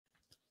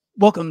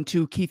Welcome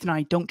to Keith and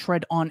I Don't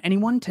Tread on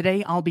Anyone.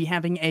 Today I'll be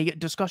having a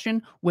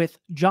discussion with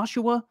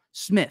Joshua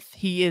Smith.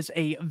 He is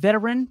a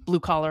veteran,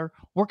 blue-collar,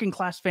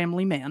 working-class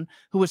family man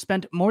who has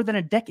spent more than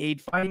a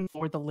decade fighting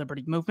for the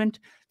liberty movement.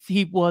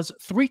 He was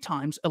 3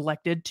 times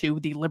elected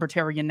to the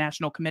Libertarian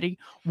National Committee,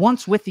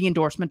 once with the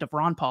endorsement of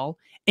Ron Paul,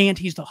 and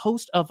he's the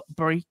host of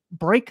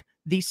Break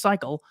the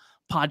Cycle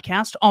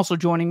podcast. Also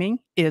joining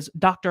me is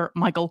Dr.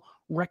 Michael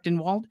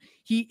Rectenwald.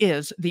 He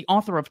is the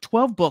author of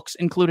 12 books,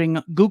 including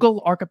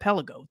Google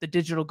Archipelago, The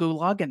Digital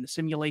Gulag, and the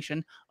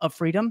Simulation of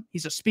Freedom.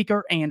 He's a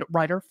speaker and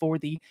writer for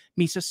the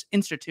Mises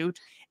Institute,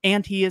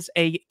 and he is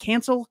a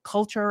cancel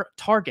culture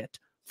target,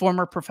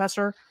 former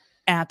professor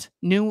at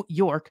New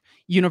York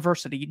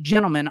University.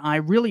 Gentlemen, I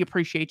really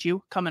appreciate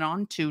you coming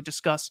on to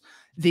discuss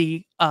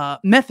the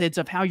methods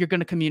of how you're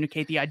going to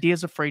communicate the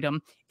ideas of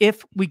freedom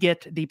if we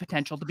get the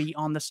potential to be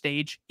on the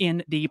stage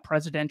in the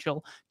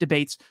presidential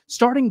debates.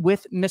 Starting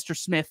with Mr.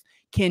 Smith,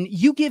 can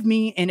you give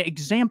me an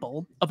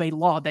example of a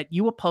law that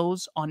you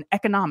oppose on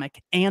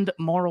economic and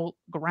moral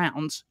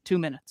grounds? 2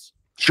 minutes.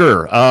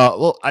 Sure.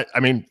 Well, I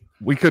mean,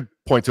 we could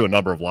point to a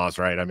number of laws,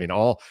 right? I mean,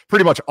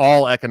 pretty much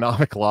all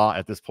economic law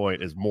at this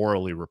point is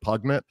morally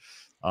repugnant.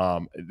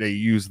 They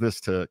use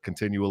this to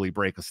continually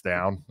break us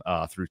down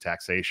through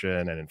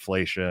taxation and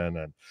inflation.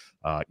 And,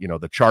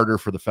 the charter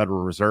for the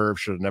Federal Reserve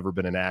should have never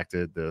been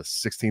enacted. The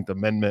 16th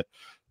Amendment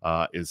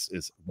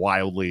is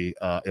wildly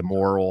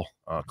immoral.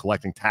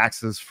 Collecting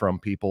taxes from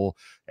people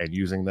and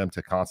using them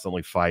to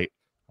constantly fight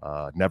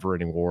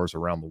never-ending wars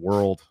around the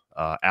world,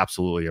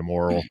 absolutely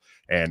immoral,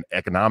 and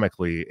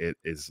economically it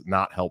is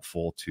not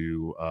helpful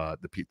to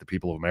the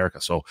people of America.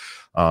 So,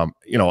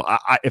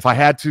 if I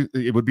had to,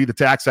 it would be the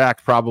Tax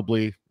Act.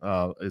 Probably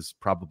is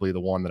probably the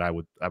one that I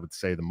would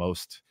say the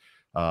most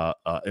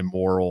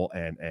immoral,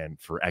 and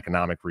for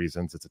economic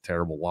reasons, it's a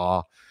terrible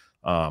law.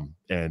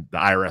 And the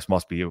IRS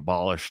must be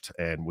abolished,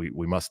 and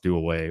we must do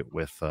away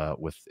with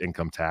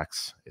income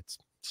tax.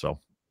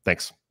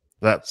 Thanks.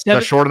 Is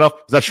that short enough?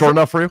 Is that short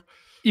enough for you?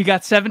 You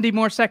got 70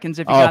 more seconds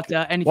if you got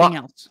anything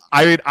else.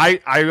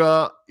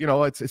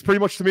 It's pretty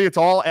much, to me, it's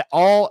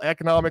all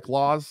economic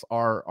laws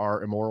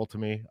are immoral to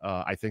me.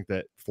 I think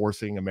that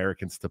forcing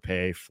Americans to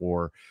pay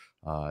for,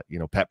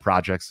 pet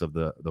projects of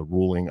the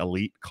ruling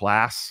elite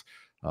class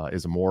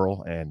is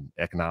immoral and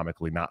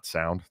economically not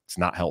sound. It's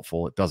not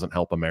helpful. It doesn't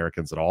help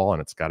Americans at all,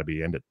 and it's got to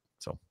be ended.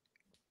 So,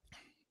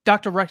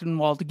 Dr.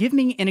 Rectenwald, give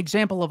me an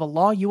example of a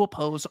law you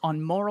oppose on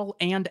moral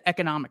and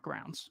economic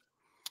grounds.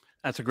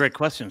 That's a great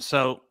question.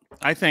 So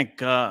I think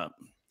the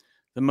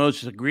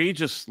most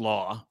egregious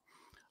law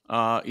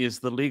is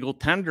the legal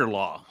tender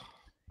law.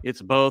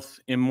 It's both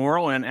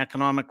immoral and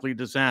economically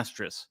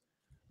disastrous.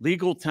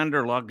 Legal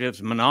tender law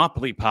gives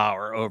monopoly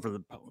power over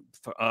the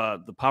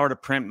power to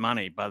print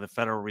money by the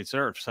Federal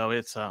Reserve. So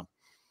it's a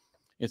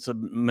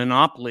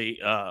monopoly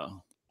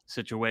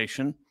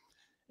situation.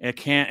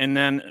 And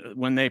then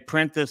when they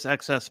print this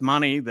excess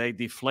money, they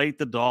deflate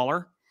the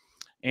dollar,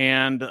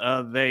 and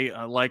they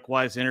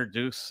likewise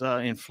introduce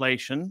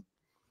inflation.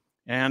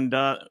 And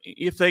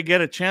if they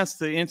get a chance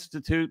to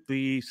institute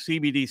the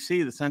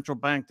CBDC, the central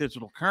bank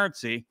digital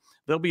currency,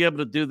 they'll be able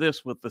to do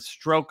this with the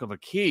stroke of a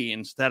key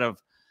instead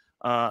of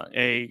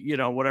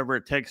whatever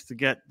it takes to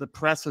get the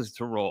presses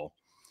to roll.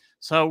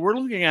 So we're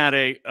looking at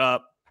a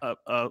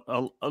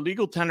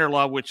legal tender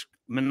law which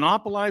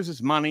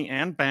monopolizes money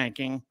and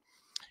banking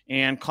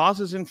and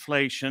causes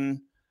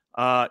inflation.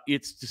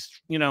 It's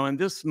just, and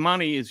this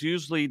money is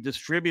usually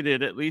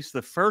distributed, at least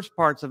the first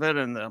parts of it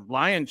and the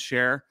lion's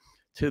share,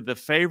 to the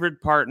favored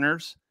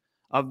partners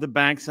of the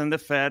banks and the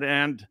Fed.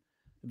 And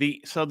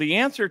so the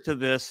answer to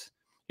this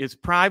is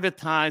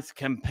privatized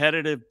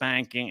competitive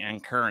banking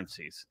and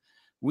currencies.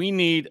 We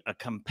need a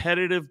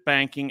competitive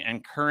banking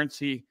and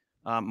currency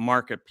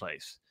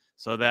marketplace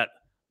so that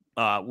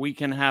we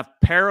can have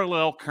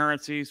parallel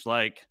currencies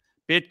like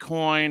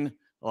Bitcoin,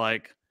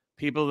 like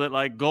people that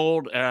like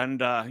gold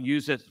and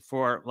use it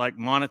for like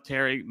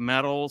monetary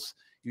metals.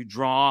 You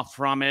draw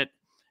from it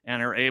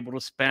and are able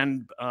to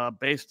spend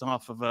based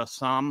off of a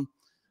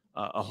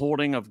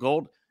holding of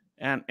gold,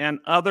 and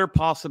other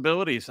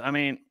possibilities. I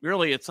mean,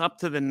 really, it's up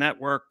to the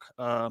network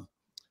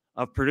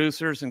of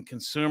producers and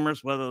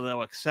consumers whether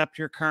they'll accept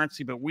your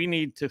currency. But we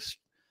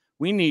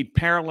need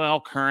parallel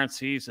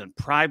currencies and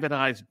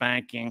privatized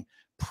banking,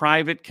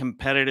 private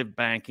competitive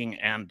banking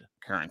and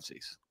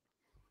currencies.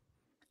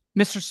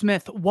 Mr.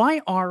 Smith, why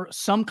are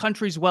some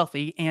countries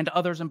wealthy and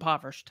others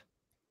impoverished?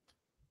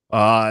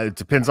 It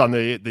depends on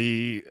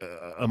the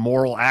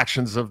immoral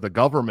actions of the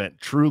government.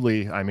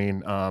 Truly, I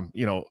mean,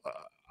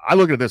 I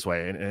look at it this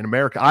way. In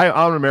America,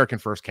 I'm an American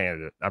first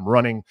candidate. I'm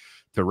running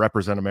to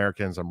represent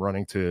Americans. I'm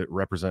running to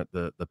represent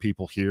the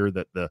people here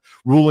that the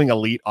ruling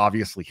elite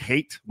obviously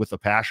hate with a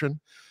passion.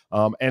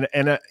 I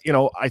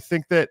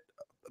think that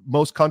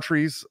most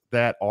countries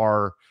that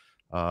are,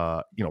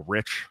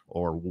 rich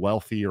or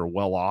wealthy or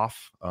well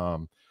off,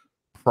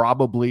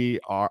 probably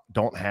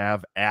don't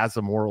have as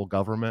immoral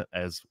government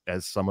as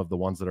some of the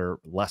ones that are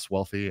less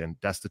wealthy and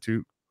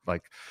destitute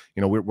Like,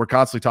 we're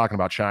constantly talking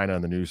about China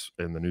in the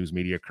news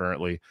media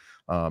currently,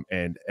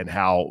 and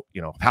how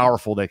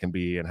powerful they can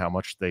be and how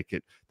much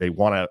they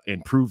want to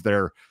improve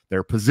their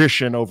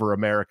position over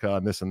America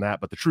and this and that.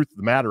 But the truth of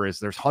the matter is,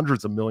 there's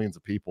hundreds of millions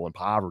of people in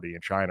poverty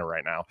in China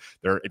right now.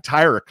 Their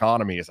entire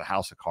economy is a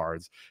house of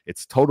cards.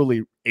 It's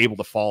totally able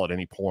to fall at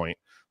any point.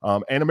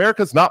 And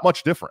America's not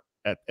much different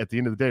at the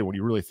end of the day when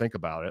you really think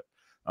about it.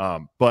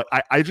 But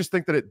I just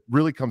think that it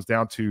really comes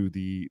down to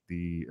the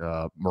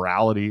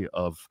morality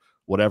of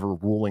whatever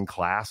ruling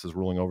class is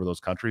ruling over those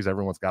countries.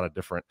 Everyone's got a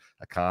different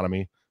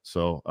economy.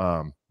 So,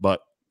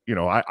 but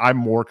I'm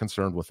more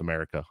concerned with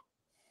America.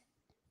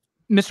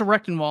 Mr.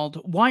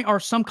 Rectenwald, why are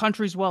some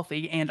countries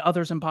wealthy and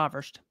others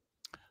impoverished?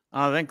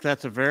 I think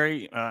that's a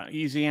very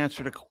easy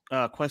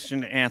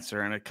question to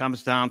answer, and it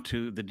comes down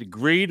to the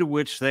degree to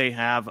which they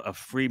have a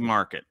free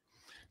market.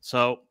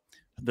 So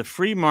the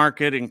free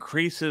market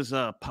increases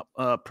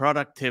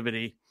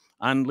productivity,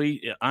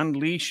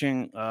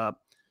 unleashing a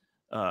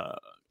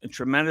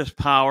tremendous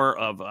power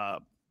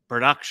of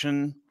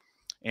production,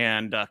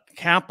 and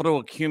capital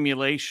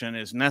accumulation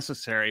is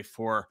necessary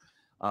for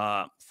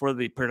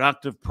the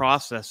productive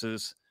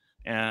processes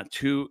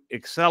to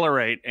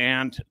accelerate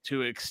and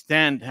to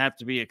extend. Have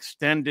to be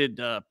extended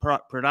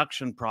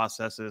production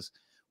processes,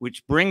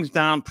 which brings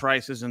down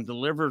prices and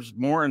delivers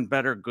more and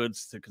better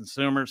goods to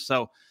consumers.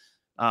 So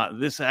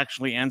this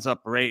actually ends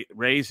up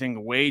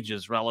raising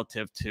wages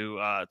relative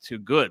to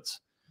goods.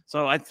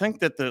 So I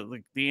think that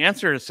the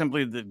answer is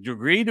simply the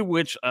degree to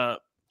which a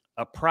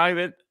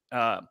private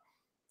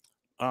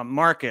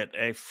market,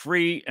 a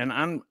free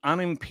and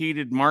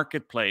unimpeded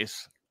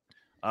marketplace,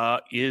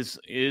 is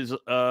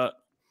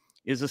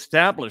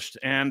established,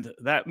 and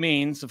that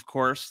means, of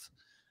course,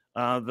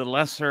 the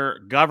lesser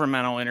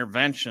governmental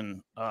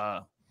intervention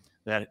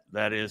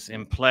that is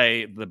in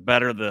play, the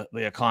better the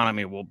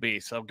economy will be.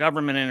 So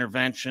government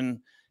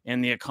intervention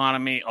in the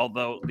economy,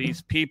 although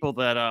these people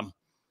that are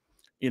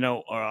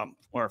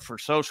for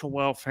social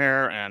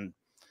welfare and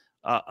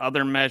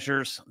other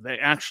measures, they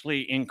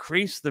actually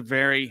increase the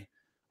very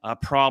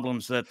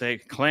problems that they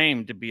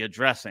claim to be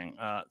addressing,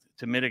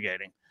 to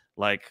mitigating,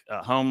 like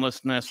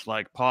homelessness,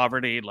 like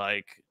poverty,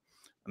 like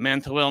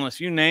mental illness,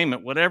 you name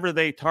it. Whatever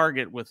they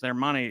target with their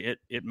money,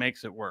 it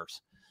makes it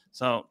worse.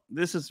 So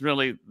this is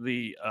really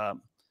the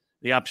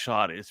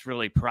upshot. It's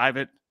really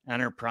private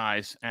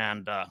enterprise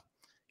and a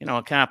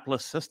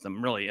capitalist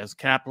system, really as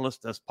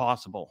capitalist as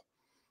possible.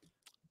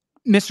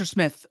 Mr.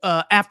 Smith,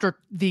 after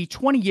the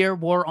 20-year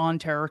war on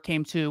terror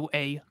came to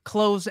a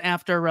close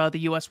after the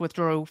U.S.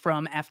 withdrew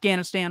from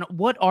Afghanistan,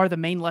 what are the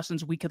main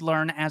lessons we could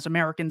learn as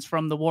Americans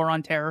from the war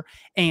on terror?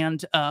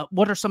 And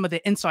what are some of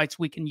the insights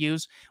we can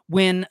use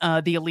when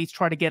the elites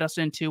try to get us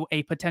into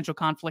a potential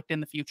conflict in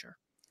the future?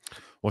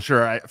 Well,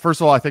 sure.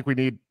 First of all, I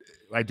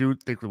do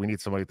think we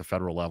need somebody at the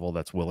federal level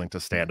that's willing to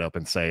stand up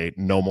and say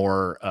no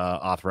more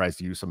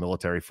authorized use of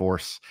military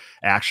force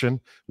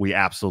action. We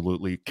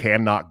absolutely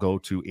cannot go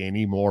to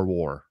any more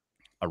war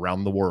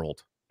around the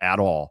world at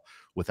all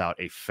without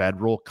a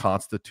federal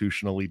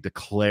constitutionally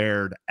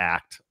declared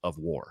act of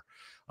war.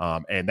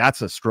 And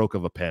that's a stroke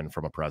of a pen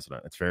from a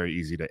president. It's very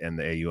easy to end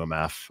the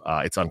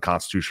AUMF. It's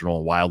unconstitutional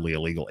and wildly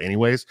illegal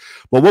anyways.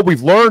 But what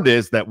we've learned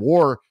is that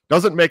war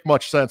doesn't make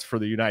much sense for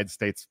the United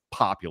States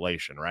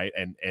population, right?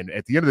 And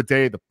at the end of the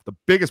day, the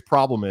biggest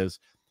problem is,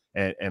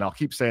 and I'll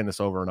keep saying this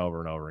over and over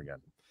and over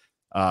again,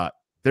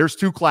 there's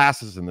two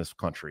classes in this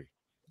country,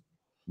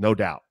 no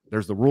doubt.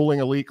 There's the ruling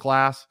elite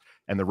class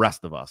and the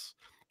rest of us.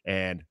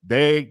 And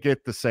they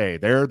get to say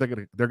they're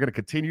going to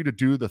continue to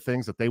do the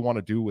things that they want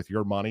to do with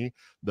your money,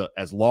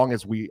 as long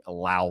as we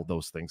allow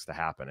those things to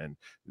happen.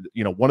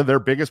 And one of their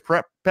biggest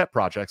pet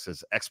projects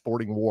is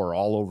exporting war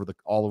all over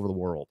the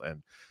world.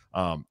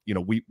 And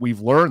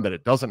we've learned that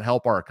it doesn't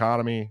help our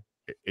economy.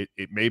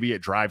 Maybe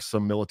it drives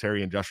some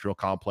military industrial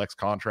complex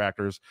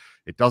contractors.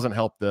 It doesn't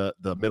help the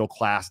middle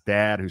class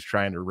dad who's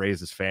trying to raise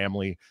his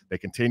family. They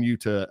continue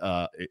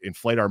to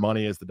inflate our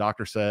money, as the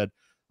doctor said.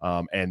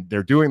 And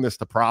they're doing this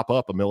to prop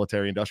up a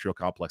military industrial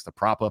complex, to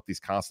prop up these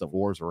constant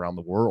wars around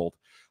the world.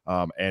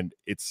 And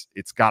it's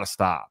got to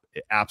stop.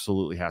 It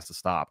absolutely has to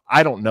stop.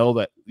 I don't know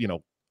that,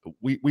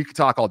 we could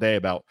talk all day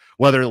about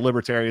whether the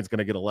Libertarian's going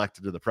to get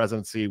elected to the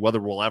presidency,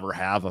 whether we'll ever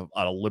have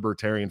a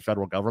Libertarian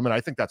federal government.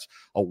 I think that's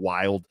a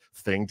wild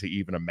thing to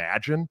even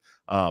imagine.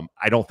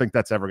 I don't think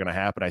that's ever going to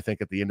happen. I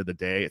think at the end of the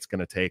day, it's going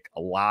to take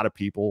a lot of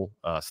people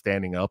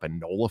standing up and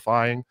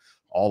nullifying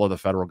all of the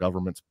federal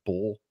government's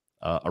bull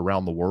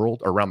around the world,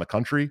 around the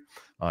country.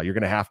 You're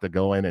going to have to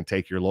go in and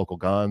take your local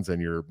guns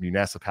and your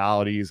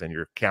municipalities and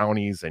your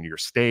counties and your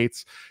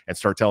states and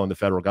start telling the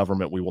federal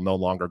government we will no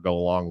longer go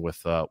along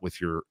with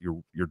your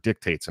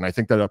dictates. And I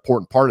think that an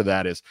important part of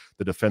that is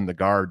the Defend the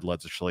Guard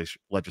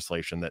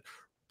legislation that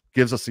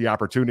gives us the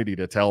opportunity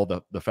to tell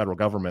the federal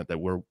government that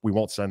we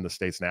won't send the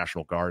state's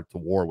National Guard to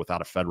war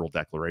without a federal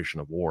declaration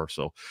of war.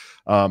 So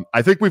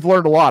I think we've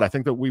learned a lot. I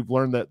think that we've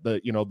learned that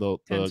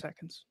 10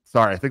 seconds.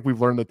 Sorry, I think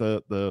we've learned that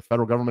the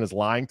federal government is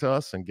lying to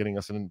us and getting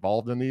us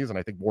involved in these. And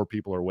I think more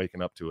people are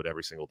waking up to it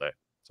every single day.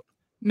 So.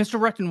 Mr.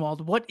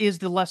 Rectenwald, what is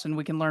the lesson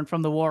we can learn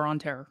from the war on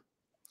terror?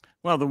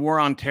 Well, the war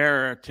on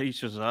terror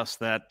teaches us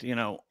that,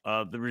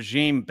 the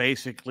regime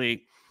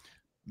basically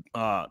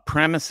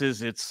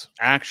premises its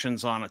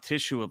actions on a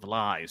tissue of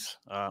lies.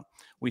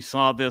 We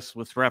saw this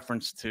with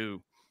reference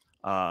to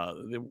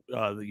the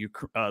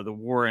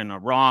war in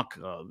Iraq,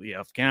 the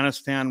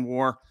Afghanistan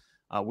war.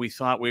 We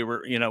thought we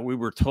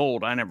were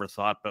told, I never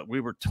thought, but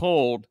we were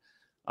told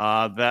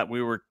that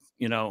we were,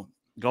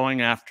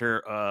 going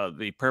after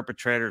the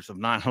perpetrators of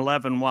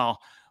 9/11 while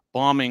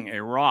bombing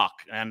Iraq.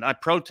 And I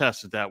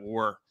protested that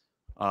war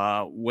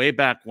way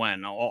back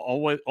when,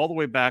 all the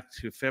way back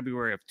to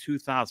February of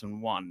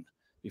 2001,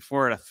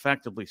 before it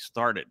effectively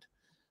started.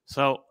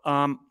 So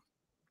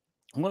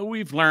what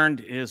we've learned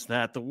is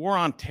that the war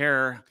on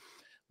terror,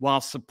 while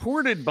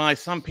supported by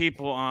some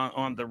people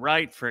on the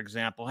right, for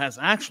example, has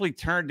actually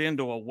turned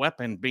into a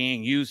weapon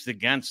being used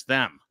against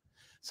them.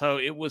 So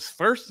it was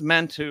first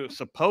meant to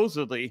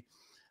supposedly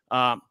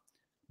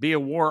be a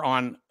war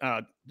on,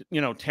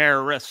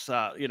 terrorists,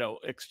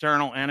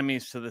 external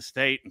enemies to the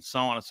state and so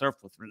on and so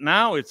forth.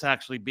 Now it's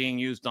actually being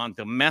used on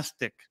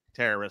domestic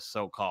terrorists,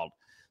 so-called.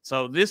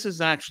 So this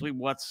is actually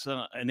what's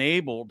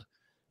enabled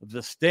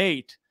the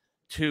state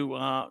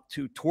to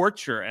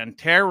torture and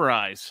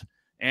terrorize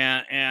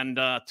and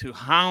to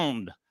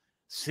hound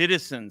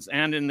citizens.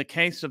 And in the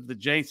case of the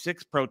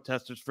J6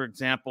 protesters, for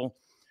example,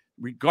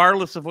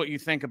 regardless of what you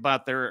think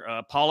about their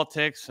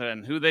politics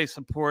and who they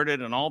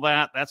supported and all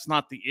that, that's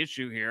not the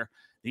issue here.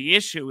 The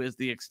issue is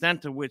the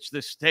extent to which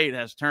this state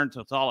has turned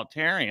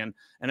totalitarian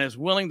and is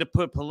willing to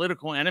put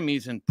political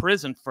enemies in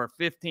prison for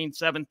 15,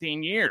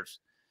 17 years.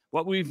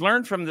 What we've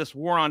learned from this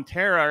war on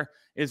terror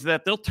is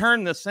that they'll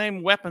turn the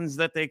same weapons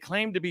that they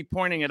claim to be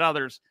pointing at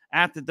others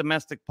at the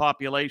domestic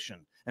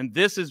population. And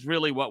this is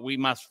really what we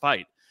must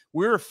fight.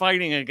 We're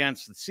fighting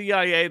against the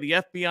CIA, the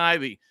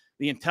FBI,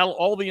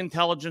 all the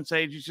intelligence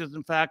agencies.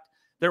 In fact,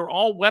 they're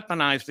all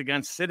weaponized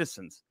against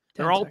citizens.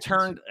 They're all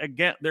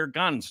their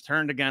guns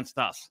turned against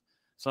us.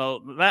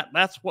 So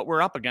that's what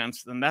we're up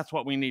against, and that's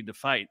what we need to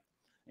fight,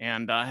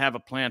 and have a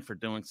plan for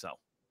doing so.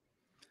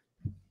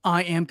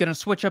 I am going to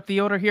switch up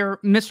the order here.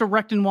 Mr.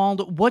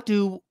 Rectenwald, what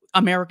do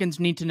Americans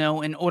need to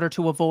know in order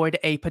to avoid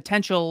a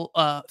potential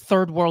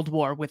third world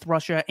war with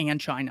Russia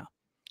and China?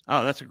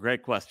 Oh, that's a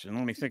great question.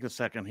 Let me think a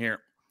second here.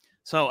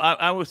 So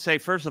I would say,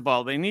 first of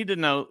all, they need to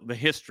know the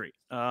history.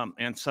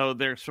 And so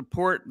their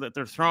support that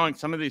they're throwing,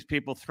 some of these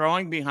people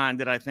throwing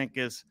behind it, I think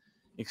is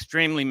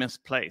extremely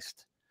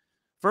misplaced.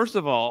 First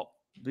of all,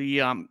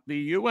 the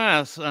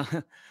U.S.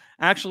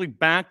 Actually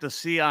backed the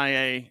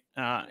CIA,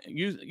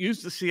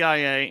 used the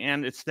CIA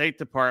and its State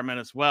Department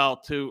as well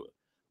to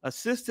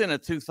assist in a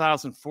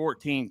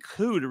 2014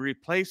 coup to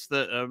replace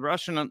the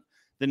Russian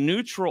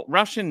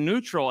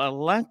neutral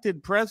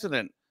elected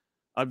president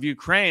of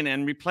Ukraine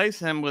and replace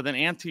him with an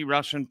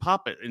anti-Russian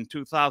puppet in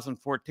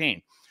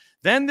 2014.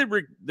 Then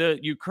the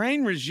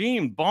Ukraine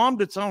regime bombed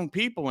its own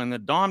people in the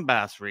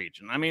Donbass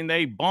region. I mean,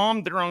 they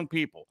bombed their own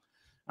people.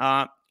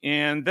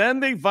 And then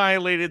they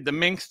violated the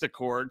Minsk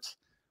Accords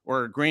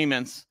or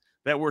agreements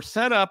that were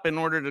set up in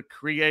order to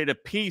create a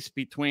peace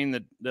between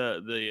the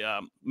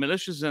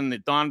militias in the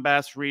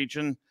Donbass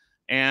region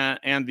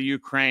and the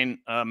Ukraine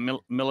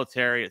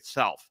military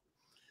itself.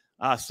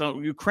 So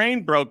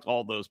Ukraine broke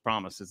all those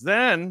promises.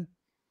 Then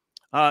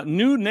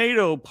new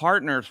NATO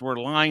partners were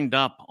lined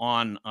up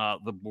on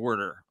the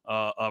border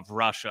of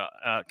Russia,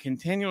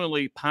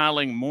 continually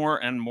piling more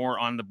and more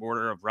on the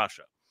border of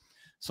Russia.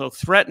 So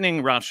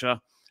threatening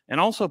Russia and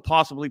also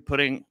possibly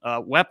putting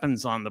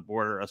weapons on the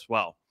border as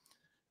well.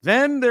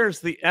 Then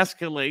there's the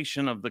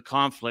escalation of the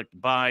conflict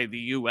by the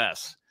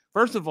U.S.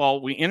 First of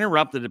all, we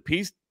interrupted the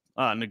peace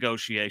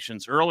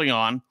negotiations early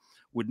on,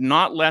 would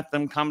not let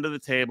them come to the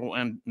table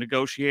and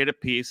negotiate a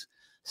peace.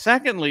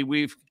 Secondly,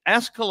 we've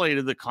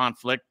escalated the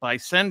conflict by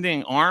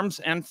sending arms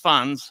and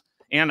funds,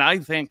 and I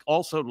think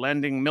also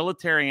lending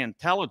military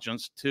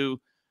intelligence to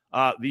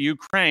the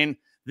Ukraine.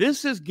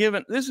 This has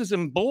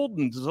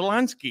emboldened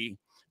Zelensky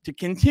to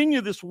continue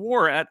this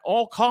war at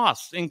all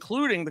costs,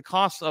 including the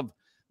costs of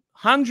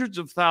hundreds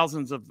of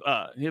thousands of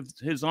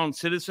his own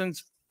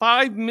citizens,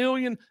 5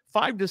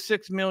 to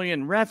 6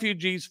 million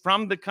refugees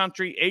from the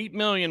country, 8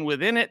 million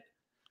within it,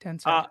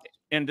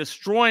 and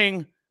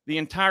destroying the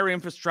entire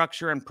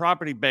infrastructure and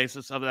property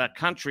basis of that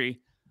country,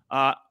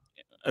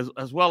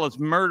 as well as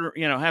murder,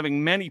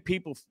 having many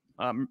people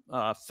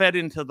fed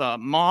into the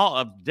maw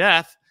of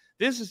death.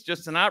 This is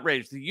just an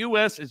outrage. The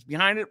U.S. is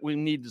behind it. We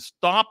need to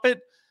stop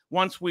it.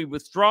 Once we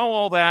withdraw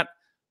all that,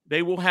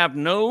 they will have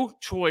no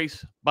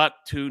choice but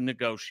to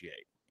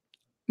negotiate.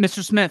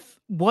 Mr. Smith,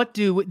 what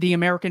do the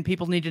American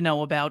people need to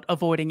know about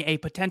avoiding a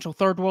potential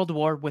third world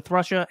war with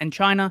Russia and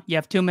China? You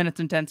have 2 minutes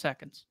and 10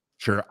 seconds.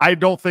 Sure. I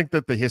don't think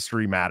that the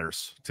history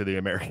matters to the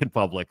American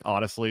public,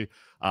 honestly.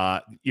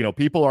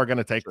 People are going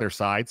to take their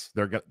sides.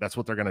 That's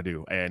what they're going to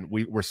do. And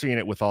we're seeing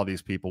it with all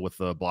these people with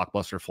the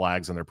blockbuster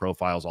flags and their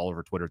profiles all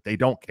over Twitter. They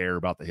don't care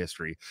about the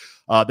history.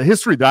 The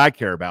history that I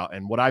care about,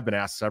 and what I've been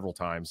asked several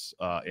times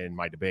in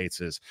my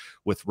debates, is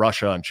with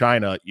Russia and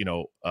China,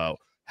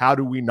 how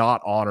do we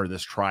not honor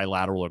this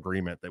trilateral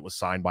agreement that was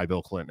signed by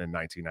Bill Clinton in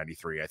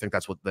 1993? I think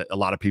that's what a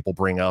lot of people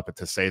bring up, and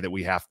to say that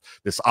we have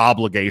this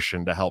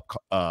obligation to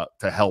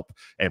help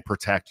and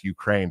protect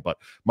Ukraine. But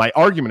my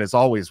argument is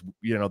always,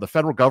 the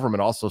federal government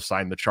also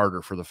signed the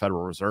charter for the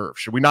Federal Reserve.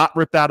 Should we not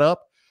rip that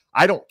up?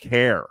 I don't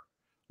care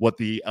what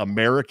the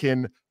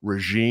American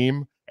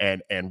regime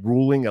and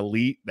ruling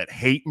elite that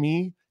hate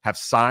me have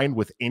signed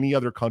with any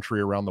other country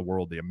around the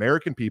world. The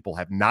American people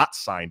have not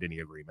signed any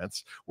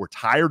agreements. We're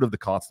tired of the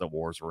constant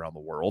wars around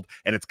the world,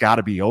 and it's got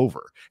to be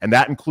over. And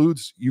that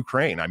includes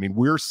Ukraine. I mean,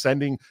 we're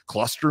sending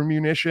cluster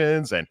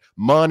munitions and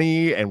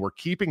money, and we're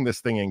keeping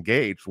this thing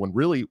engaged when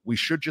really we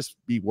should just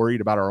be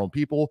worried about our own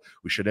people.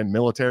 We should end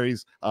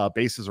militaries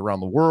bases around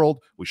the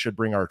world. We should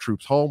bring our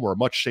troops home. We're a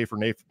much safer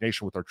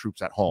nation with our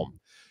troops at home.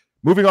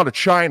 Moving on to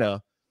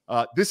China.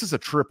 This is a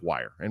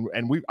tripwire, and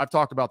I've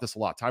talked about this a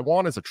lot.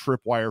 Taiwan is a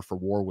tripwire for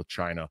war with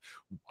China.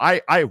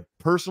 I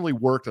personally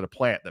worked at a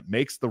plant that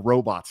makes the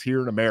robots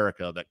here in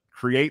America that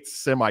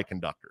creates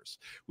semiconductors.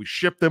 We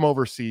ship them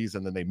overseas,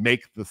 and then they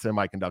make the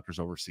semiconductors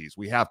overseas.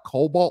 We have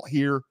cobalt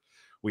here.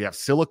 We have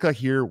silica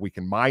here. We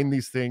can mine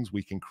these things.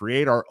 We can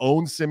create our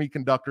own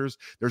semiconductors.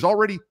 It's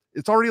already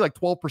like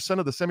 12%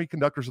 of the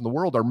semiconductors in the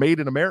world are made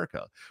in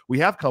America. We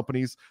have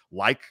companies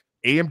like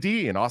AMD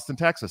in Austin,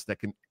 Texas, that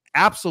can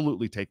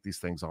absolutely take these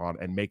things on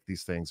and make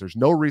these things. There's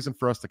no reason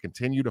for us to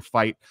continue to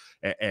fight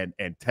and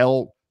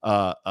tell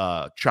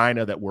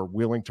China that we're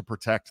willing to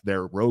protect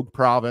their rogue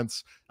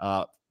province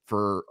over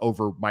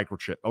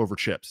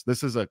chips.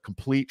 This is a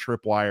complete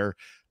tripwire.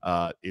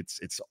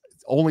 It's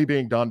only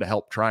being done to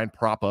help try and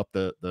prop up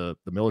the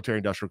military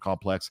industrial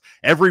complex.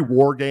 Every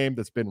war game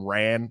that's been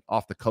ran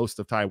off the coast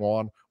of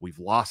Taiwan, we've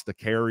lost a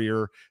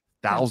carrier.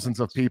 Thousands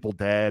of people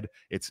dead.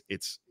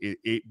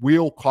 It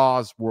will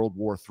cause World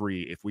War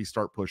III if we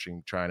start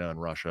pushing China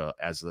and Russia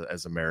as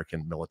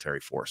American military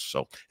force.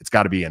 So it's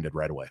got to be ended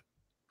right away.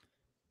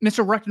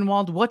 Mr.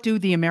 Rectenwald, what do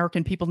the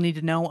American people need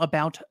to know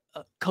about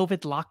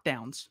COVID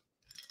lockdowns?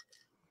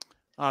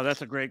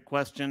 That's a great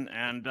question.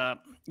 And,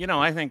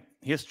 I think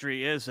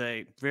history is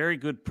a very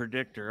good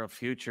predictor of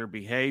future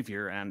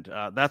behavior. And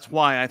that's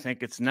why I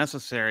think it's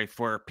necessary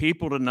for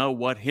people to know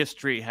what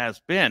history has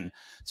been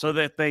so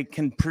that they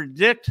can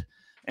predict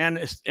and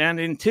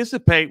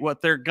anticipate what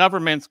their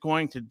government's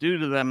going to do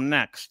to them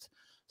next.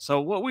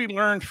 So what we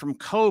learned from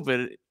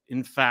COVID,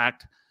 in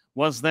fact,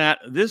 was that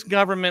this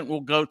government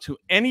will go to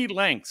any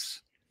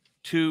lengths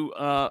to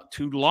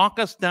lock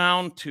us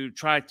down, to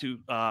try to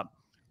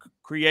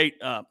create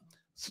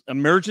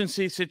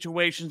emergency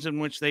situations in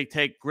which they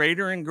take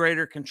greater and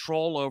greater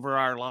control over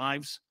our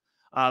lives.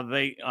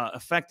 They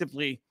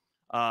effectively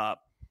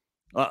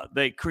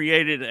they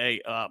created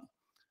a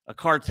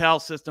cartel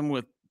system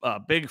with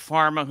big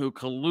pharma who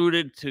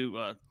colluded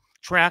to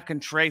track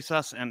and trace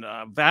us and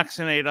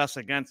vaccinate us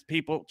against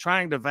people,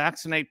 trying to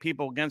vaccinate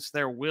people against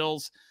their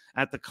wills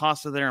at the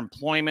cost of their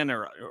employment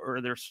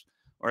or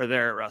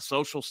their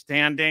social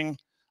standing.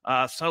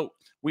 So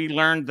we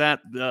learned that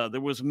there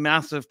was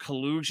massive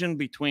collusion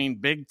between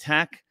big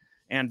tech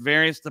and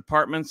various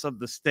departments of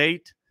the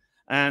state,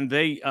 and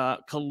they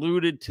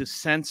colluded to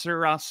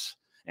censor us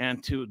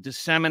and to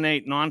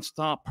disseminate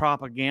nonstop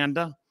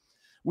propaganda.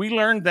 We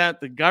learned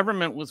that the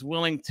government was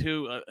willing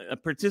to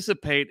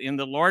participate in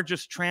the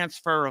largest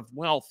transfer of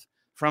wealth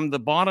from the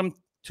bottom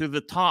to the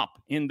top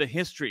in the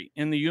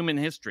human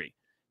history,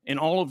 in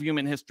all of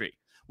human history.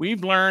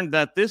 We've learned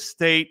that this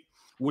state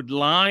would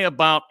lie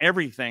about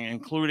everything,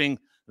 including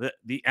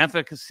the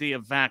efficacy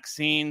of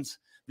vaccines,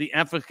 the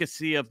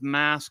efficacy of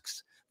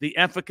masks, the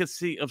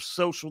efficacy of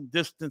social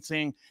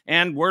distancing,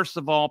 and worst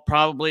of all,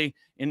 probably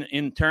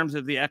in terms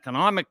of the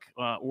economic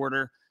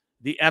order,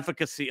 the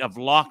efficacy of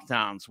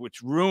lockdowns,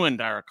 which ruined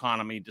our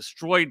economy,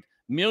 destroyed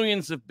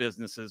millions of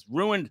businesses,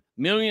 ruined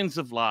millions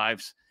of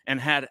lives,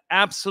 and had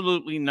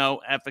absolutely no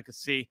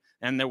efficacy,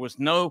 and there was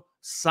no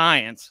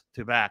science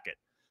to back it.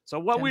 So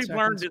what we've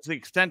learned is the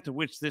extent to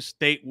which this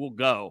state will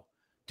go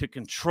to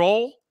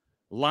control,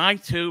 lie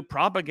to,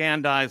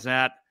 propagandize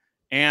at,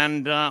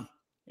 and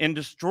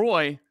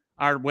destroy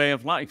our way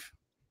of life.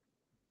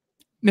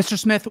 Mr.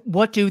 Smith,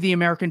 what do the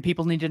American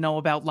people need to know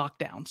about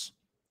lockdowns?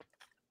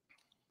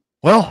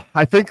 Well,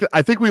 I think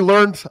we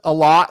learned a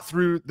lot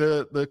through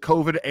the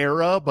COVID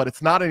era, but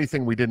it's not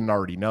anything we didn't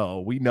already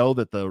know. We know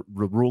that the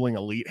ruling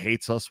elite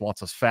hates us,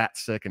 wants us fat,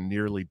 sick, and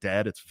nearly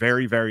dead. It's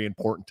very, very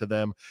important to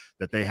them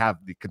that they have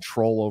the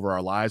control over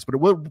our lives. But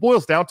what it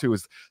boils down to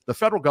is the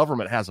federal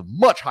government has a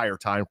much higher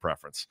time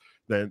preference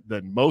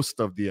than most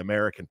of the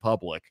American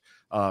public.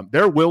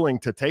 They're willing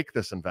to take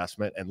this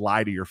investment and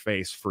lie to your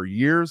face for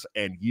years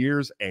and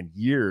years and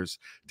years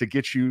to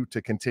get you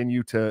to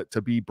continue to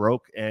be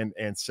broke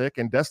and sick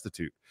and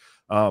destitute.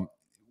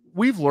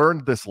 We've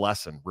learned this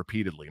lesson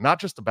repeatedly,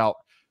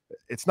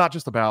 it's not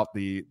just about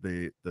the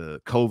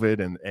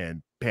COVID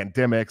and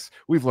pandemics.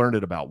 We've learned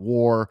it about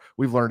war.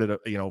 We've learned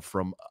it,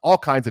 from all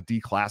kinds of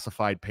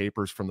declassified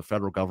papers from the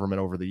federal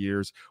government over the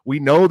years. We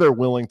know they're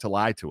willing to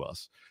lie to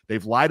us.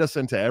 They've lied us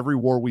into every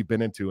war we've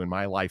been into in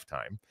my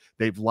lifetime.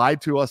 They've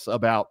lied to us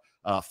about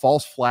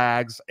false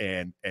flags,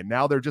 and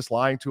now they're just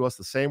lying to us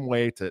the same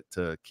way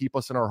to keep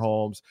us in our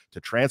homes, to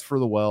transfer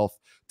the wealth,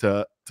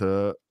 to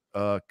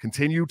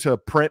continue to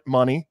print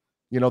money.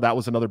 That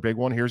was another big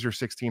one. Here's your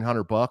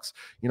 $1,600.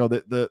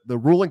 The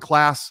ruling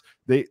class,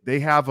 they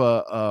have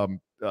a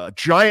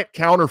giant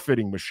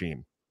counterfeiting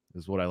machine,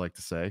 is what I like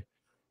to say,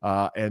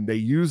 and they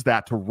use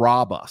that to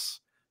rob us.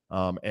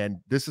 And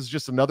this is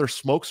just another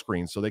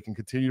smokescreen so they can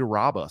continue to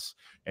rob us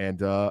and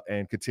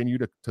continue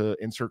to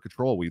insert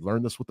control. We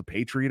learned this with the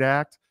Patriot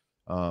Act,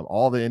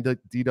 all the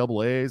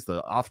DAAs,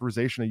 the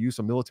authorization of use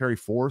of military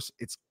force.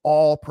 It's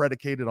all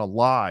predicated on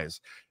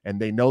lies, and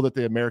they know that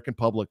the American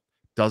public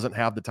doesn't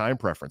have the time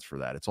preference for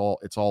that. It's all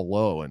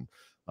low, and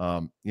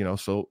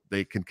so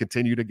they can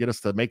continue to get us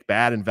to make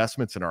bad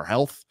investments in our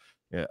health,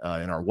 in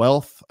our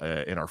wealth,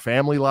 in our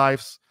family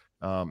lives.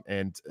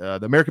 And the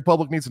American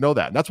public needs to know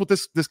that. And that's what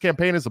this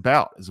campaign is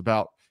about.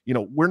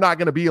 We're not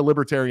going to be a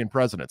libertarian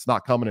president. It's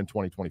not coming in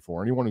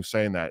 2024. Anyone who's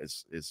saying that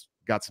is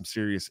got some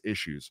serious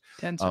issues.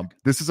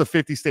 This is a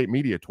 50-state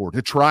media tour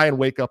to try and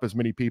wake up as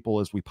many people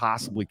as we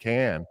possibly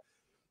can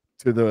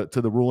to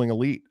the ruling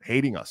elite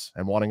hating us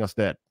and wanting us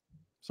dead.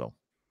 So,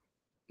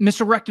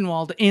 Mr.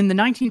 Rectenwald, in the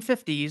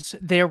 1950s,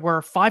 there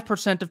were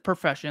 5% of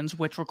professions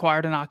which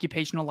required an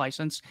occupational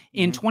license.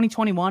 In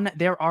 2021,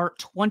 there are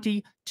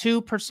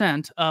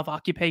 22% of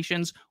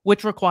occupations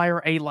which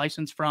require a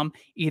license from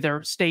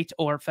either state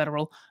or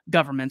federal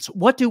governments.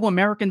 What do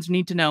Americans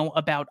need to know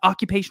about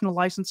occupational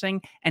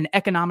licensing and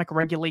economic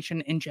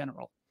regulation in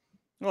general?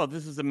 Well,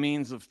 this is a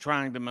means of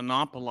trying to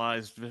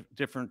monopolize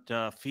different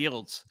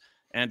fields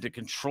and to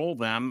control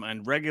them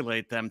and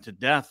regulate them to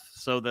death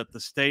so that the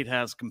state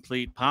has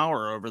complete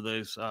power over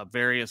those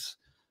various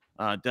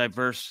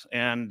diverse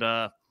and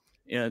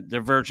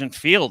divergent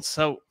fields.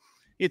 So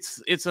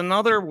it's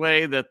another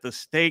way that the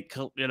state,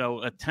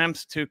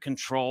 attempts to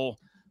control,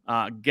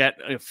 get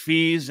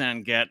fees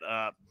and get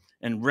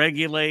and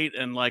regulate,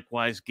 and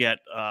likewise get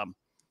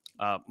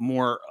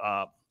more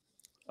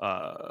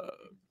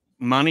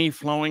money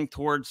flowing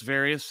towards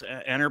various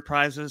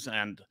enterprises,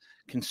 and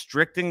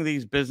constricting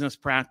these business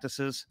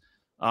practices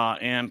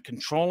and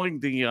controlling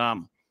the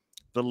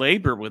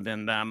labor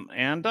within them.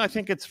 And I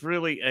think it's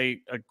really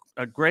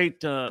a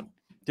great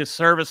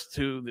disservice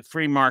to the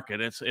free market.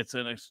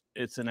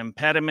 It's an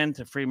impediment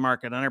to free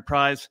market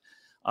enterprise.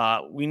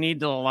 We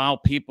need to allow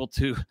people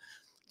to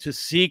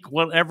seek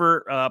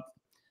whatever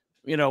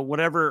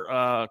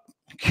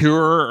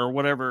cure or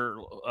whatever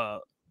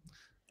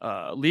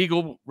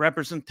legal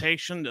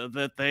representation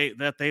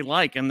that they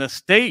like. And the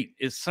state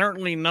is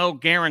certainly no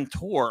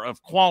guarantor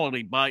of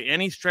quality by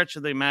any stretch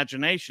of the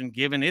imagination,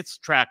 given its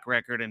track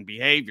record and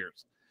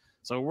behaviors.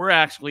 So we're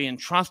actually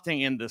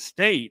entrusting in the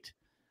state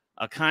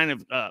a kind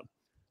of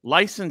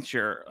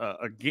licensure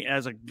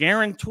as a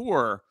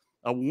guarantor,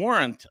 a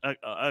warrant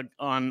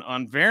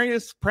on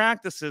various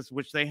practices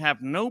which they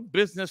have no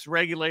business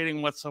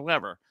regulating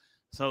whatsoever.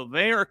 So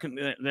they're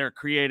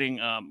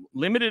creating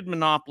limited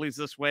monopolies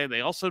this way.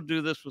 They also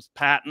do this with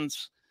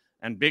patents,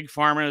 and Big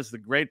Pharma is the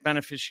great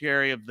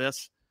beneficiary of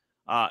this.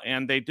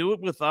 And they do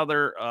it with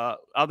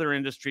other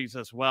industries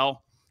as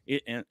well.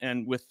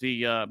 And with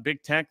the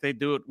big tech, they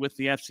do it with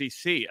the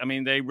FCC. I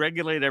mean, they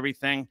regulate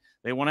everything.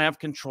 They want to have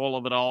control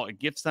of it all. It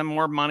gets them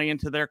more money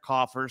into their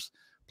coffers.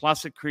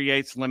 Plus, it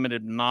creates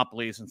limited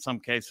monopolies, in some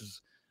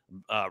cases,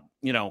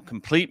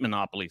 complete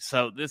monopoly.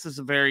 So this is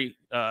a very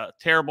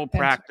terrible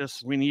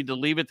practice. We need to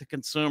leave it to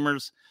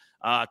consumers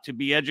to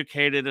be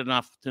educated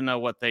enough to know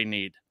what they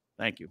need.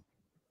 Thank you.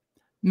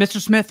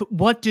 Mr. Smith,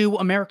 what do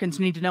Americans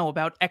need to know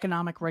about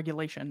economic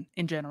regulation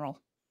in general?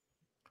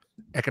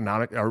 I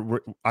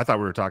thought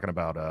we were talking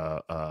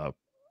about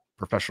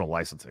professional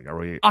licensing. Are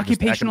we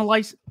occupational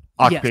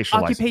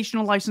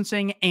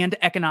licensing and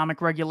economic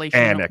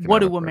regulation? What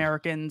do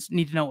Americans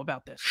need to know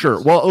about this?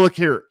 Sure. Well, look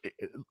here.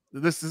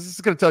 This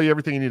is going to tell you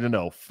everything you need to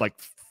know.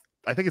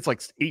 I think it's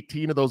like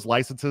 18 of those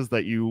licenses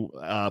that you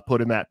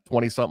put in that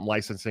 20-something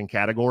licensing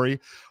category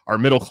are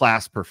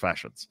middle-class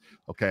professions.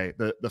 Okay.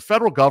 The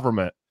federal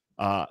government,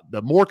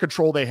 the more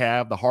control they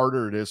have, the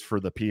harder it is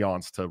for the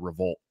peons to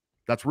revolt.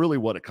 That's really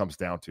what it comes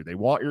down to. They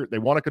want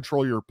to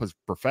control your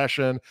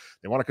profession.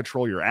 They want to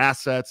control your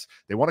assets.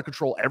 They want to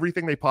control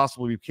everything they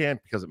possibly can,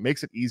 because it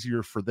makes it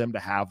easier for them to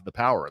have the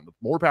power. And the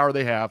more power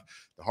they have,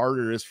 the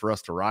harder it is for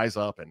us to rise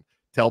up and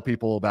tell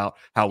people about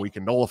how we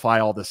can nullify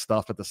all this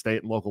stuff at the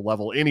state and local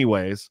level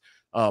anyways.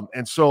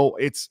 And so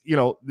it's,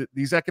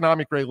 these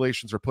economic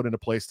regulations are put into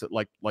place to,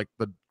 like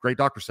the great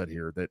doctor said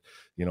here, that,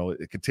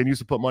 it continues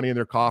to put money in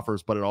their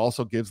coffers, but it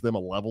also gives them a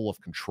level of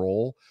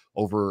control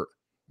over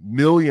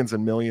millions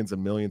and millions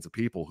and millions of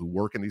people who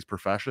work in these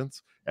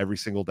professions every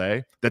single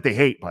day, that they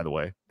hate, by the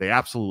way. They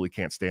absolutely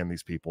can't stand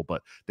these people,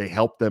 but they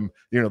help them.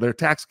 They're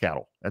tax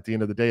cattle. At the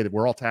end of the day,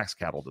 we're all tax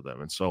cattle to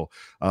them. And so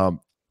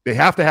they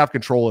have to have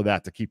control of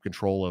that to keep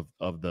control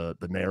of the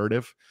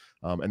narrative.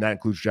 And that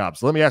includes jobs.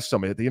 So let me ask you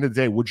something. At the end of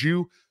the day, would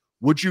you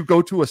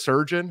go to a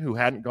surgeon who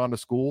hadn't gone to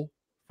school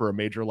for a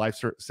major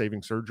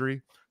life-saving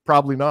surgery?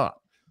 Probably not.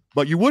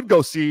 But you would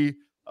go see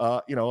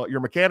your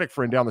mechanic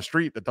friend down the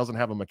street that doesn't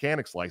have a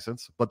mechanic's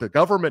license, but the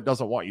government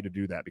doesn't want you to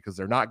do that because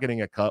they're not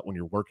getting a cut when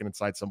you're working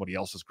inside somebody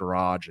else's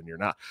garage, and you're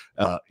not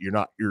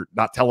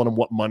telling them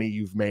what money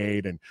you've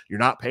made, and you're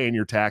not paying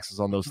your taxes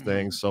on those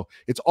things. So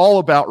it's all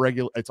about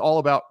it's all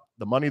about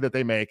the money that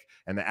they make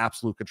and the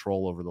absolute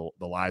control over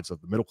the lives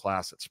of the middle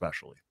class,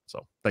 especially.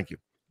 So thank you.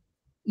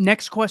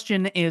 Next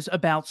question is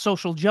about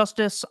social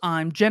justice.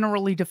 I'm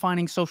generally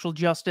defining social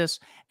justice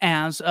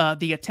as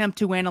the attempt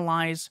to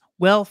analyze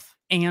wealth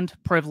and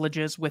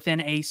privileges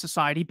within a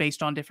society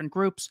based on different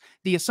groups.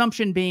 The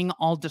assumption being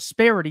all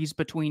disparities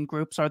between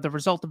groups are the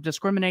result of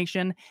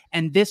discrimination,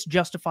 and this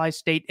justifies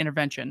state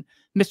intervention.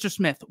 Mr.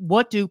 Smith,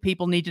 what do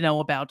people need to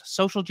know about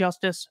social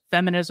justice,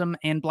 feminism,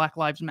 and Black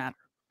Lives Matter?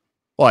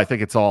 Well, I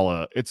think it's all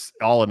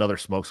another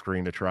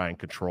smokescreen to try and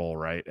control,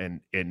 right?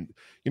 And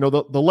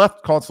the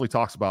left constantly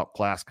talks about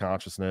class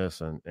consciousness,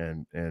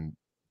 and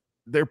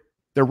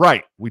they're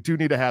right. We do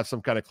need to have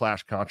some kind of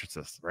class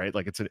consciousness, right?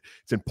 Like it's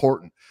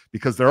important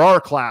because there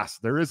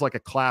is like a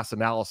class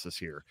analysis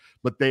here,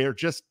 but their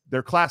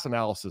class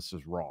analysis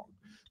is wrong.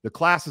 The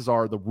classes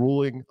are the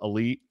ruling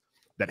elite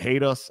that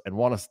hate us and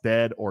want us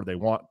dead, or they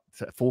want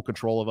full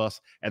control of us,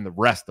 and the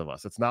rest of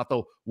us. It's not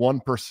the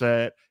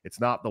 1%. It's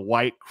not the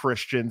white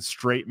Christian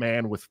straight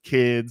man with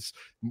kids.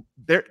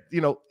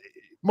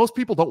 Most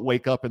people don't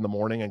wake up in the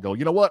morning and go,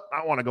 you know what?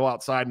 I want to go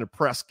outside and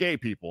oppress gay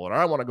people, and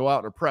I want to go out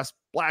and oppress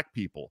Black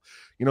people.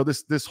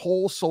 This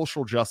whole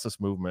social justice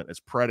movement is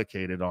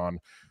predicated on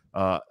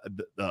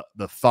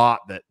the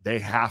thought that they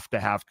have to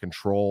have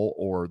control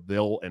or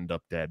they'll end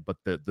up dead. But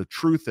the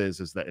truth is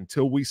that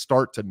until we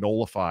start to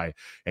nullify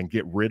and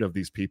get rid of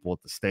these people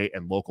at the state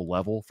and local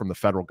level from the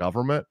federal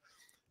government,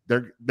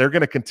 they're going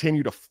to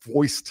continue to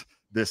foist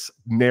this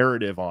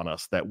narrative on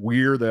us that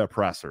we're the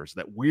oppressors,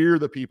 that we're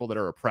the people that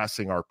are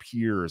oppressing our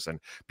peers and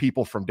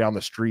people from down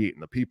the street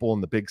and the people in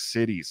the big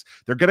cities.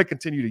 They're going to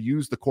continue to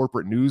use the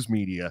corporate news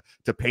media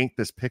to paint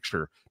this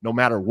picture no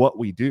matter what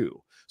we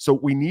do. So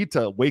we need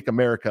to wake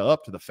America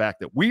up to the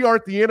fact that we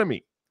aren't the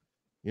enemy.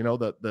 At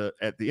the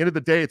end of the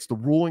day, it's the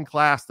ruling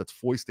class that's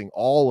foisting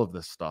all of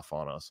this stuff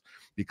on us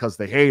because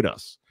they hate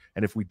us.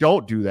 And if we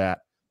don't do that,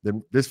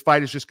 then this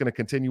fight is just going to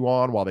continue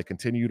on while they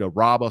continue to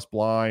rob us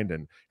blind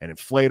and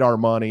inflate our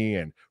money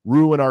and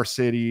ruin our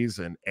cities,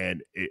 and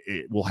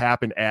it will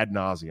happen ad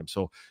nauseum.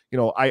 So,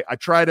 I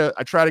try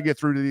to get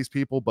through to these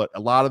people, but a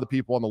lot of the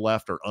people on the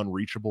left are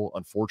unreachable,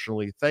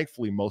 unfortunately.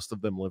 Thankfully, most of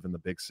them live in the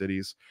big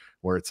cities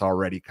where it's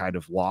already kind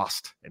of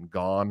lost and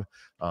gone.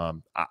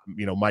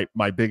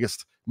 My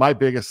biggest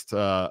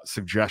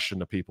suggestion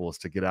to people is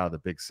to get out of the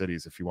big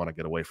cities if you want to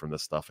get away from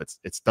this stuff.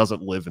 It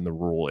doesn't live in the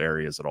rural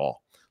areas at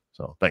all.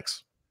 So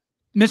thanks.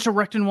 Mr.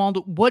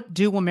 Rectenwald, what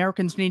do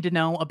Americans need to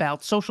know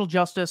about social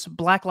justice,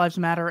 Black Lives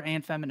Matter,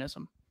 and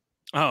feminism?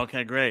 Oh,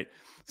 okay, great.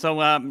 So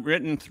I've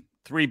written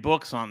 3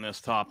 books on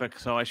this topic,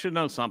 so I should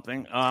know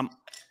something.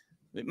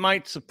 It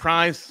might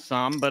surprise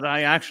some, but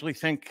I actually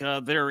think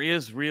there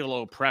is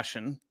real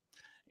oppression,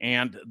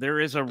 and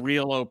there is a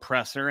real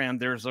oppressor, and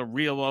there's a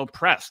real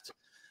oppressed.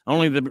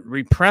 Only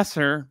the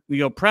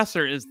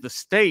oppressor is the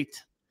state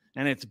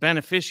and its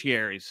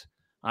beneficiaries.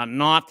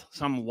 Not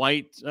some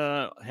white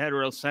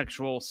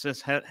heterosexual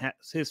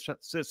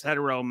cis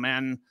hetero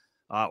men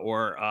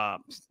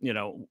or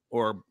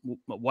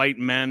white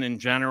men in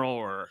general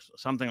or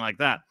something like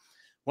that.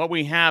 What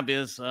we have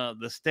is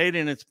the state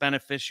and its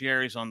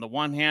beneficiaries on the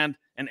one hand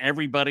and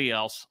everybody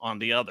else on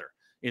the other.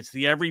 It's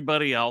the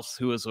everybody else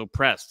who is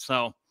oppressed.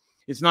 So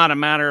it's not a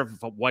matter of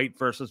white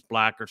versus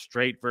black or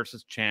straight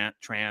versus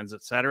trans,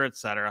 et cetera, et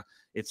cetera.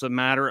 It's a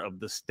matter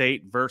of the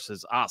state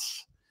versus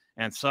us.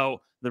 And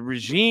so the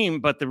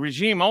regime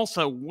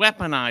also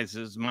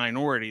weaponizes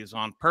minorities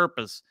on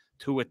purpose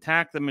to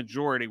attack the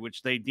majority,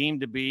 which they deem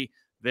to be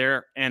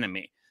their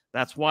enemy.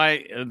 That's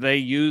why they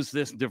use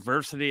this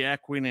diversity,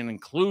 equity, and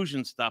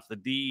inclusion stuff, the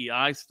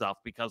DEI stuff,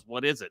 because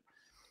what is it?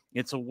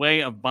 It's a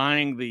way of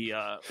buying the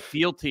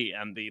fealty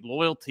and the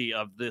loyalty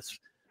of this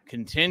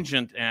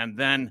contingent and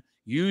then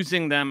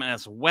using them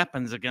as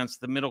weapons against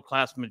the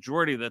middle-class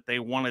majority that they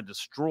want to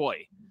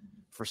destroy.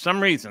 For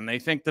some reason, they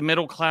think the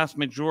middle-class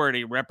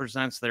majority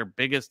represents their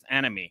biggest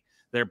enemy,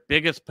 their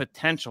biggest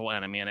potential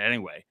enemy in any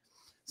way.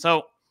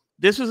 So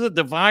this is a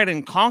divide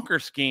and conquer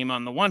scheme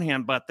on the one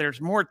hand, but there's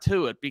more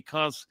to it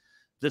because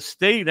the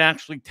state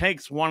actually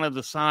takes one of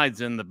the sides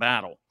in the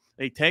battle.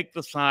 They take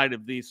the side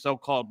of these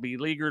so-called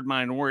beleaguered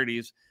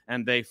minorities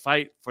and they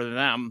fight for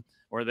them,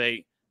 or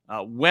they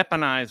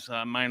weaponize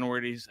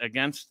minorities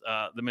against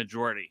the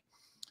majority.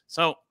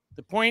 So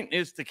the point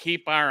is to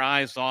keep our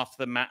eyes off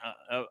the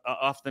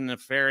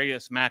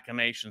nefarious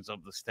machinations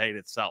of the state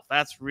itself.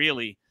 That's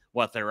really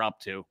what they're up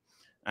to.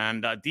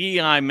 And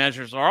DEI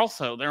measures are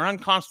also, they're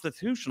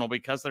unconstitutional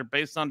because they're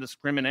based on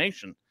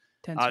discrimination.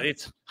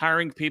 It's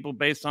hiring people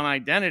based on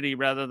identity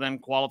rather than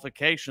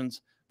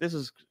qualifications. This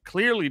is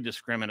clearly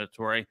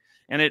discriminatory,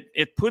 and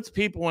it puts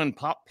people in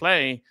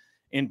play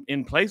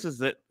in places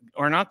that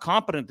are not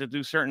competent to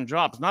do certain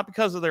jobs, not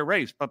because of their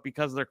race, but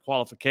because of their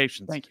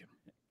qualifications. Thank you.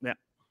 Yeah.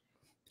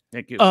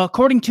 Thank you.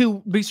 According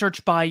to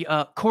research by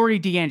Corey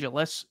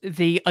DeAngelis,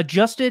 the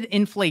adjusted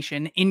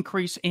inflation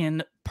increase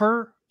in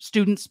per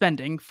student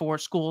spending for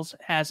schools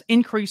has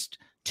increased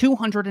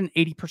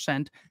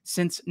 280%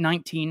 since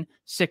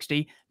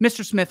 1960.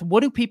 Mr. Smith,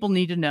 what do people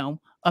need to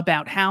know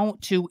about how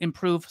to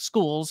improve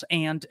schools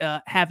and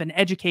have an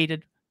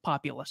educated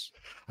populace?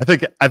 I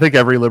think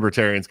every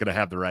libertarian is going to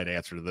have the right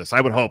answer to this.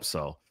 I would hope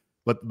so.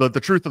 But the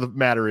truth of the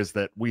matter is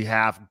that we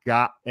have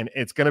got, and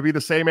it's going to be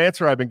the same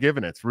answer I've been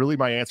given. It's really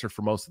my answer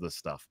for most of this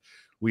stuff.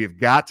 We have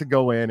got to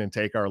go in and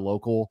take our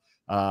local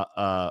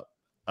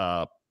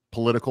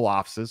political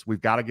offices.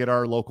 We've got to get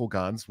our local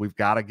guns. We've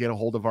got to get a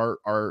hold of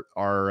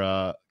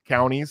our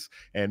counties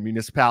and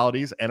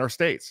municipalities and our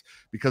states,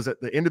 because at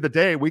the end of the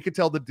day, we could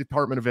tell the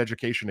Department of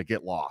Education to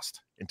get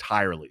lost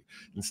entirely,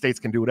 and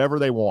states can do whatever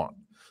they want.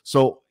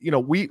 So,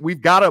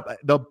 we've got to,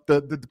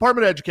 the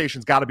Department of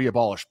Education's got to be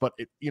abolished, but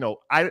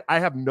I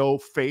have no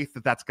faith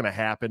that that's going to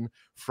happen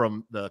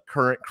from the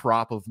current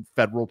crop of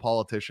federal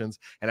politicians.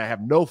 And I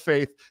have no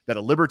faith that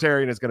a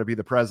libertarian is going to be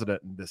the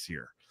president this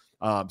year.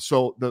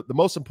 So the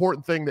most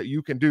important thing that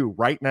you can do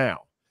right now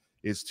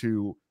is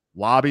to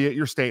lobby at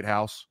your state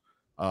house,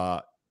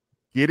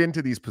 get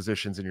into these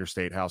positions in your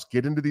state house,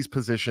 get into these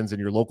positions in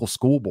your local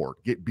school board,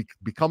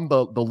 become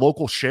the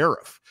local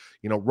sheriff,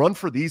 run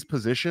for these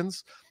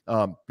positions,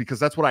 because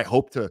that's what I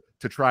hope to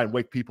try and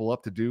wake people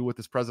up to do with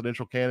this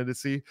presidential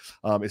candidacy,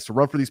 is to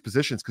run for these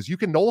positions, because you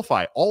can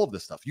nullify all of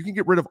this stuff. You can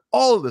get rid of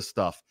all of this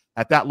stuff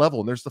at that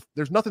level. And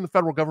there's nothing the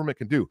federal government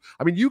can do.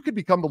 I mean, you could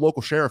become the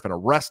local sheriff and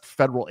arrest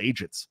federal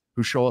agents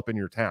who show up in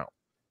your town.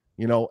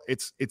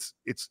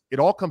 It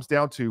all comes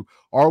down to,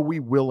 are we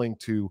willing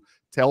to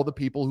tell the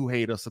people who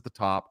hate us at the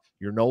top,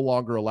 you're no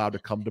longer allowed to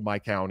come to my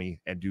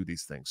county and do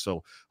these things.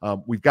 So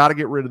we've got to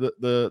get rid of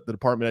the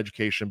Department of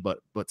Education, but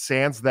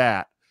sans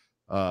that,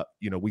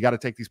 we got to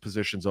take these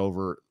positions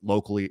over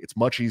locally. It's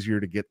much easier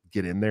to get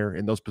in there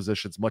in those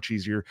positions, much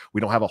easier.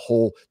 We don't have the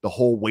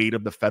whole weight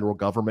of the federal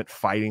government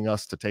fighting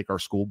us to take our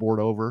school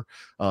board over.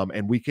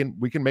 And we can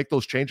make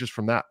those changes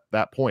from that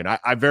point.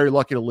 I'm very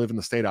lucky to live in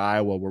the state of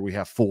Iowa, where we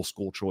have full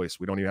school choice.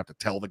 We don't even have to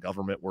tell the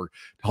government we're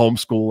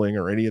homeschooling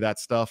or any of that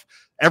stuff.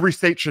 Every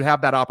state should have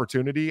that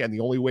opportunity. And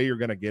the only way you're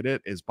going to get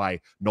it is by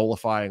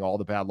nullifying all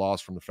the bad laws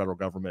from the federal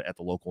government at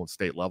the local and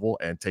state level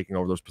and taking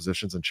over those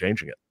positions and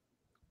changing it.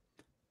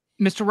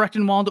 Mr.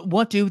 Rectenwald,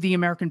 what do the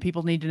American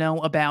people need to know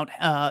about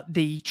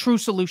the true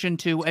solution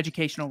to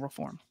educational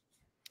reform?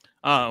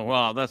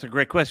 Well, that's a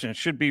great question. It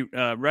should be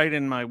right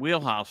in my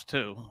wheelhouse,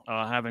 too,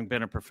 having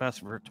been a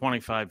professor for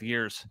 25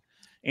 years.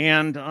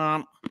 And,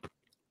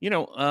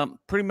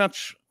 pretty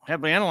much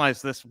have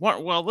analyzed this.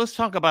 Well, let's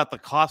talk about the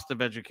cost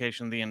of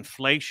education, the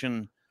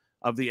inflation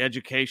of the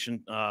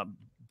education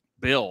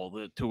bill,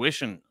 the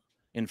tuition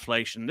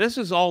inflation. This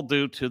is all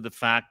due to the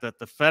fact that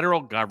the federal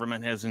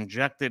government has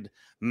injected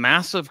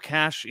massive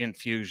cash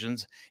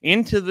infusions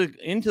into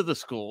the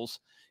schools,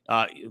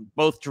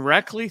 both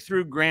directly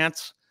through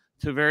grants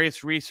to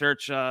various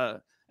research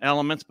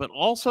elements, but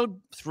also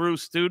through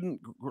student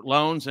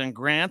loans and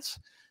grants.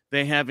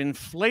 They have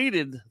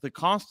inflated the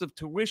cost of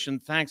tuition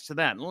thanks to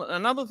that.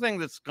 Another thing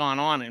that's gone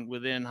on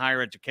within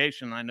higher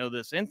education, I know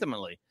this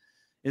intimately,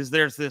 is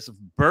there's this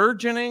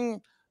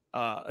burgeoning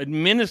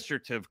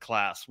administrative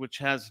class, which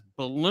has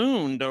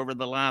ballooned over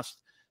the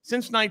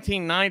since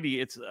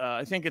 1990.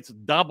 I think it's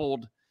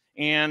doubled,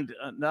 and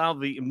now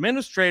the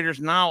administrators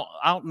now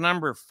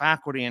outnumber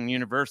faculty in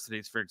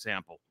universities, for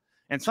example,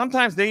 and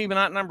sometimes they even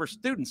outnumber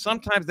students.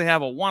 Sometimes they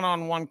have a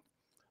one-on-one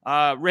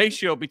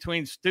ratio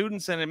between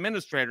students and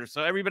administrators,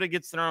 so everybody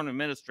gets their own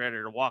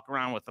administrator to walk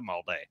around with them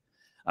all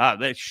day.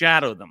 They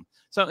shadow them.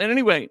 So, and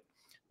anyway,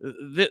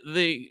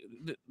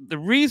 the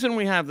reason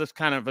we have this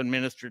kind of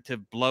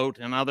administrative bloat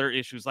and other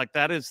issues like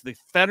that is the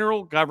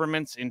federal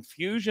government's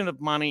infusion of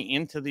money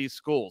into these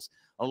schools,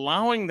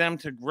 allowing them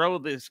to grow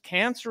this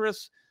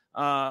cancerous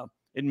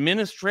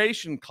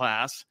administration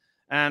class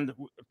and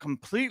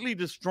completely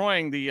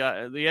destroying the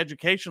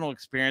educational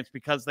experience,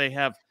 because they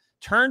have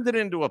turned it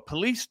into a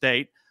police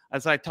state.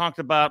 As I talked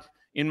about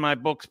in my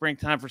book,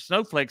 Springtime for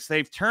Snowflakes,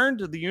 they've turned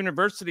to the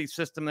university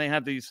system. They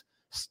have these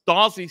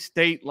Stasi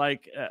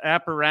state-like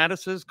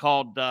apparatuses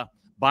called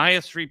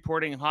bias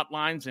reporting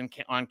hotlines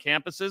on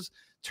campuses,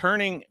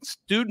 turning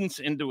students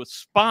into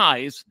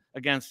spies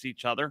against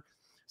each other.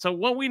 So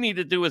what we need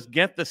to do is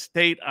get the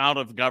state out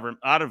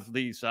of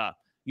these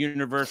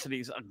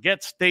universities,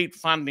 get state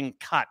funding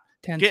cut,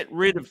 get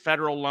rid of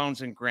federal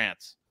loans and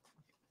grants.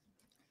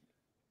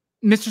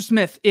 Mr.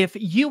 Smith, if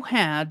you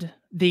had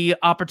the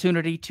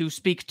opportunity to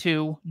speak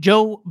to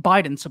Joe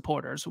Biden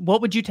supporters,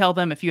 what would you tell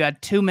them if you had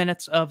 2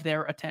 minutes of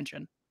their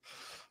attention?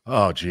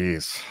 Oh,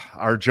 geez.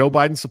 Are Joe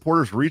Biden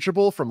supporters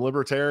reachable from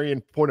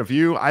libertarian point of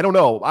view? I don't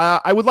know.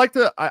 I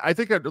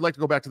think I'd like to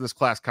go back to this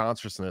class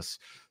consciousness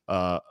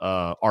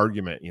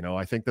argument.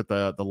 I think that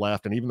the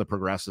left and even the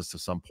progressives to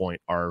some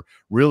point are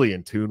really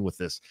in tune with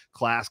this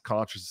class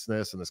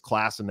consciousness and this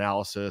class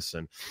analysis,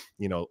 and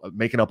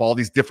making up all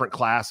these different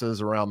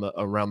classes around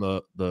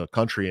the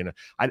country. And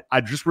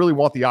I just really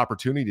want the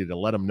opportunity to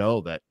let them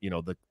know that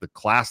the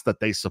class that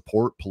they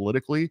support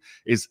politically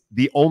is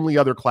the only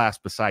other class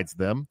besides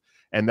them,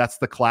 and that's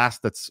the class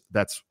that's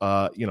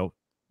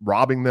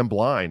robbing them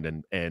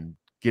blind and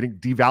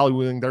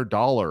devaluing their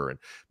dollar and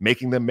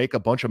making them make a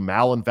bunch of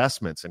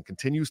malinvestments, and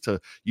continues to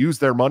use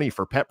their money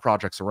for pet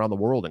projects around the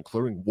world,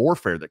 including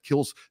warfare that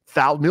kills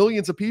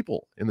millions of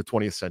people in the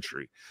 20th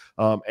century.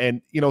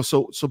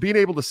 So being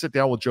able to sit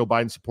down with Joe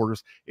Biden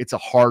supporters, it's a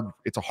hard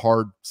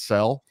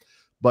sell.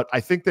 But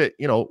I think that,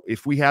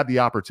 if we had the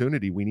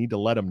opportunity, we need to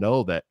let them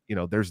know that,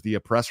 there's the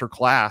oppressor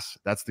class.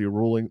 That's the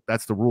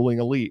ruling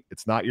elite.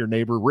 It's not your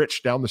neighbor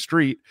Rich down the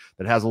street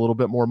that has a little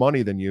bit more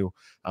money than you.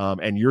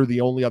 And you're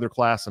the only other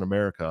class in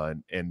America.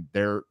 And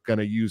they're going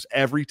to use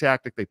every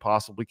tactic they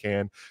possibly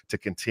can to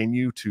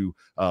continue to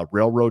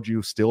railroad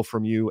you, steal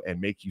from you, and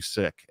make you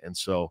sick. And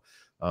so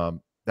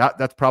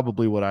that's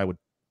probably what I would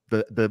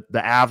the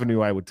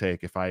avenue I would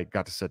take if I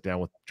got to sit down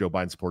with Joe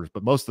Biden supporters.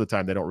 But most of the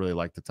time, they don't really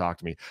like to talk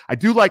to me. I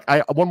do like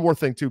one more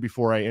thing too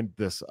before I end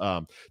this.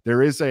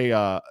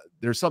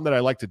 There's something that I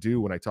like to do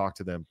when I talk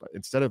to them. But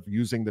instead of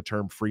using the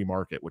term free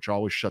market, which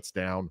always shuts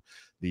down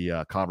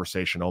the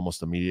conversation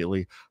almost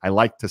immediately, I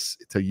like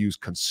to use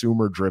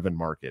consumer driven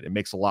market. It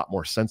makes a lot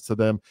more sense to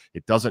them.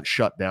 It doesn't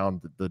shut down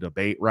the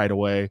debate right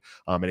away,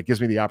 and it gives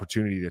me the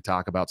opportunity to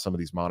talk about some of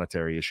these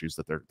monetary issues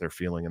that they're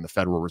feeling in the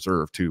Federal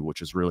Reserve too,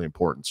 which is really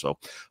important. So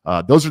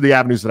those are the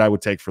avenues that I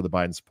would take for the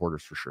Biden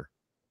supporters for sure.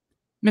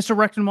 Mr.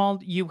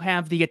 Rectenwald, you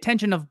have the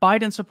attention of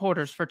Biden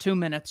supporters for 2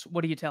 minutes.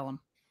 What do you tell them?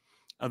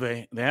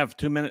 They have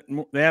 2 minutes.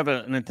 They have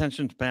an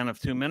attention span of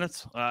 2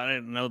 minutes. I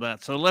didn't know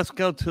that. So let's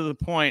go to the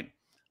point.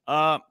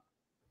 I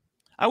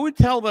would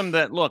tell them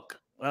that, look,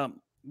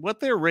 what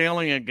they're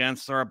railing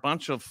against are a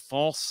bunch of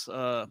false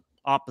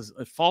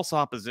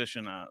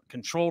opposition,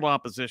 controlled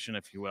opposition,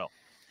 if you will.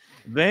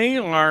 They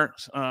are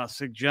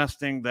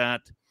suggesting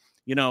that,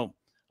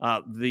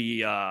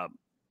 that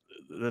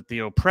the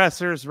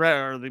oppressors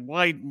or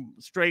the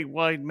straight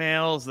white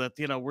males that,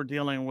 we're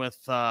dealing with,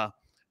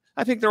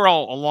 I think there are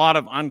a lot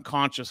of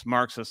unconscious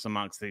Marxists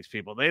amongst these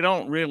people. They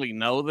don't really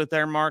know that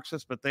they're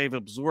Marxists, but they've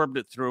absorbed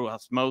it through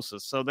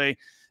osmosis. So they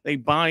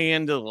buy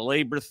into the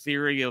labor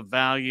theory of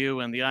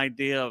value and the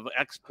idea of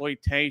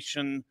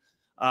exploitation.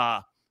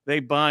 They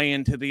buy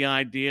into the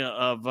idea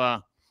of,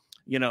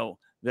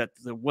 that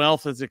the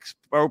wealth is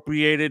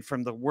expropriated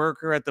from the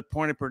worker at the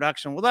point of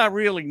production without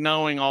really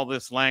knowing all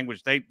this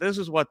language. This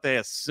is what they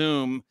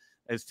assume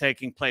is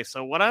taking place.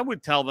 So what I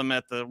would tell them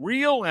that the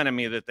real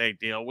enemy that they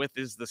deal with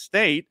is the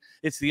state.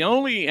 It's the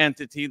only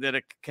entity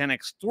that can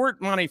extort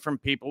money from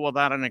people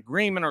without an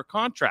agreement or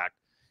contract.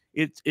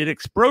 It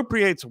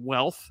expropriates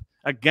wealth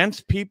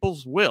against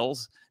people's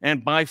wills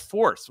and by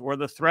force or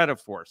the threat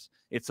of force.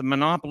 It's a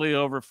monopoly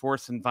over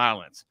force and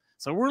violence.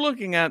 So we're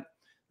looking at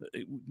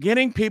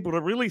getting people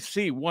to really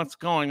see what's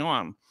going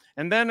on.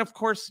 And then, of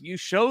course, you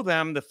show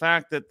them the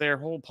fact that their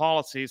whole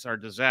policies are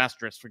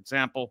disastrous. For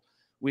example,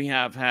 we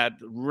have had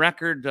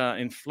record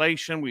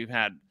inflation. We've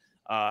had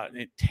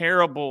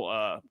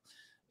terrible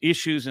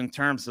issues in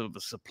terms of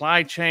the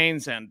supply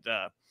chains, and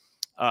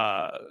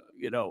look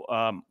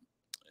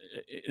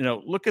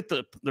at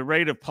the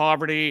rate of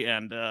poverty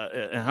and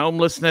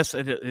homelessness.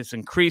 It's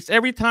increased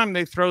every time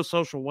they throw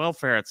social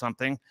welfare at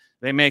something.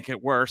 They make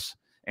it worse,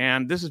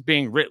 and this is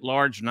being writ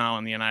large now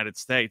in the United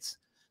States.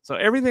 So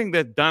everything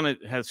that's done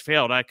it has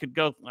failed. I could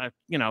go,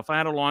 if I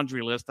had a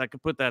laundry list, I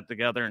could put that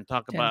together and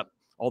talk about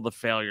all the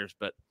failures,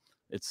 but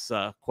it's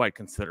quite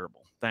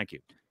considerable. Thank you.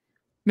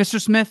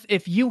 Mr. Smith,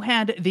 if you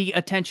had the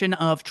attention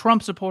of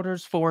Trump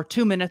supporters for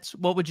 2 minutes,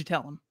 what would you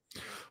tell them?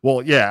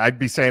 Well, yeah, I'd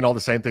be saying all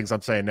the same things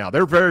I'm saying now.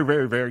 They're very,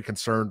 very, very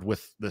concerned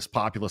with this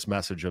populist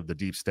message of the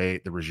deep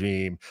state, the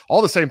regime,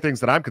 all the same things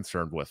that I'm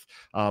concerned with.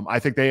 I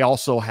think they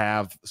also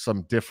have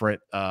some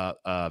different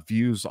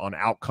views on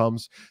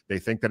outcomes. They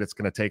think that it's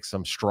going to take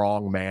some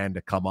strong man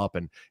to come up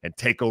and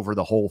take over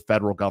the whole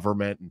federal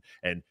government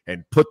and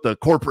put the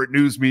corporate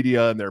news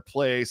media in their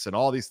place and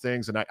all these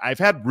things. And I've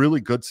had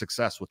really good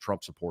success with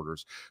Trump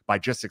supporters by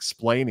just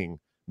explaining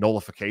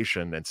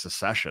nullification and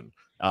secession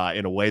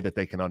in a way that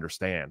they can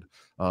understand.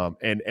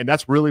 And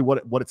that's really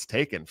what it's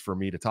taken for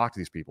me to talk to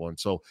these people. And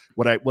so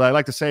what I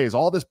like to say is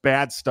all this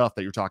bad stuff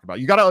that you're talking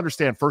about, you got to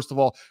understand, first of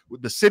all,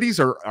 the cities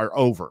are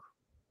over.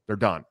 They're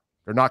done.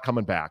 They're not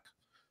coming back.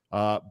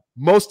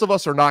 Most of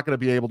us are not going to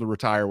be able to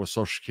retire with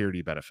Social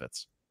Security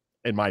benefits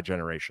in my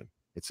generation.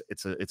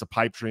 It's a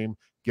pipe dream.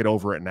 Get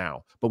over it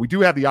now. But we do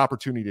have the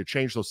opportunity to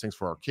change those things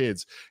for our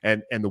kids.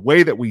 And the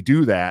way that we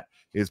do that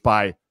is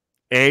by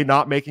A,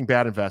 not making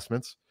bad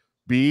investments,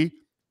 B,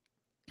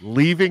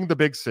 leaving the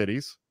big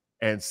cities,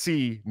 and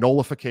C,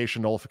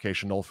 nullification,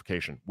 nullification,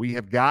 nullification. We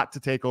have got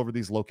to take over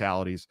these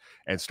localities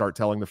and start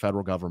telling the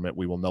federal government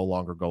we will no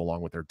longer go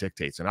along with their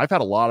dictates. And I've had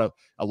a lot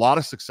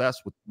of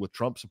success with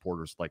Trump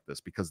supporters like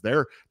this, because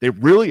they're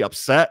really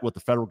upset with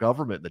the federal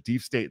government, the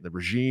deep state, the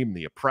regime,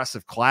 the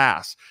oppressive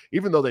class,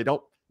 even though they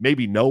don't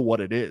maybe know what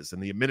it is.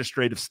 And the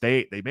administrative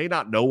state, they may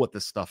not know what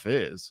this stuff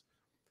is,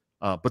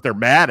 but they're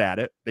mad at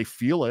it. They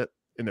feel it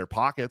in their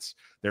pockets.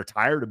 They're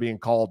tired of being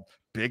called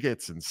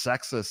bigots and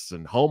sexists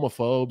and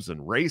homophobes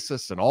and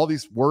racists and all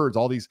these words,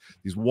 all these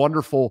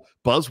wonderful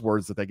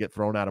buzzwords that they get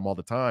thrown at them all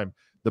the time.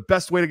 The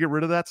best way to get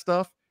rid of that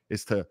stuff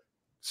is to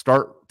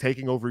start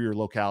taking over your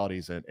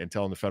localities and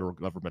telling the federal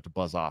government to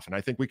buzz off. And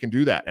I think we can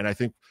do that. And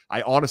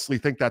I honestly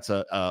think that's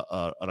an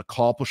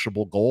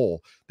accomplishable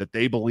goal that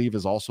they believe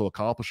is also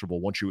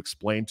accomplishable once you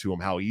explain to them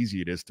how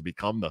easy it is to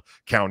become the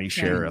county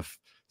sheriff.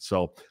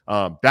 So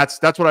that's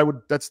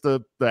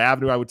the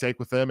avenue I would take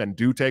with them and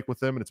do take with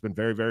them. And it's been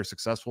very, very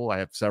successful. I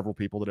have several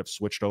people that have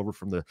switched over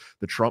from the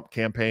Trump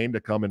campaign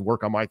to come and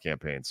work on my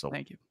campaign. So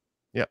thank you.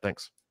 Yeah,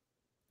 thanks.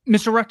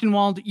 Mr.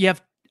 Rectenwald, you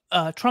have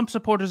Trump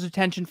supporters'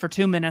 attention for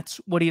 2 minutes.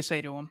 What do you say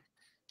to them?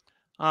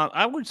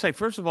 I would say,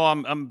 first of all,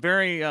 I'm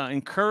very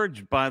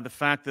encouraged by the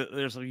fact that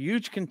there's a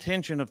huge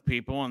contingent of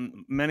people,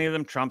 and many of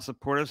them Trump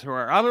supporters, who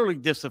are utterly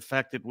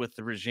disaffected with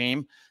the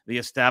regime, the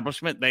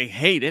establishment. They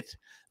hate it.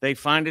 They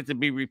find it to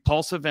be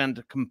repulsive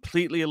and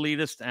completely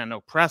elitist and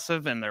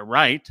oppressive, and they're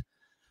right.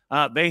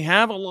 They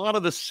have a lot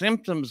of the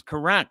symptoms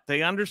correct.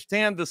 They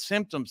understand the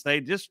symptoms.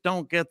 They just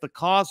don't get the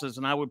causes,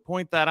 and I would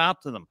point that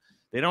out to them.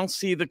 They don't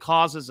see the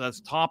causes as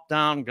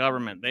top-down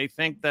government. They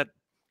think that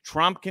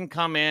Trump can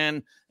come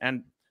in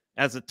and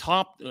as a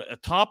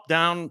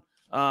top-down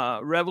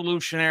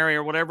revolutionary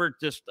or whatever,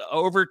 just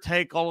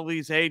overtake all of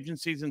these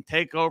agencies and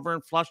take over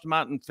and flush them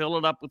out and fill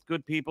it up with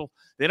good people.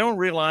 They don't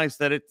realize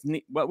that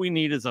what we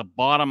need is a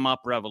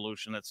bottom-up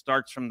revolution that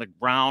starts from the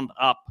ground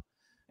up.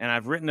 And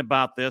I've written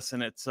about this,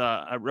 and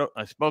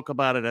I spoke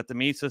about it at the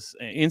Mises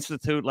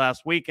Institute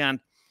last weekend.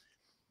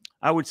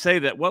 I would say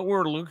that what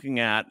we're looking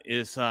at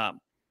is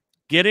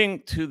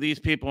getting to these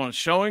people and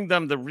showing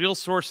them the real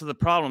source of the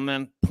problem,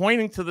 then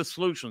pointing to the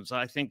solutions.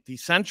 I think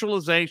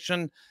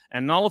decentralization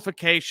and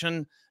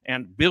nullification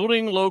and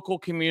building local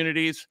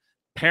communities,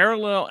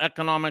 parallel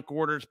economic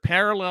orders,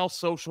 parallel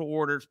social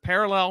orders,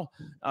 parallel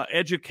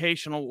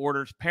educational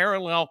orders,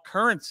 parallel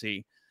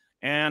currency,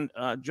 and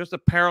just a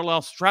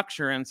parallel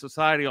structure in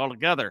society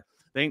altogether.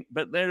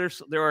 But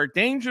there are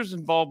dangers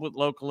involved with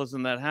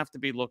localism that have to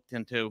be looked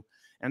into.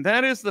 And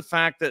that is the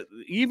fact that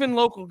even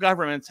local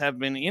governments have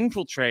been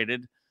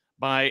infiltrated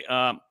by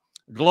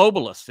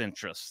globalist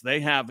interests. They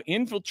have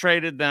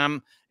infiltrated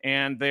them,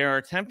 and they are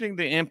attempting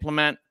to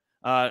implement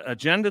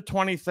Agenda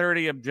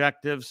 2030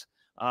 objectives.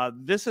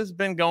 This has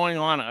been going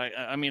on.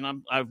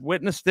 I've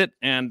witnessed it,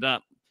 and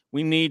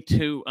we need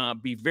to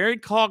be very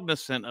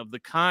cognizant of the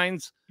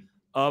kinds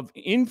of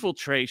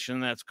infiltration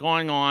that's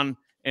going on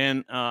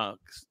in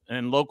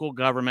local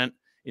government.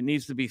 It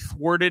needs to be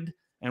thwarted.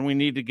 And we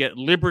need to get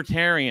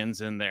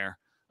libertarians in there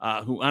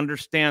who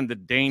understand the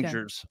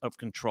dangers of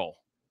control.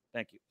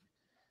 Thank you.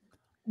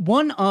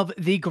 One of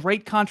the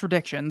great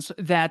contradictions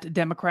that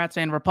Democrats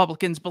and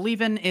Republicans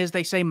believe in is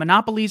they say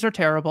monopolies are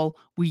terrible.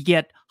 We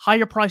get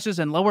higher prices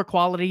and lower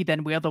quality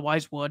than we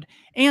otherwise would.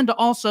 And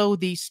also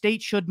the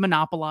state should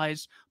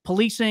monopolize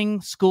policing,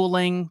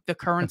 schooling, the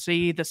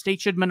currency. The state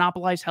should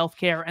monopolize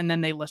healthcare. And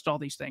then they list all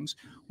these things.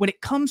 When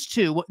it comes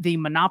to the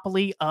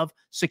monopoly of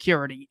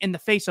security, in the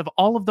face of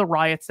all of the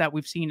riots that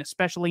we've seen,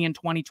 especially in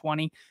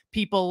 2020,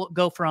 people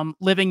go from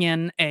living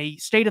in a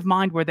state of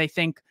mind where they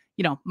think,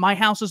 my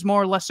house is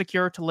more or less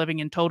secure, to living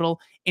in total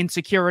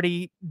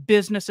insecurity.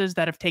 Businesses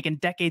that have taken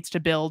decades to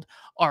build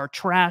are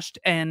trashed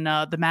in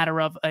the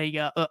matter of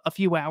a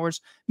few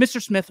hours.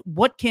 Mr. Smith,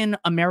 what can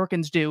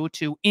Americans do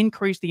to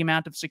increase the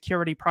amount of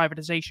security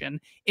privatization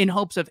in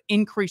hopes of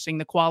increasing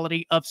the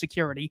quality of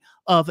security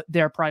of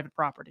their private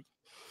property?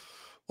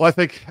 Well, I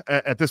think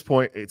at this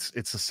point, it's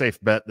a safe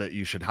bet that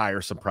you should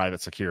hire some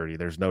private security.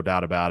 There's no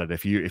doubt about it.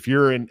 If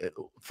you're in,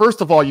 first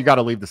of all, you got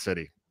to leave the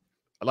city.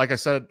 Like I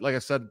said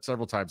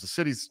several times,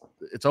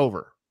 it's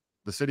over.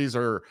 The cities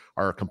are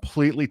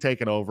completely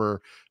taken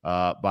over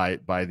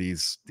by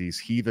these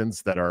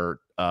heathens that are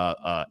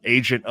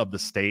agent of the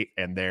state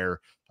and their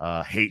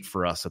hate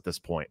for us at this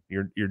point.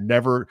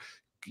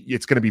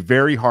 It's going to be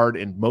very hard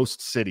in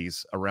most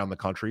cities around the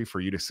country for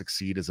you to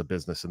succeed as a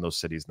business in those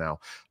cities now.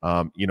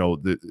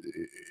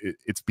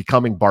 It's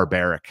becoming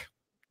barbaric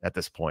at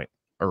this point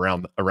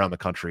around the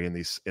country in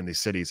these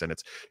cities, and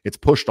it's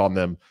pushed on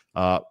them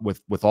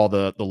with all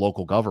the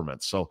local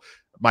governments. So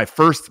my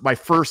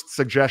first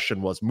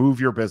suggestion was move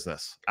your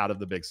business out of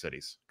the big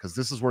cities, because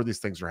this is where these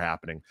things are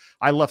happening.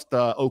 I left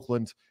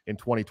Oakland in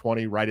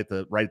 2020, right at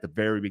the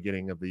very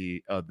beginning of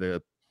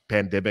the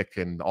pandemic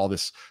and all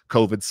this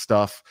COVID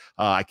stuff.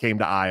 I came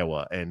to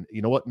Iowa, and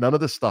you know what? None of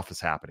this stuff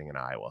is happening in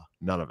Iowa.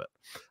 None of it.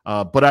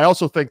 But I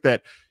also think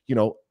that,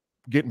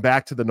 getting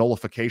back to the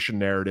nullification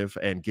narrative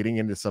and getting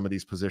into some of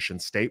these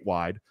positions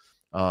statewide,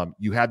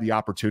 You had the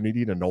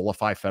opportunity to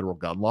nullify federal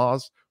gun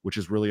laws, which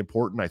is really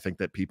important. I think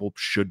that people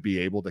should be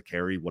able to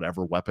carry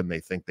whatever weapon they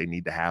think they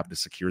need to have to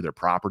secure their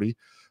property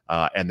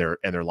and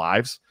their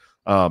lives.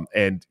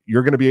 And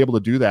you're going to be able to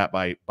do that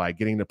by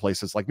getting to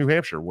places like New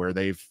Hampshire, where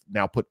they've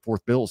now put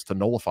forth bills to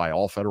nullify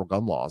all federal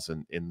gun laws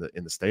in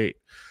the state.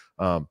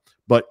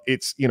 But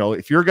it's,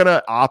 if you're going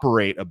to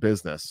operate a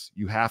business,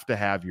 you have to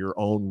have your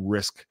own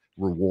risk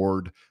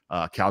reward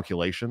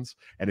calculations.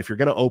 And if you're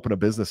going to open a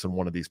business in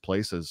one of these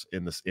places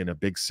in a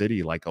big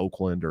city like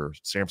Oakland or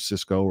San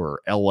Francisco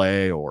or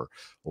LA or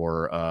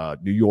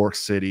New York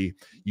City,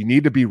 you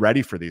need to be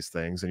ready for these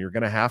things. And you're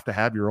going to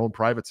have your own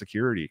private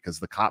security, because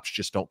the cops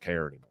just don't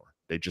care anymore.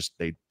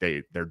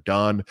 They're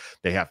done.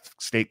 They have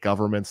state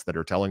governments that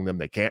are telling them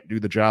they can't do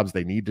the jobs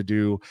they need to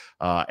do.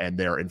 And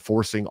they're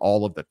enforcing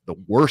all of the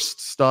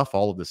worst stuff,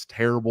 all of this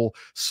terrible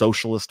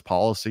socialist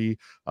policy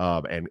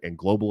and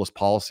globalist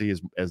policy,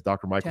 as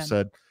Dr. Michael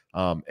said.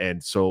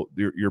 And so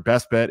your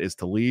best bet is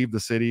to leave the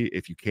city.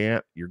 If you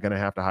can't, you're going to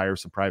have to hire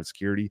some private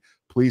security.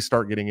 Please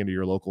start getting into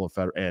your local and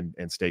federal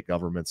and state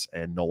governments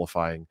and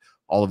nullifying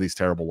all of these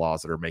terrible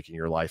laws that are making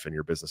your life and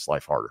your business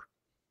life harder.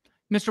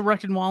 Mr.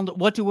 Rectenwald,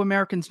 what do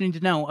Americans need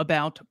to know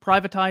about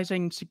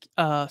privatizing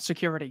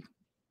security?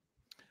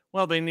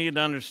 Well, they need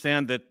to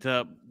understand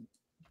that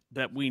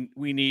we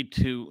need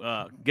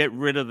to get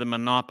rid of the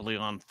monopoly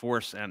on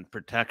force and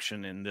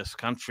protection in this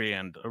country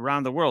and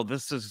around the world.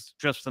 This is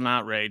just an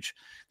outrage.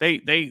 They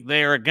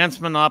are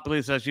against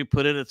monopolies, as you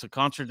put it. It's a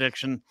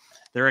contradiction.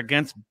 They're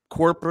against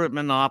corporate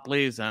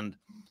monopolies, and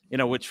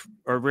which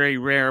are very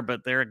rare,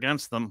 but they're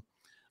against them.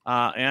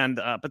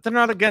 But they're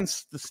not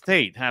against the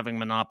state having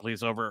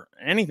monopolies over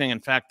anything. In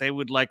fact, they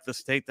would like the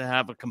state to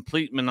have a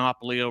complete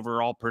monopoly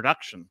over all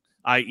production,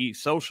 i.e.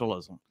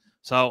 socialism.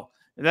 So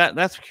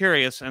that's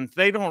curious. And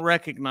they don't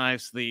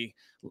recognize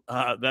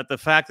that the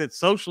fact that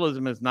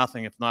socialism is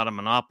nothing if not a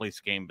monopoly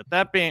scheme. But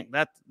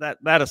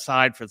that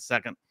aside for a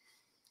second,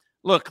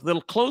 look,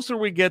 the closer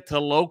we get to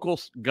local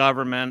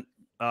government,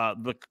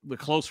 the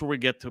closer we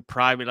get to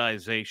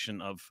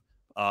privatization of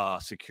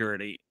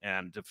security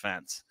and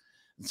defense.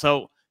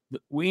 So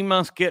we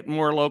must get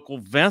more local,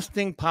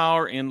 vesting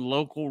power in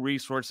local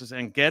resources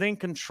and getting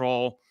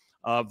control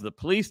of the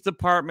police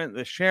department,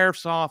 the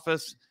sheriff's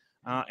office,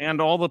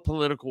 and all the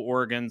political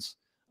organs,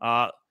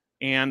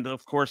 and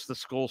of course the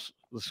school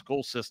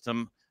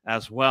system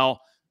as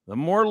well. The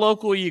more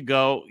local you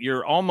go,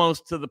 you're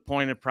almost to the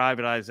point of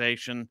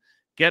privatization.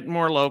 Get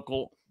more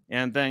local,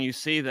 and then you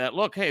see that,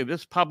 look, hey,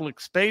 this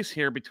public space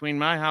here between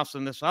my house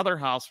and this other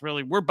house,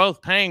 really, we're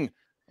both paying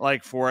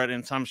for it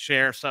in some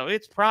share, so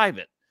it's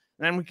private.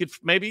 Then we could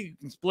maybe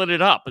split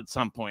it up at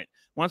some point.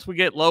 Once we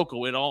get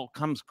local, it all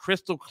comes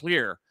crystal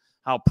clear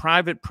how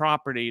private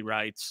property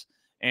rights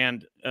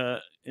and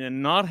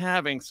not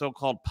having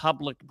so-called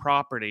public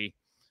property,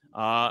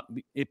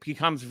 it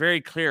becomes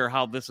very clear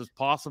how this is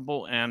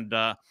possible and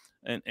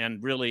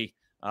really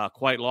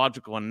quite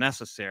logical and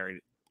necessary.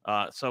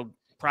 So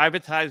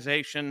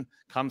privatization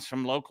comes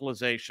from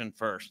localization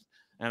first,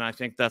 and I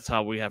think that's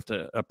how we have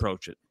to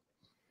approach it.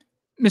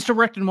 Mr.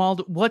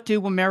 Rectenwald, what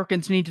do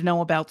Americans need to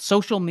know about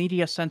social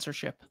media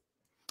censorship?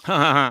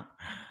 Yeah,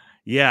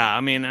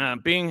 I mean,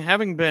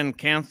 having been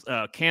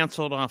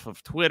canceled off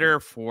of Twitter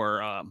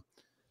for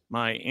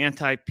my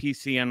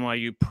anti-PC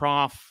NYU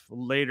prof,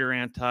 later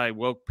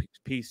anti-woke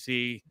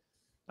PC,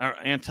 or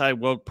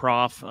anti-woke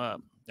prof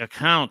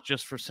account,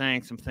 just for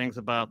saying some things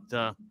about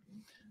the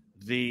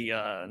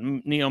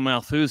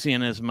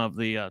neo-Malthusianism of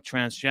the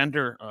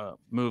transgender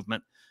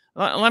movement.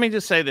 Let me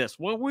just say this.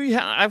 Well,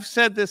 I've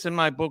said this in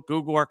my book,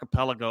 Google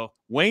Archipelago,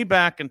 way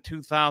back in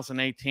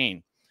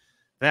 2018,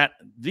 that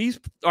these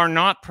are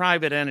not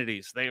private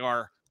entities. They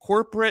are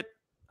corporate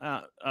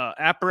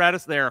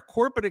apparatus. They are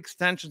corporate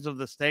extensions of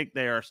the state.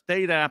 They are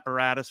state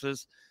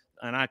apparatuses,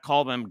 and I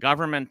call them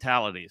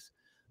governmentalities.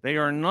 They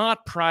are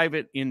not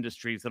private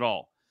industries at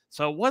all.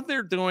 So what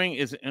they're doing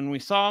is, and we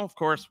saw, of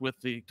course, with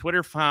the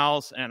Twitter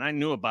files, and I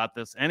knew about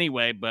this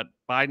anyway, but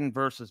Biden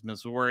versus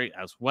Missouri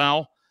as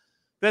well,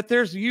 that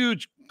there's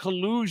huge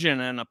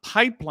collusion and a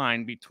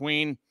pipeline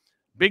between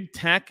big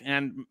tech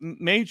and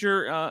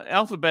major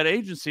alphabet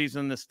agencies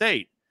in the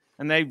state.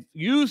 And they've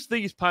used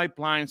these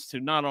pipelines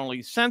to not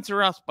only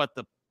censor us, but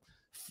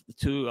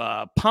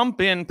to pump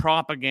in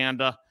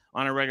propaganda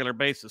on a regular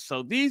basis.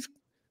 So these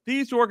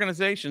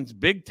organizations,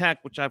 big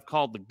tech, which I've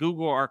called the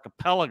Google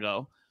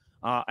Archipelago,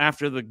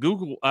 after the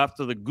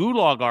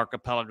Gulag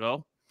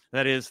Archipelago,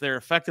 that is, they're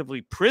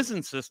effectively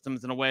prison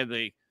systems in a way.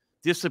 They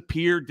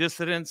disappear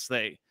dissidents,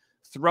 they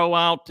throw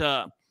out,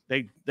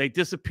 they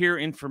disappear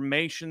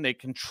information, they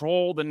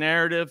control the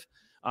narrative,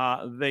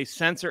 they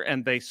censor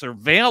and they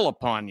surveil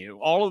upon you.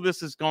 All of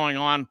this is going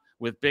on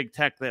with big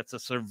tech. That's a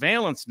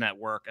surveillance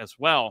network as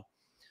well.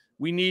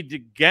 We need to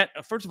get,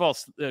 first of all,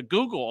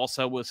 Google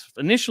also was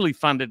initially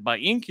funded by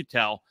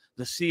In-Q-Tel,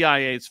 the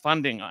CIA's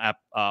funding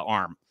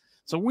arm.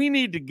 So we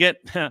need to get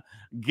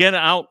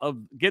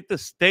the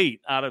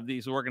state out of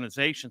these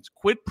organizations,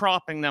 quit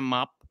propping them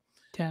up,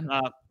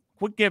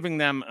 quit giving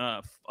them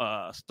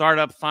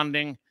startup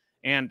funding,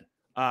 and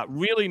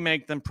really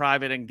make them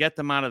private and get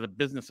them out of the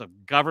business of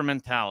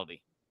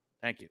governmentality.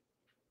 Thank you.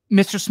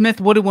 Mr. Smith,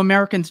 what do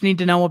Americans need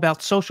to know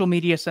about social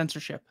media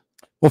censorship?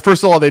 Well,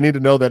 first of all, they need to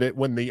know that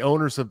when the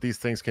owners of these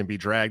things can be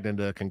dragged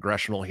into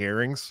congressional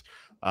hearings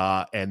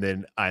and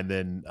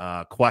then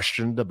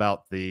questioned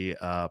about the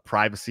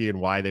privacy and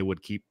why they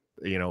would keep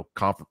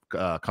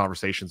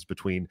conversations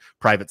between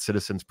private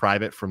citizens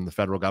private from the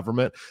federal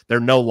government, they're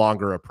no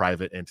longer a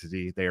private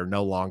entity. They are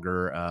no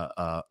longer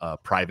a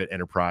private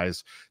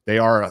enterprise. They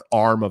are an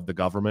arm of the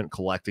government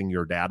collecting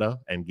your data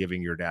and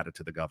giving your data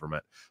to the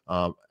government.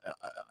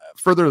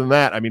 Further than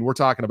that, I mean, we're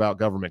talking about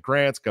government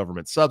grants,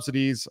 government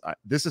subsidies.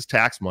 This is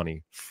tax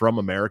money from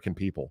American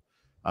people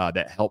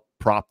that help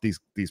prop these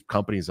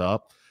companies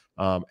up.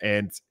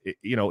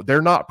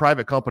 They're not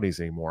private companies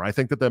anymore. I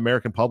think that the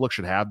American public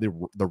should have the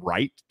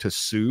right to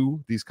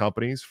sue these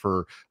companies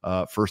for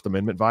First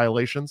Amendment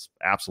violations.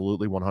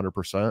 Absolutely,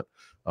 100%.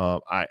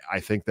 I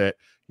think that,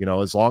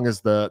 as long as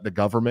the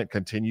government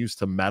continues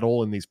to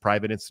meddle in these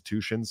private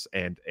institutions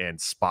and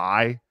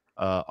spy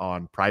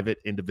on private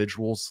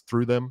individuals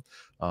through them,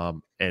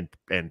 and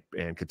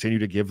continue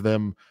to give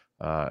them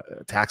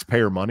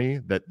taxpayer money,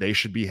 that they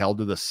should be held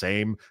to the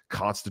same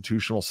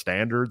constitutional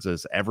standards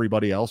as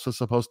everybody else is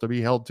supposed to be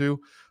held to,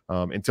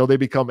 until they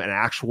become an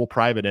actual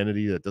private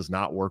entity that does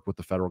not work with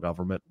the federal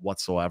government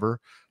whatsoever.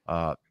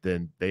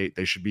 Then they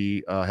should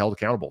be held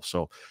accountable.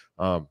 So,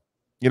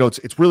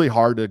 it's really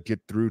hard to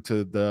get through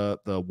to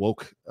the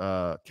woke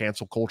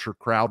cancel culture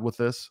crowd with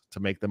this,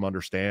 to make them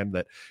understand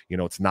that,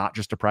 it's not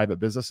just a private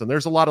business. And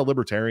there's a lot of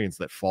libertarians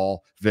that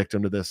fall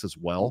victim to this as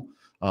well.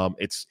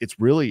 It's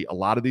really, a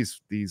lot of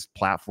these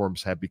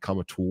platforms have become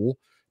a tool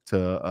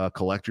to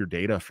collect your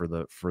data for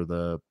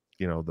the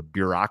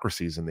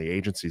bureaucracies and the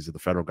agencies of the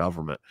federal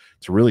government.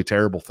 It's a really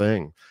terrible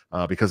thing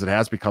because it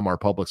has become our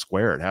public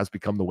square. It has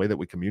become the way that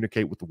we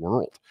communicate with the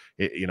world.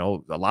 A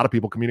lot of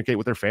people communicate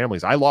with their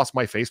families. I lost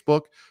my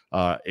Facebook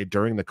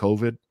during the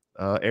COVID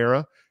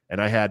era,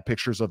 and I had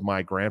pictures of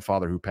my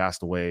grandfather who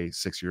passed away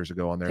 6 years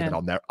ago on there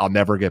that I'll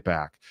never get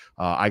back.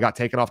 I got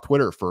taken off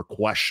Twitter for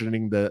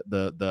questioning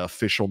the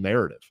official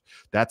narrative.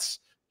 That's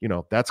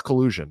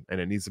collusion,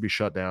 and it needs to be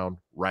shut down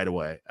right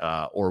away.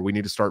 Or we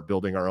need to start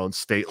building our own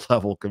state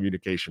level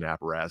communication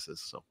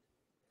apparatuses.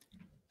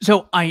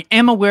 So I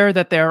am aware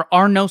that there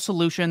are no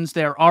solutions,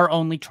 there are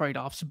only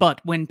trade-offs. But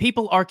when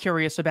people are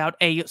curious about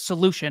a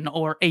solution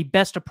or a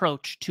best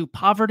approach to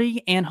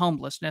poverty and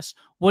homelessness,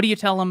 what do you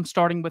tell them,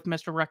 starting with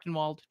Mr.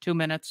 Rectenwald? 2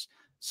 minutes.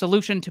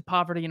 Solution to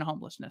poverty and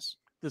homelessness.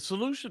 The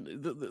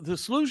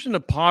solution to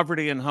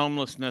poverty and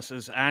homelessness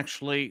is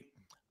actually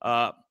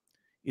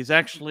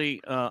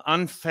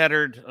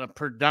unfettered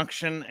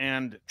production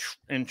and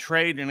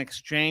trade and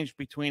exchange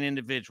between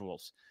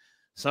individuals.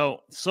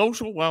 So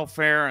social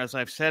welfare, as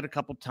I've said a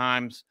couple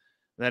times,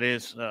 that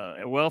is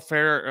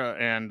welfare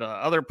and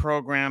other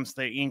programs,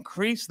 they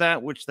increase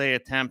that which they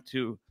attempt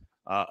to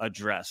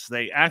address.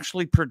 They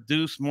actually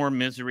produce more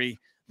misery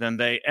than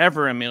they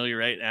ever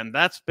ameliorate, and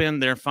that's been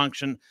their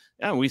function.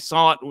 Yeah, we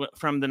saw it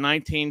from the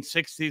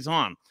 1960s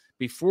on.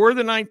 Before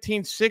the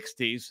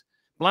 1960s,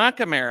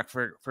 Black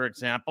America, for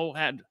example,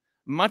 had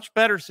much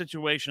better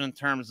situation in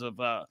terms of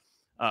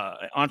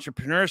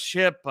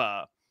entrepreneurship,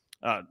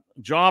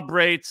 job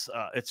rates,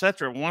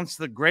 etc. Once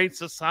the Great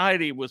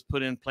Society was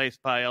put in place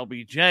by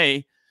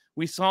LBJ,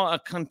 we saw a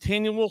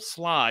continual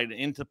slide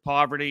into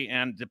poverty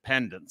and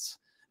dependence.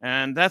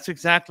 And that's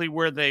exactly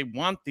where they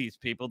want these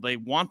people. They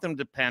want them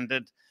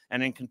dependent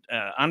and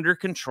under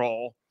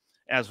control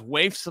as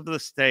waifs of the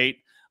state,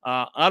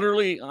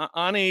 utterly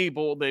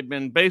unable. They've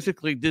been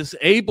basically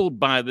disabled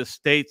by the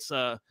state's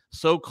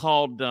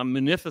so-called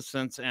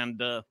munificence,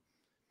 and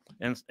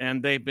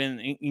they've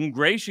been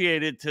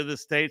ingratiated to the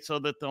state so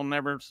that they'll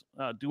never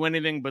do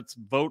anything but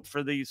vote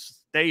for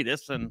these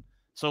statists and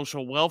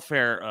social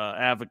welfare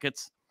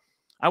advocates.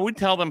 I would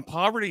tell them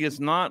poverty is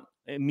not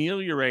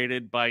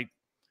ameliorated by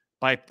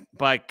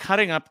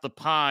cutting up the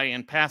pie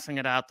and passing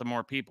it out to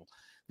more people.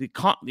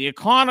 The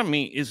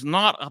economy is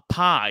not a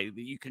pie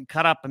that you can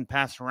cut up and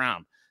pass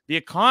around. The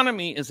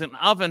economy is an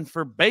oven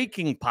for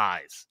baking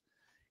pies.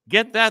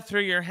 Get that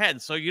through your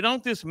head so you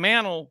don't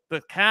dismantle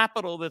the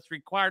capital that's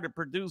required to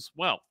produce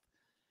wealth.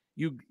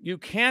 You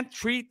can't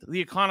treat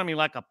the economy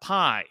like a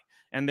pie,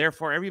 and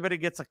therefore everybody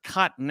gets a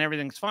cut and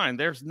everything's fine.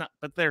 There's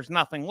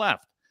nothing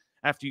left.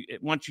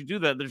 Once you do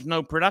that, there's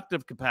no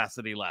productive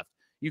capacity left.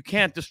 You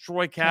can't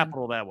destroy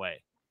capital that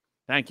way.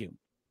 Thank you.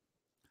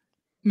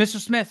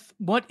 Mr. Smith,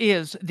 what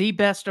is the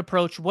best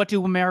approach? What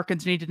do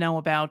Americans need to know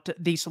about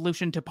the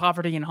solution to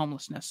poverty and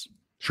homelessness?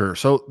 Sure.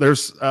 So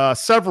there's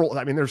several.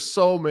 I mean, there's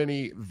so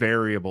many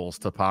variables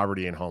to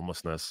poverty and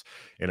homelessness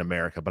in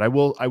America, but I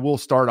will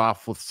start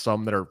off with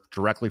some that are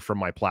directly from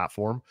my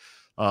platform.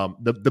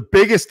 The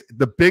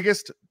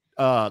biggest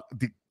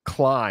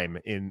climb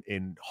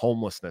in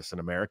homelessness in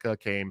America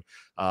came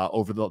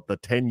over the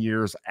 10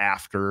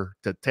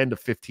 to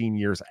 15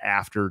 years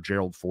after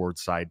Gerald Ford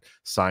signed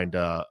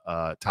Title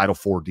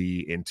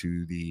 4D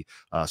into the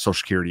Social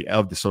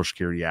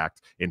Security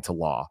Act into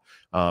law.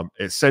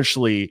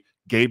 Essentially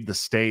gave the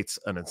states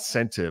an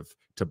incentive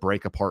to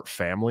break apart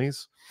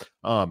families.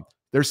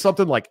 There's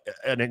something like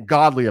an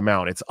ungodly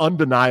amount. It's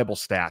undeniable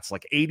stats.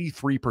 Like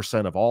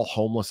 83% of all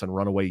homeless and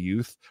runaway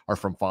youth are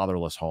from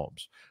fatherless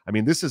homes. I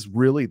mean, this is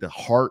really the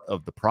heart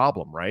of the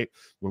problem, right?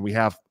 When we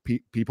have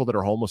people that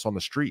are homeless on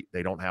the street,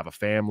 they don't have a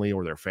family,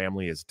 or their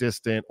family is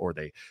distant, or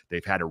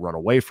they've had to run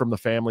away from the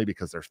family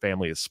because their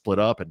family is split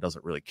up and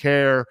doesn't really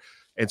care.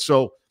 And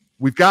so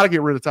we've got to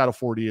get rid of Title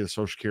 40 of the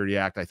Social Security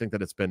Act. I think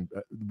that it's been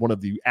one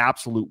of the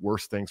absolute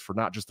worst things for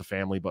not just the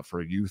family, but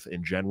for youth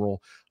in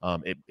general.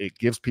 It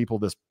gives people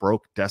this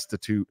broke,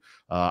 destitute,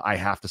 I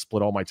have to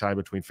split all my time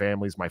between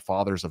families. My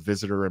father's a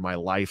visitor in my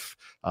life,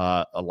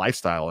 a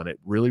lifestyle, and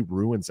it really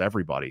ruins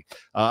everybody.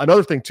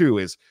 Another thing too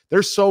is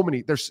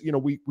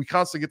we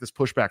constantly get this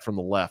pushback from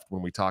the left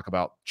when we talk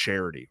about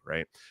charity,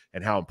 right?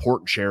 And how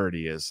important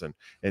charity is.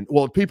 And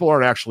well, people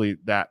aren't actually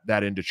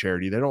that into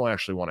charity. They don't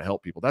actually want to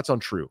help people. That's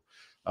untrue.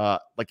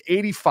 Like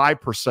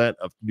 85%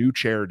 of new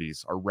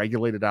charities are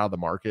regulated out of the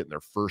market in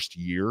their first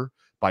year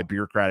by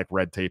bureaucratic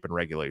red tape and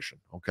regulation.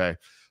 Okay.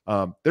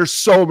 There's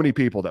so many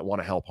people that want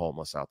to help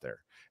homeless out there.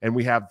 And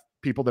we have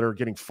people that are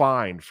getting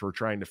fined for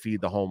trying to feed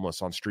the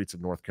homeless on streets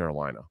of North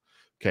Carolina.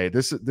 Okay.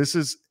 This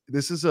is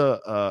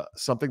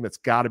something that's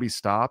got to be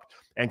stopped,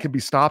 and can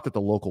be stopped at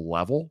the local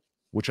level,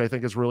 which I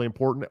think is really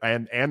important,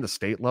 and the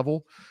state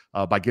level,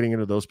 by getting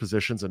into those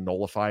positions and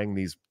nullifying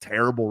these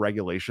terrible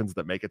regulations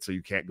that make it so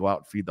you can't go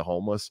out and feed the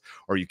homeless,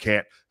 or you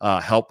can't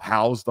help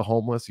house the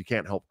homeless. You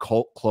can't help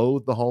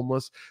clothe the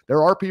homeless.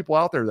 There are people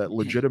out there that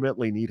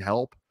legitimately need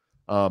help.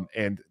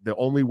 And the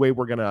only way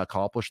we're going to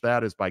accomplish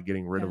that is by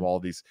getting rid of all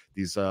these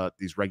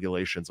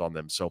regulations on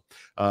them. So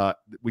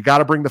we got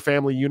to bring the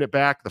family unit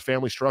back. The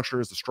family structure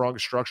is the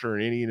strongest structure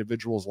in any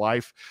individual's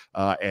life.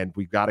 And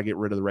we've got to get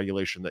rid of the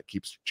regulation that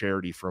keeps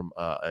charity from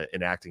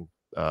enacting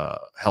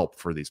help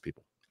for these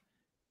people.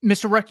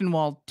 Mr.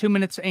 Rectenwald, 2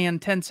 minutes and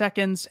 10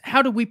 seconds.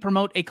 How do we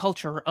promote a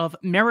culture of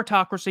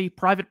meritocracy,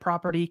 private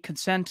property,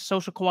 consent,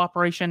 social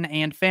cooperation,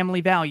 and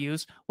family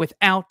values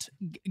without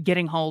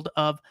getting hold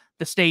of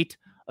the state,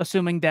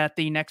 assuming that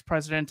the next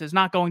president is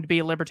not going to be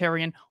a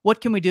libertarian?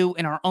 What can we do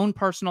in our own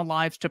personal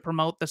lives to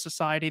promote the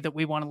society that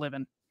we want to live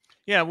in?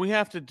 Yeah, we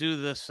have to do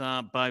this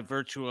by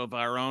virtue of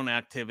our own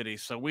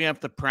activities. So we have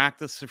to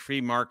practice the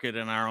free market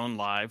in our own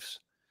lives.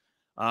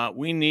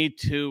 We need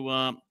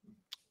to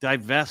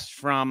divest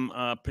from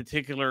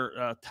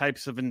particular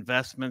types of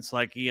investments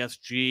like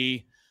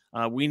ESG.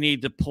 We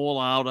need to pull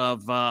out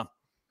of,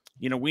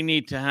 we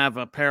need to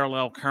have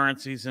parallel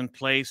currencies in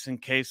place in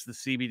case the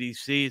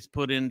CBDC is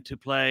put into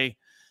play.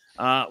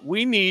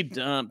 We need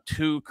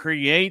to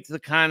create the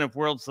kind of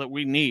worlds that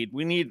we need.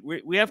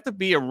 We have to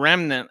be a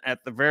remnant, at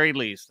the very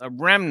least, a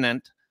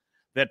remnant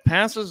that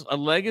passes a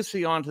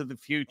legacy onto the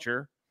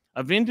future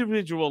of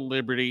individual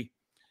liberty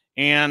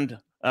and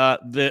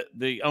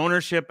the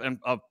ownership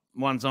of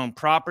one's own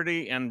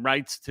property and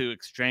rights to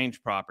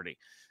exchange property.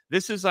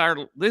 This is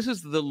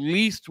the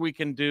least we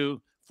can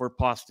do for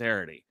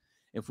posterity.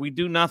 If we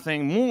do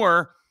nothing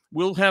more,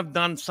 we'll have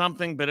done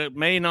something, but it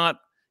may not.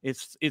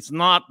 It's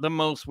not the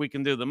most we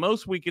can do. The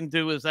most we can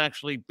do is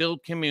actually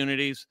build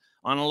communities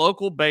on a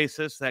local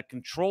basis that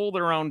control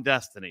their own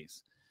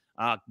destinies,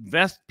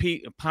 vest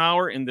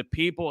power in the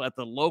people at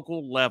the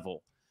local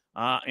level,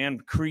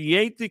 and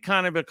create the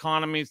kind of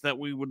economies that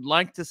we would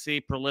like to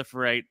see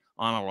proliferate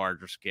on a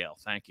larger scale.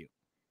 Thank you.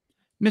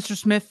 Mr.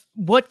 Smith,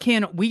 what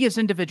can we as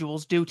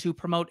individuals do to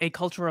promote a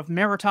culture of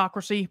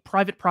meritocracy,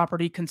 private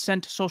property,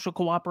 consent, social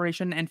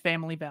cooperation, and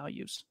family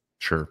values?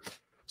 Sure.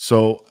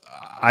 So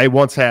I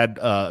once had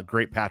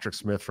great Patrick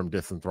Smith from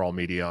Dithenthral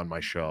Media on my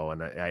show,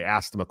 and I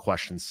asked him a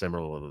question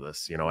similar to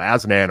this.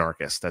 As an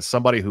anarchist, as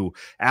somebody who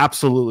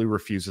absolutely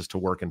refuses to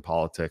work in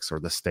politics or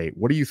the state,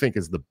 what do you think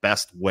is the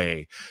best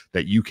way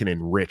that you can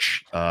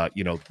enrich,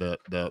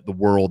 the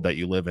world that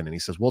you live in? And he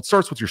says, well, it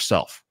starts with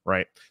yourself,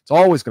 right? It's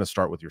always going to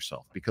start with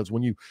yourself, because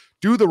when you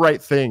do the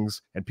right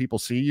things and people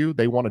see you,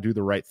 they want to do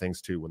the right things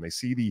too. When they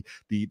see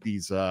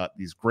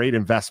these great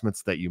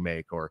investments that you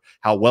make, or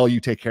how well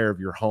you take care of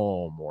your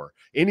home, or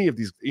any of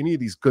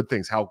these good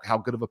things, how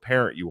good of a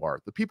parent you are,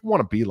 the people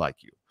want to be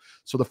like you.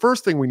 So the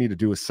first thing we need to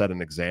do is set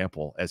an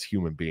example as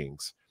human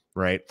beings,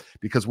 right?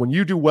 Because when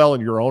you do well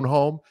in your own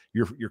home,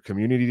 your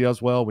community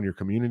does well. When your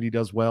community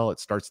does well, it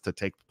starts to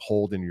take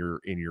hold in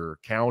your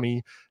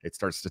county. It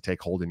starts to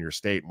take hold in your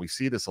state. And we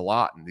see this a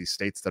lot in these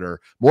states that are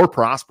more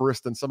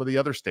prosperous than some of the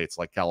other states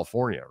like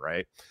California,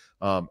 right?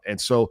 And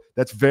so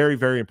that's very,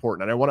 very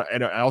important.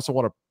 And I also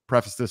want to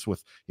preface this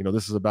with,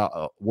 this is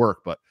about work,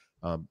 but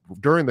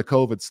during the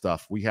COVID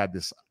stuff, we had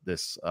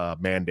this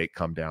mandate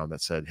come down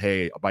that said,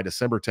 hey, by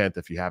December 10th,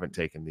 if you haven't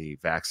taken the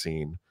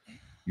vaccine,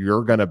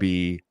 you're going to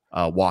be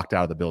walked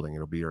out of the building.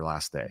 It'll be your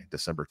last day,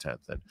 December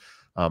 10th. And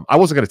I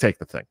wasn't going to take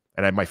the thing,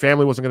 and my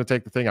family wasn't going to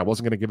take the thing. I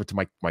wasn't going to give it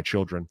to my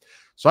children.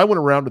 So I went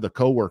around to the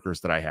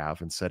coworkers that I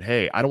have and said,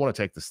 hey, I don't want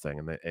to take this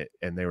thing.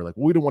 And they were like,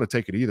 well, we don't want to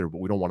take it either,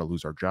 but we don't want to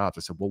lose our jobs.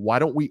 I said, well, why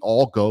don't we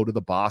all go to the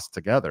boss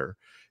together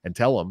and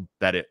tell them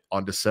that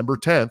on December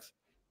 10th,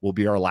 will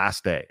be our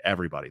last day.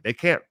 Everybody, they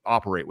can't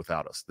operate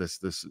without us.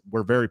 We're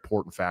a very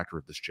important factor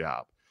of this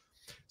job.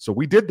 So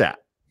we did that.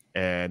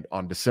 And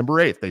on December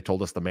 8th, they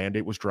told us the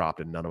mandate was dropped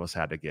and none of us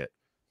had to get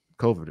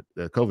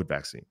the COVID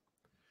vaccine.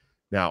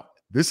 Now,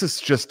 this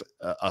is just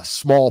a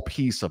small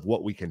piece of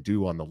what we can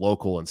do on the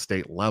local and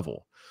state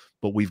level,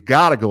 but we've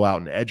got to go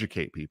out and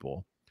educate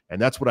people. And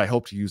that's what I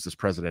hope to use this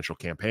presidential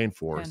campaign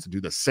for, is to do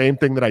the same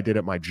thing that I did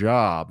at my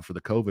job for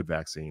the COVID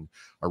vaccine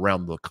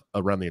around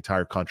the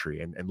entire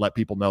country, and let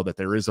people know that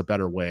there is a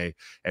better way,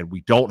 and we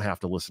don't have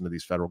to listen to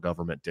these federal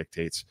government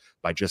dictates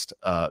by just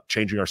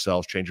changing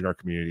ourselves, changing our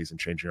communities, and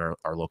changing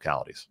our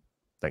localities.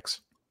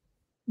 Thanks.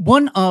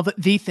 One of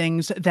the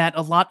things that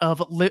a lot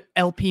of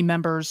LP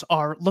members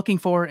are looking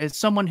for is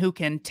someone who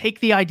can take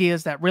the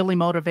ideas that really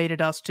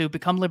motivated us to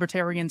become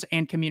libertarians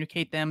and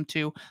communicate them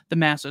to the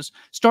masses.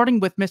 Starting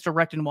with Mr.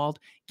 Rectenwald,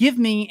 give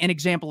me an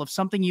example of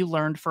something you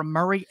learned from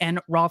Murray and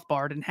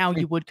Rothbard and how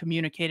you would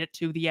communicate it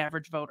to the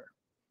average voter.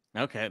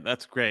 Okay,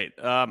 that's great.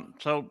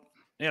 So,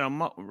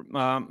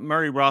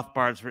 Murray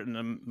Rothbard's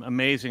written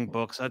amazing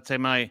books. I'd say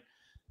my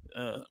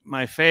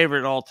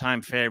favorite,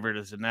 all-time favorite,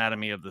 is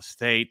Anatomy of the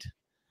State.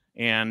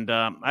 And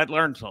I'd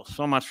learned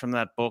so much from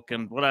that book,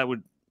 and what I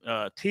would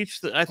teach.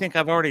 I think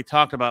I've already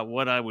talked about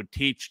what I would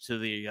teach to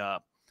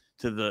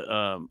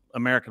the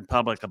American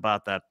public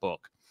about that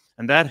book,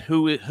 and that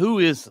who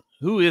is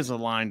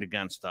aligned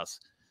against us,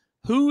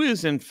 who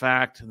is in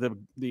fact the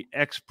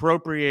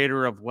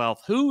expropriator of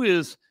wealth, who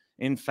is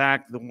in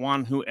fact the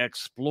one who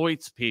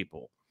exploits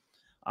people.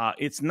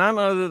 It's none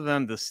other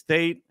than the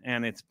state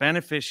and its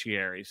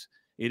beneficiaries.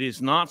 It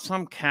is not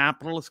some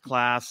capitalist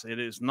class. It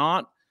is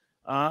not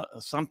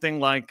something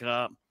like,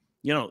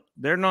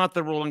 they're not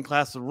the ruling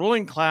class. The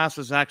ruling class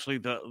is actually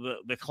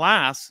the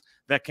class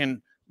that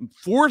can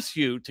force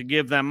you to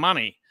give them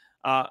money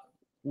at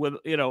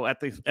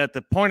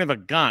the point of a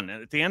gun,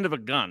 at the end of a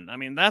gun. I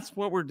mean, that's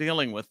what we're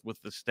dealing with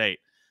the state.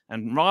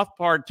 And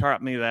Rothbard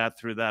taught me that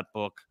through that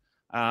book.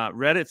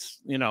 Read it,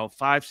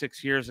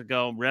 5-6 years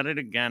ago, read it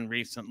again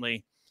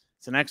recently.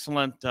 It's an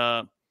excellent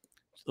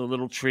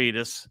little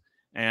treatise.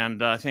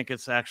 And I think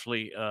it's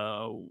actually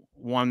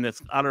one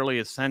that's utterly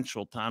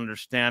essential to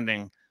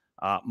understanding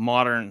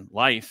modern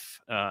life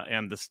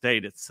and the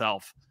state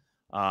itself.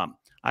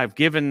 I've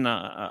given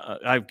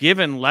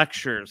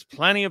lectures,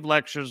 plenty of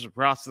lectures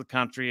across the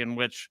country, in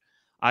which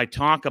I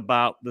talk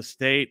about the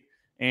state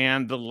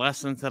and the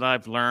lessons that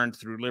I've learned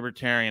through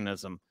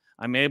libertarianism.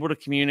 I'm able to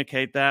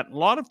communicate that. A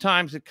lot of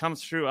times it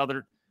comes through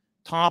other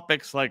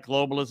topics like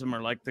globalism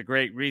or like the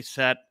Great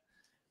Reset.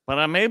 But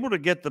I'm able to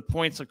get the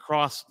points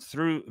across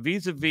through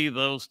vis-a-vis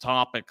those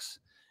topics.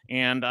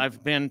 And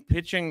I've been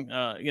pitching,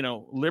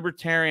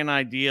 libertarian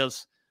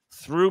ideas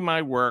through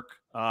my work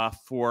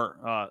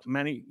for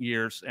many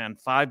years, and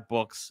 5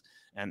 books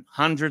and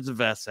hundreds of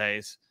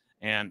essays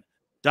and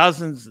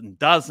dozens and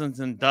dozens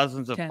and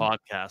dozens of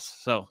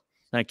podcasts. So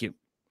thank you.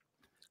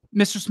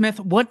 Mr. Smith,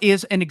 what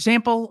is an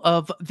example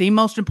of the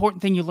most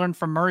important thing you learned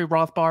from Murray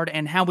Rothbard,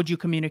 and how would you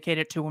communicate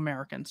it to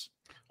Americans?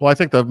 Well, I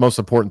think the most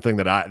important thing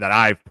that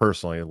I've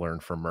personally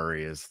learned from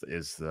Murray is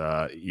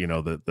the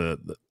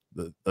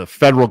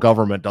federal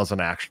government doesn't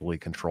actually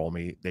control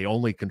me. They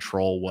only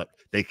control what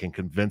they can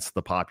convince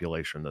the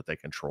population that they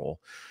control.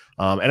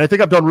 And I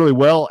think I've done really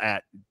well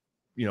at,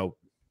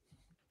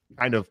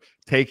 kind of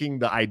taking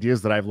the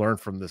ideas that I've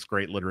learned from this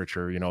great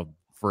literature.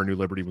 For a New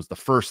Liberty was the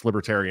first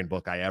libertarian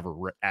book I ever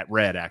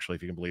read. Actually,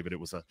 if you can believe it, it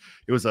was a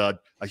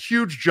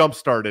huge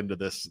jumpstart into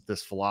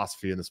this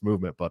philosophy and this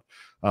movement. But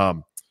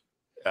I'm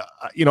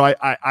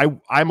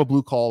a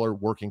blue collar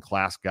working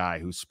class guy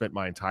who spent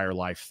my entire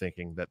life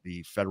thinking that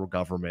the federal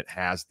government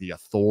has the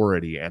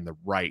authority and the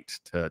right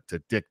to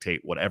dictate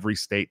what every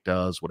state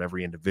does, what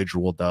every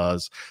individual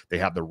does. They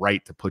have the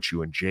right to put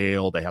you in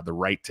jail. They have the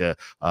right to,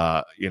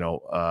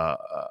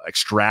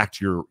 extract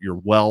your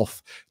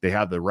wealth. They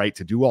have the right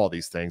to do all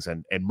these things.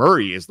 And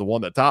Murray is the one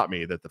that taught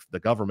me that the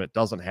government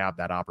doesn't have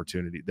that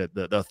opportunity,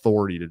 the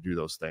authority to do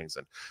those things.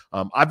 And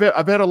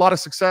I've had a lot of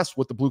success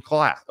with the blue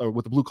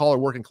collar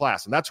working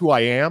class. And that's who I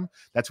am.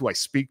 That's who I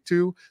speak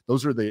to.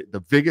 Those are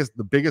the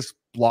biggest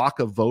block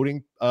of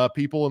voting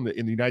people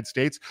in the United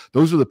States.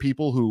 Those are the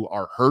people who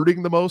are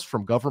hurting the most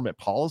from government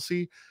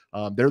policy.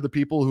 They're the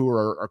people who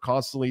are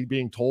constantly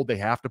being told they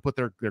have to put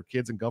their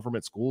kids in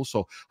government schools.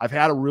 So I've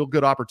had a real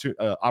good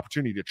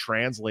opportunity to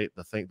translate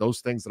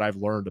those things that I've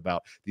learned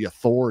about the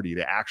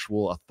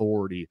actual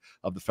authority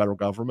of the federal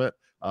government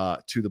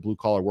to the blue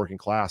collar working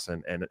class.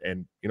 And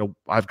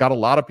I've got a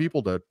lot of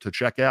people to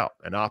check out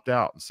and opt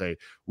out and say,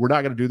 we're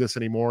not going to do this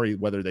anymore,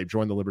 whether they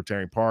join the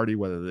Libertarian Party,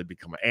 whether they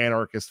become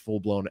anarchists,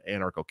 full-blown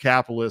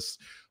anarcho-capitalists.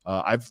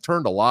 I've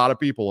turned a lot of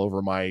people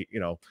over my,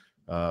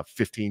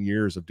 15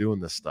 years of doing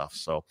this stuff.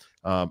 So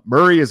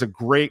Murray is a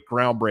great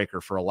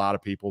groundbreaker for a lot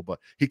of people, but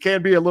he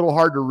can be a little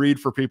hard to read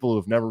for people who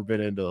have never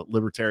been into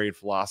libertarian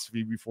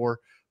philosophy before.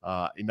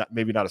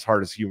 Maybe not as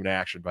hard as Human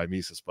Action by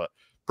Mises, but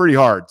pretty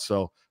hard.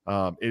 So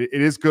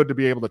it is good to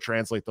be able to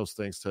translate those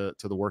things to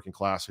the working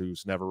class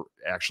who's never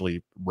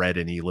actually read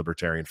any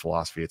libertarian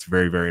philosophy. It's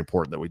very, very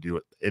important that we do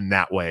it in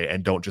that way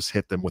and don't just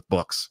hit them with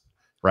books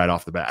right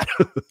off the bat.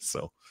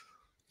 So.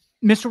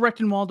 Mr.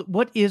 Rectenwald,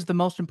 what is the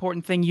most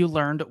important thing you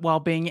learned while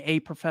being a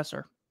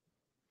professor?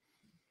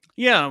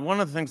 Yeah, one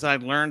of the things I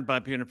learned by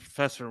being a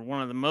professor,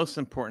 one of the most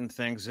important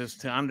things is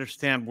to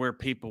understand where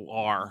people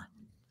are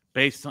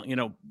based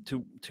on,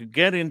 to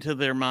get into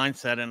their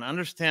mindset and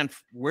understand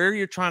where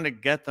you're trying to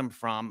get them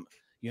from.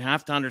 You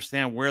have to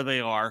understand where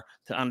they are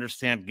to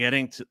understand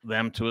getting to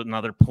them to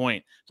another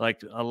point,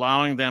 like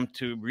allowing them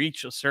to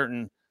reach a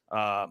certain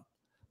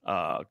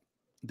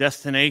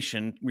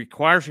destination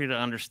requires you to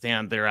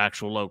understand their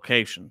actual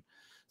location.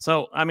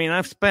 So, I mean,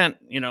 I've spent,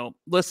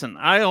 listen,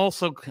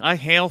 I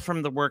hail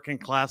from the working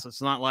class.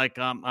 It's not like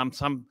I'm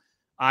some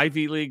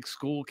Ivy League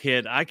school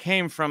kid. I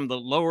came from the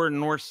lower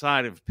north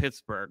side of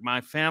Pittsburgh.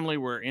 My family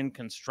were in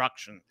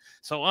construction.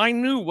 So I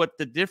knew what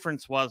the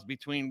difference was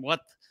between what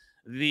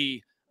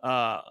the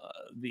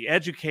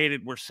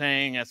educated were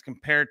saying as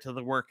compared to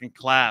the working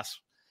class.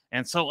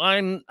 And so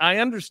I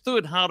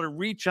understood how to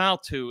reach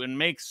out to and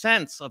make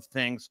sense of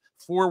things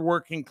for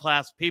working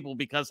class people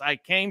because I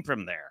came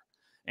from there.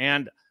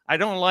 And I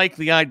don't like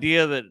the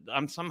idea that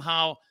I'm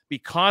somehow,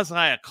 because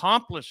I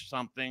accomplished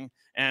something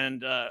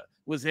and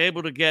was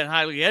able to get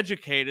highly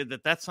educated,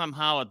 that's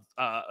somehow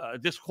a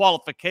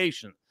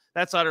disqualification.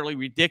 That's utterly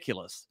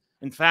ridiculous.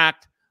 In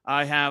fact,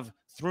 I have,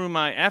 through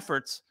my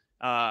efforts,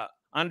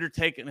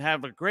 undertaken,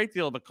 have a great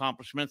deal of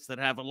accomplishments that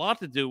have a lot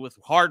to do with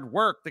hard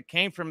work that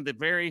came from the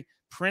very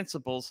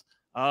principles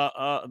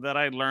that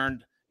I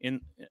learned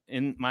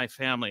in my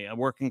family, a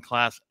working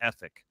class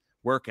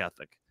work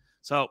ethic.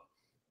 So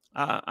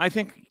I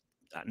think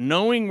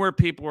knowing where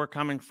people are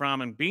coming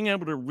from and being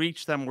able to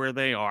reach them where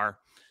they are,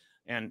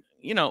 and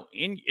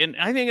and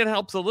I think it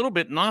helps a little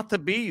bit not to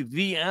be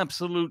the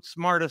absolute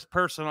smartest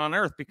person on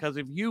earth, because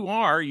if you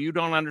are, you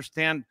don't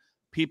understand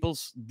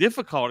people's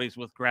difficulties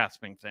with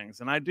grasping things,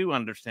 and I do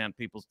understand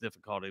people's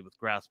difficulty with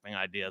grasping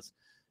ideas,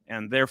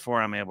 and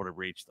therefore I'm able to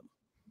reach them.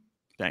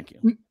 Thank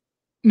you.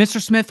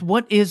 Mr. Smith,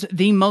 what is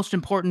the most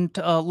important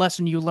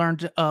lesson you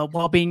learned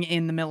while being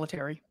in the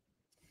military?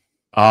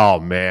 Oh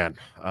man,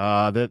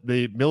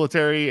 the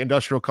military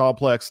industrial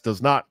complex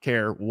does not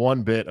care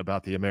one bit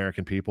about the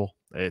American people.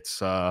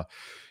 It's or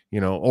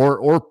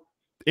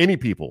any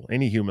people,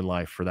 any human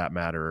life for that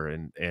matter.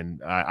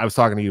 And I was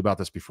talking to you about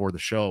this before the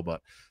show,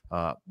 but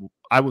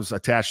I was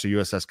attached to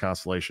USS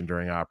Constellation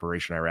during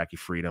Operation Iraqi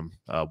Freedom.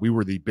 We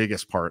were the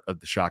biggest part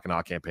of the shock and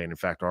awe campaign. In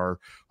fact, our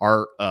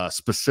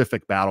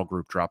specific battle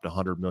group dropped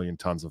 100 million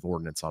tons of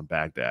ordnance on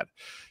Baghdad,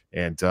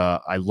 and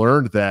I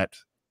learned that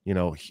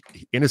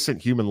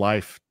innocent human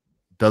life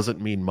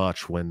doesn't mean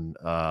much when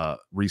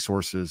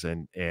resources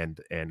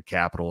and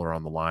capital are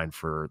on the line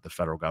for the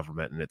federal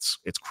government and its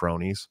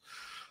cronies.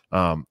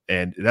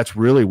 And that's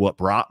really what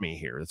brought me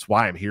here. That's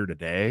why I'm here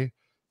today.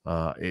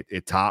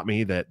 It taught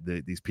me that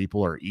these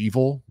people are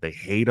evil. They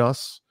hate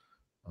us.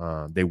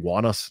 They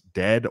want us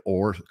dead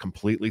or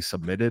completely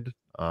submitted.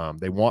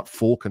 They want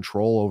full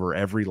control over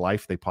every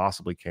life they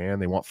possibly can.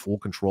 They want full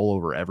control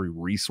over every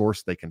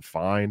resource they can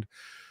find.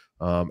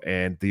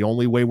 And the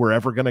only way we're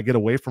ever going to get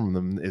away from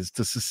them is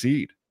to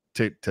secede,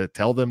 to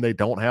tell them they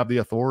don't have the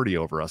authority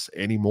over us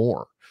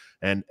anymore.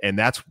 And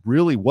that's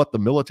really what the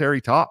military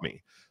taught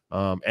me.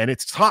 And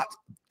it's taught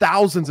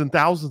thousands and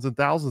thousands and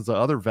thousands of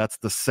other vets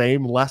the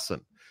same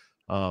lesson.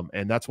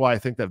 And that's why I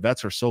think that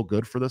vets are so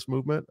good for this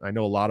movement. I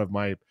know a lot of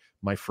my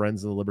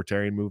friends in the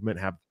libertarian movement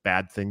have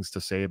bad things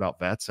to say about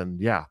vets. And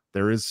yeah,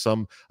 there is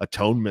some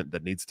atonement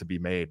that needs to be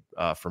made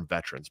from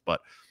veterans,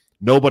 but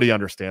nobody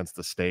understands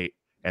the state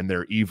and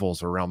their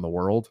evils around the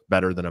world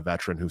better than a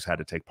veteran who's had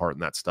to take part in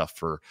that stuff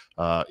for,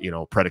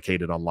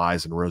 predicated on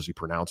lies and rosy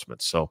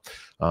pronouncements. So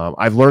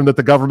I've learned that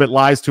the government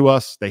lies to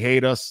us. They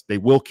hate us. They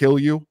will kill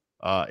you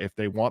if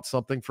they want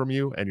something from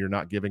you and you're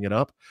not giving it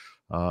up.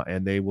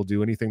 And they will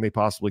do anything they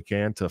possibly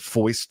can to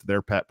foist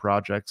their pet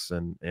projects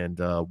and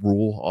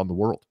rule on the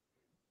world.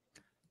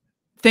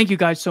 Thank you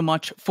guys so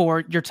much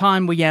for your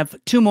time. We have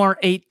 2 more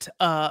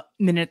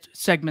 8-minute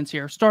segments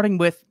here, starting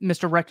with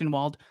Mr.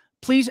 Rectenwald.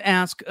 Please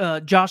ask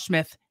Josh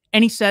Smith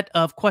any set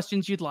of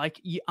questions you'd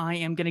like. I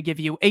am going to give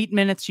you 8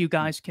 minutes. You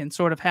guys can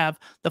sort of have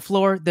the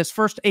floor. This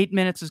first 8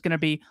 minutes is going to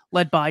be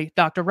led by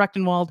Dr.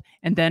 Rectenwald,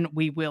 and then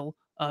we will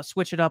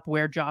switch it up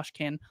where Josh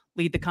can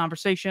lead the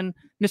conversation.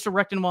 Mr.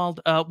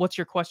 Rectenwald, what's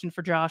your question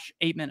for Josh?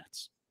 8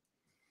 minutes.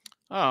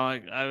 Oh,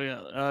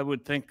 I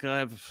would think I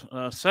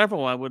have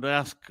several. I would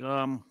ask,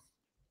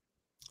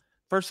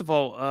 first of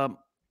all,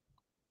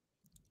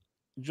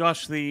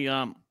 Josh,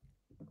 the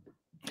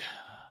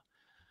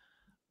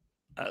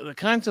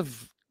kinds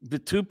of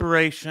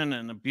vituperation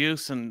and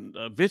abuse and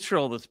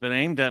vitriol that's been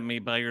aimed at me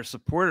by your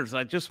supporters,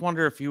 I just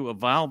wonder if you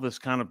avow this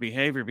kind of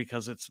behavior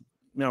because it's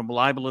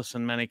libelous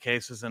in many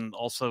cases and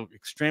also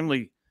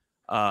extremely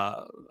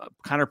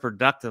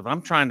counterproductive.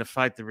 I'm trying to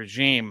fight the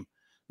regime,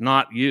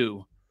 not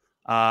you.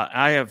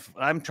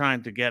 I'm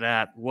trying to get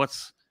at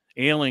what's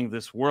ailing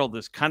this world,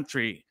 this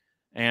country,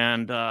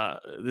 and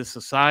this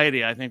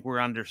society. I think we're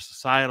under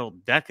societal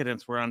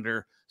decadence. We're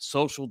under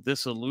social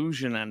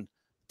disillusion and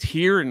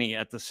tyranny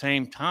at the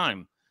same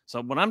time.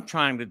 So what I'm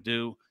trying to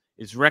do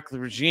is wreck the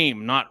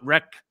regime, not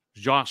wreck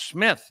Josh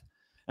Smith.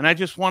 And I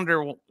just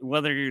wonder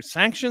whether you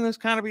sanction this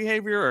kind of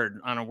behavior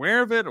or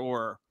unaware of it,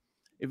 or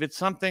if it's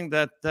something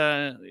that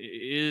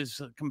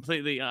is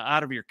completely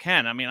out of your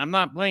ken. I mean, I'm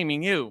not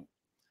blaming you.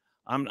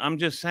 I'm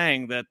just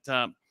saying that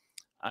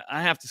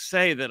I have to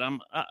say that I'm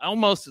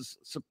almost as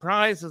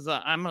surprised as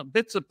I'm a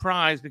bit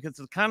surprised, because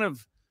it's kind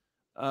of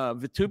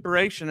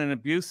vituperation and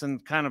abuse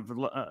and kind of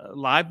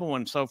libel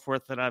and so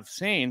forth that I've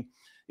seen.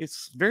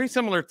 It's very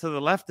similar to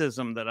the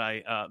leftism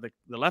that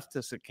the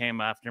leftists that came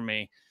after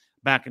me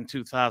back in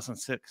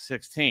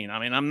 2016. I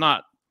mean, I'm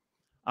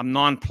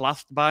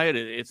nonplussed by it.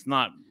 It's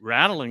not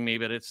rattling me,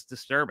 but it's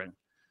disturbing.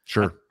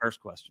 Sure. That's the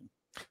first question.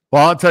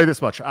 Well, I'll tell you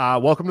this much.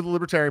 Welcome to the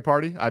Libertarian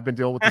Party. I've been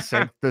dealing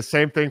with the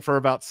same thing for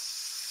about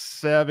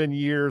 7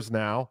 years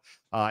now,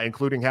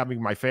 including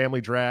having my family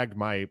dragged,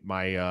 my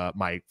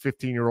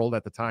 15-year-old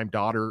at the time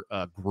daughter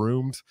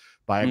groomed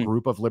by a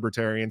group of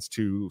libertarians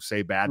to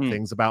say bad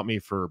things about me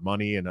for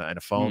money and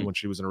a phone when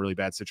she was in a really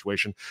bad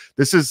situation.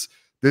 This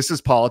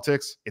is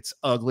politics. It's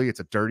ugly. It's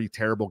a dirty,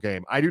 terrible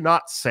game. I do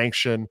not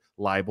sanction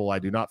libel. I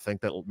do not think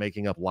that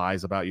making up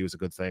lies about you is a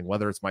good thing,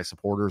 whether it's my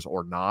supporters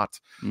or not.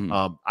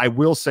 I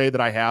will say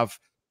that I have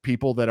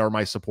people that are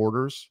my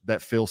supporters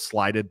that feel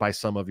slighted by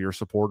some of your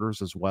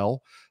supporters as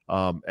well,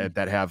 and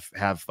that have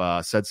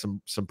said some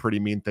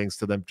pretty mean things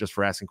to them just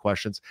for asking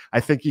questions.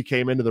 I think you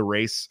came into the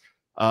race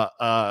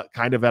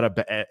kind of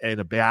in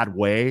a bad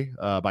way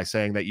by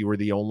saying that you were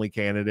the only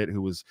candidate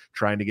who was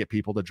trying to get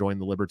people to join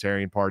the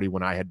Libertarian Party,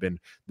 when I had been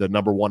the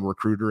number 1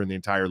 recruiter in the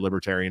entire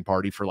Libertarian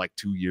Party for like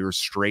 2 years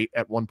straight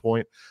at one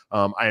point.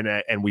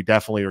 And we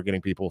definitely are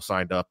getting people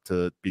signed up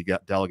to be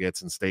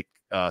delegates and state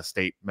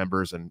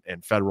members and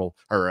federal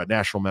or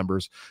national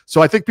members.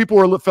 So I think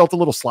people felt a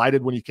little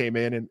slighted when you came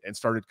in and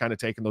started kind of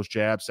taking those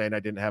jabs, saying I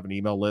didn't have an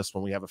email list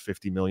when we have a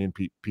 50 million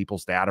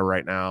people's data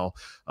right now,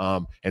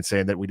 and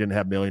saying that we didn't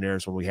have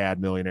millionaires when we had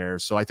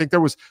millionaires. So I think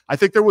there was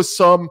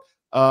some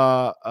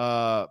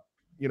kind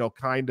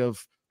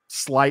of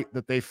slight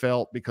that they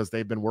felt because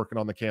they've been working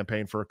on the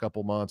campaign for a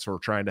couple months or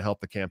trying to help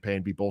the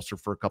campaign be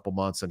bolstered for a couple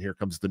months. And here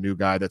comes the new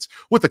guy that's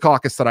with the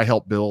caucus that I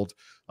helped build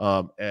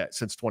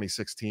since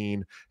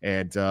 2016.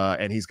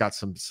 And he's got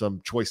some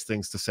choice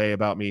things to say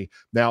about me.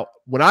 Now,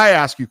 when I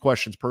ask you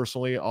questions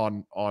personally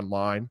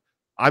online,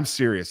 I'm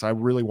serious. I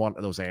really want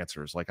those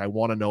answers. Like, I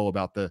want to know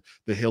about the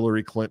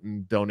Hillary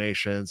Clinton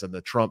donations and the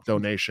Trump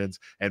donations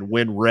and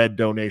Win Red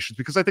donations,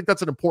 because I think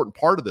that's an important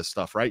part of this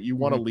stuff, right? You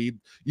want to lead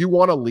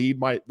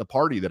the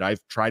party that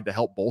I've tried to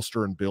help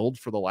bolster and build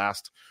for the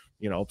last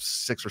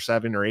 6 or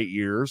 7 or 8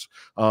 years.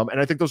 And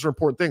I think those are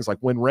important things. Like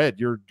Win Red,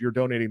 you're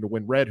donating to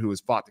Win Red, who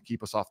has fought to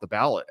keep us off the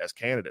ballot as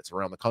candidates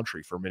around the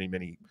country for many,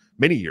 many,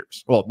 many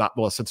years.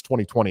 Since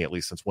 2020, at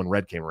least, since Win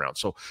Red came around.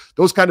 So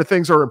those kind of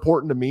things are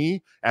important to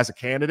me as a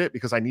candidate,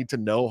 because I need to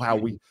know how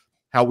we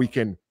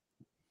can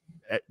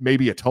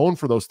maybe atone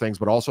for those things,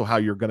 but also how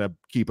you're going to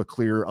keep a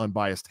clear,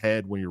 unbiased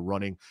head when you're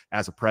running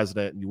as a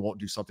president, and you won't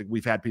do something.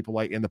 We've had people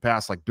like in the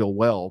past, like Bill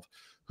Weld,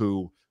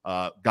 who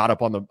got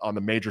up on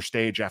the major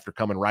stage after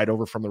coming right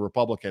over from the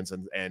Republicans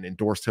and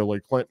endorsed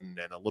Hillary Clinton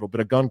and a little bit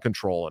of gun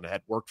control, and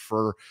had worked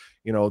for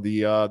the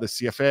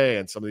CFA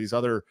and some of these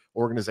other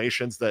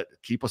organizations that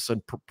keep us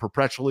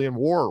perpetually in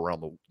war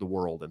around the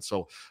world. And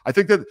so I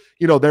think that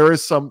there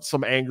is some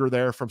anger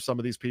there from some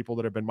of these people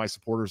that have been my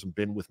supporters and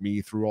been with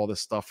me through all this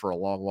stuff for a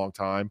long, long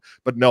time.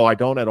 But no, I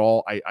don't at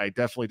all. I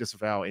definitely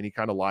disavow any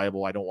kind of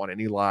libel. I don't want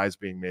any lies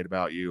being made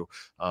about you.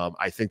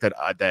 I think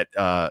that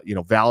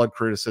valid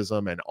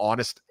criticism and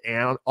honest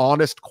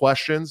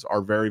questions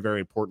are very,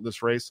 very important in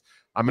this race.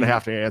 I'm going to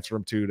have to answer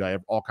them too. I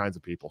have all kinds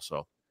of people.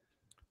 So,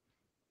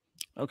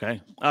 okay.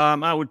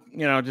 I would,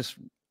 just,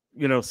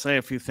 say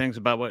a few things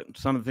about what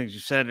some of the things you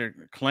said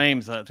or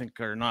claims that I think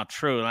are not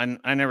true.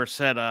 I never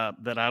said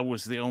that I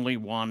was the only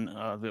one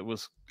that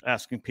was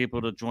asking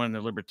people to join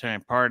the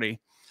Libertarian Party.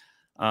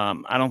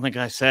 I don't think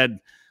I said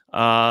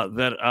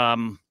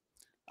that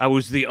I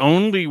was the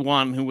only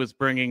one who was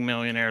bringing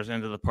millionaires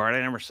into the party.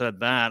 I never said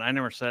that. I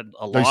never said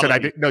a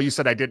lot. You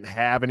said I didn't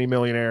have any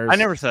millionaires. I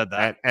never said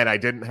that. And I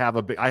didn't have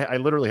I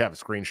literally have a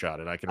screenshot,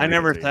 and I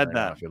never said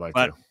that. If you'd like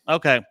to.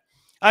 Okay.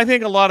 I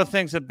think a lot of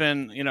things have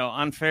been,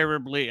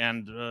 unfavorably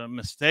and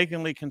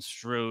mistakenly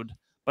construed.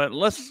 But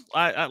let's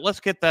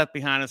get that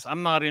behind us.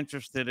 I'm not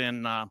interested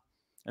in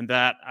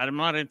that. I'm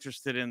not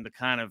interested in the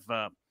kind of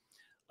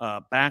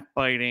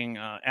backbiting,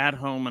 ad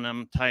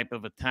hominem type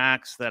of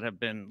attacks that have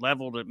been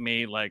leveled at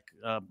me, like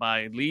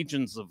by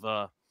legions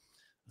of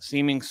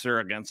seeming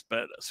surrogates.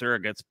 But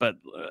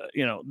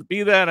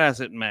be that as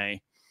it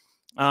may,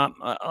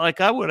 like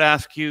I would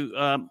ask you,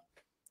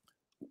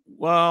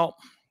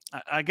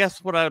 I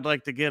guess what I would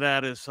like to get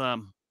at is,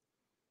 how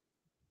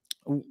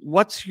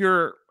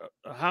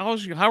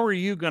are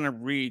you going to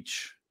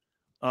reach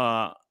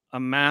a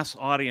mass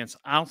audience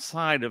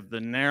outside of the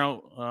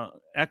narrow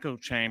echo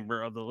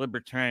chamber of the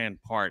Libertarian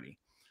Party?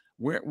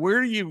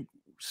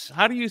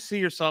 How do you see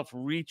yourself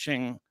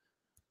reaching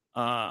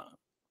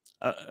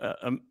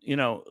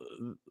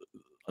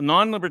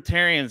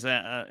non-libertarians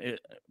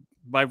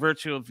by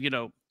virtue of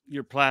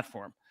your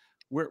platform?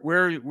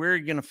 Where are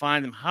you going to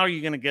find them? How are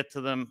you going to get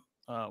to them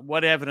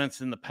what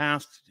evidence in the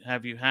past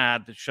have you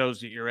had that shows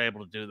that you're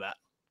able to do that?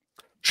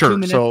 Sure.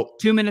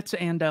 2 minutes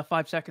and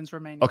 5 seconds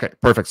remaining. Okay,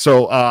 perfect.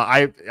 So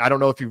I don't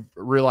know if you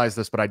realized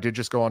this, but I did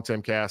just go on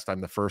Timcast.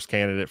 I'm the first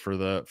candidate for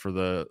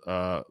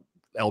the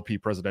LP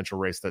presidential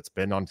race that's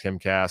been on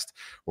Timcast.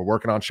 We're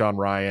working on Sean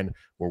Ryan.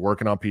 We're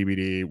working on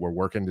PBD. We're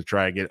working to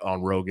try to get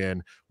on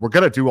Rogan. We're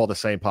going to do all the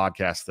same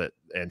podcasts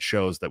and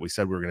shows that we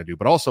said we were going to do,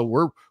 but also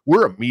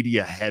we're a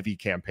media heavy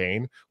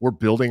campaign. We're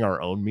building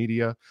our own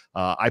media.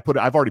 I've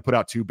already put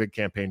out 2 big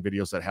campaign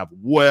videos that have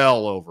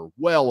well over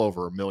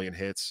 1 million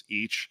hits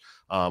each.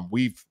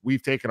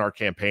 We've taken our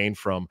campaign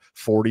from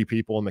 40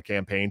 people in the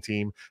campaign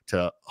team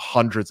to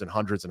hundreds and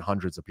hundreds and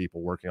hundreds of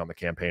people working on the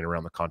campaign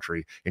around the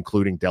country,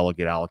 including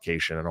delegate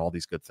allocation and all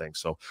these good things.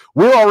 So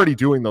we're already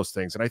doing those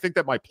things. And I think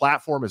that my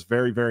platform is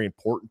very, very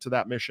important to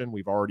that mission.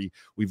 We've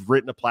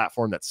written a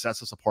platform that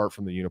sets us apart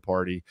from the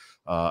Uniparty.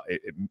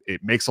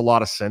 It makes a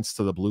lot of sense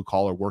to the blue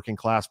collar working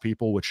class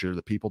people, which are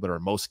the people that are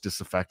most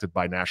disaffected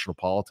by national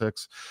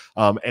politics.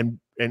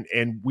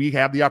 And we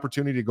have the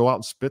opportunity to go out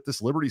and spit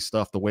this liberty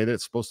stuff the way that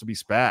it's supposed to be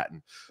spat.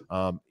 And,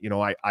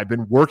 I've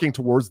been working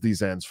towards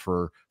these ends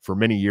for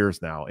many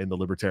years now in the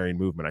libertarian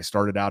movement. I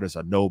started out as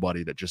a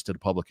nobody that just did a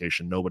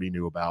publication nobody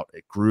knew about.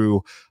 It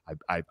grew.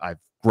 I've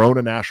grown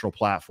a national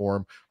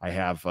platform. I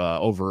have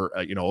over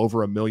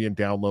 1 million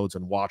downloads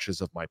and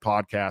watches of my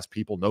podcast.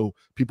 People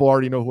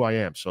already know who I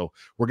am. So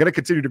we're going to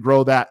continue to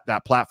grow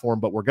that platform,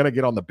 but we're going to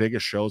get on the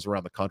biggest shows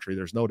around the country.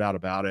 There's no doubt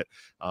about it.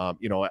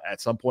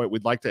 At some point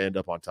we'd like to end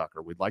up on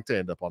Tucker. We'd like to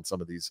end up on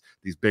some of these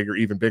bigger,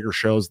 even bigger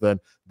shows than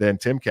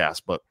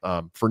Timcast. But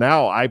for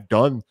now, I've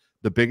done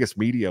the biggest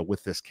media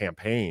with this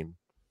campaign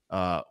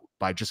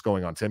by just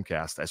going on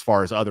Timcast. As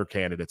far as other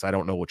candidates, I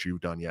don't know what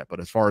you've done yet,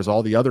 but as far as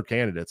all the other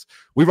candidates,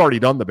 we've already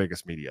done the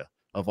biggest media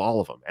of all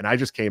of them. And I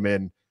just came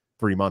in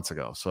 3 months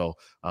ago. So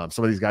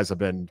some of these guys have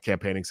been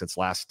campaigning since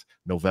last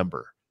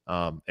November.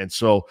 And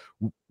so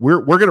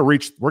we're going to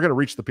reach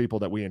the people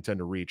that we intend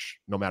to reach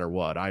no matter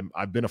what.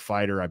 I've been a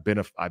fighter.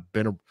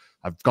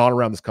 I've gone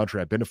around this country.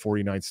 I've been to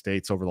 49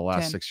 states over the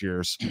last 6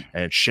 years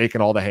and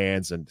shaken all the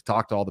hands and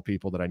talked to all the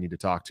people that I need to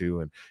talk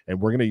to. And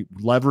we're going to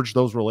leverage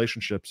those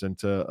relationships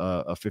into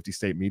a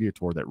 50-state media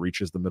tour that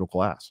reaches the middle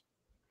class.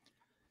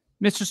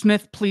 Mr.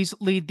 Smith, please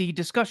lead the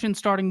discussion,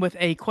 starting with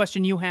a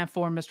question you have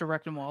for Mr.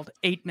 Rectenwald.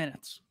 8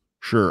 minutes.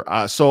 Sure.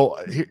 So,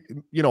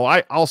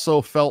 I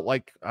also felt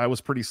like I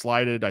was pretty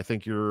slighted. I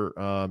think your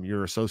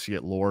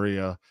associate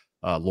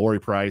Lori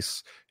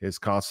Price is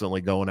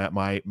constantly going at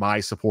my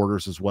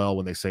supporters as well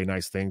when they say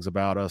nice things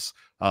about us,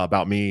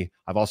 about me.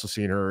 I've also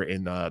seen her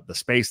in the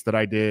space that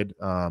I did,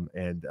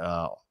 and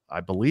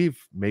I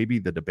believe maybe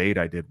the debate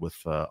I did with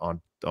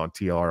on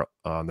TR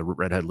on the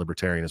Redhead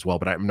Libertarian as well,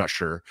 but I'm not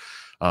sure.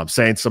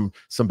 Saying some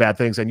bad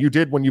things. And you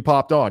did, when you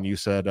popped on, you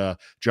said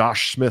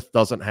Josh Smith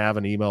doesn't have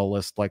an email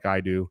list like I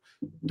do,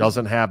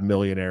 doesn't have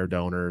millionaire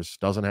donors,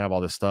 doesn't have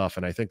all this stuff.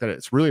 And I think that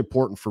it's really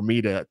important for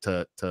me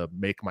to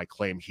make my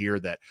claim here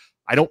that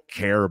I don't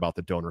care about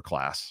the donor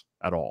class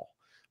at all.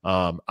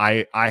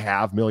 I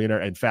have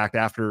millionaire. In fact,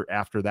 after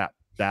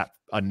that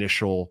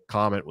initial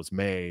comment was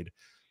made,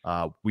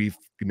 we've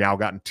now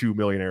gotten 2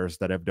 millionaires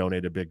that have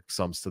donated big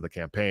sums to the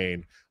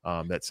campaign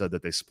that said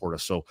that they support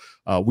us. So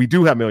we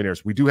do have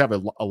millionaires. We do have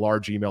a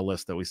large email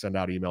list that we send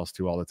out emails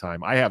to all the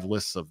time. I have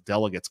lists of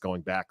delegates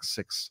going back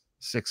six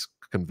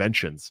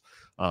conventions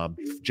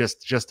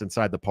just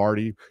inside the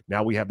party.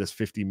 Now we have this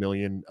 50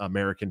 million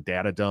American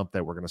data dump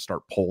that we're going to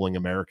start polling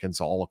Americans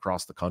all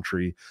across the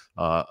country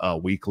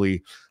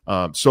weekly.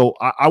 So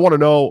I want to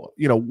know,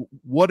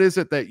 what is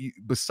it that you,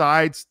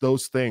 besides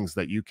those things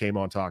that you came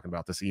on talking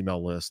about, this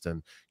email list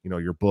and,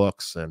 your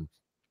books and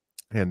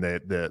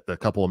the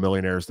couple of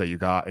millionaires that you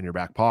got in your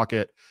back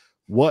pocket,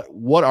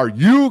 what are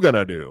you going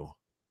to do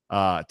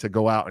to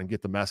go out and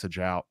get the message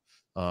out?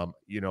 And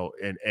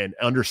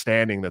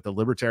understanding that the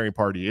Libertarian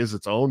Party is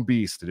its own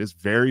beast. It is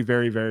very,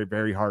 very, very,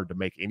 very hard to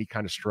make any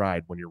kind of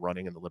stride when you're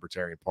running in the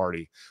Libertarian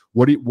Party.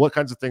 What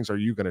kinds of things are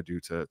you going to do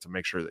to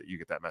make sure that you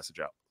get that message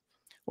out?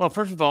 Well,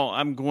 first of all,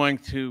 I'm going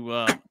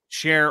to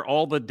share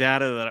all the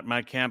data that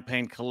my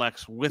campaign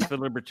collects with the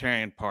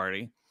Libertarian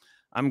Party.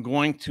 I'm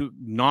going to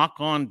knock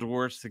on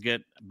doors to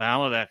get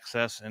ballot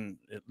access in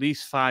at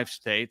least 5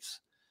 states.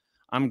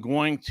 I'm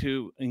going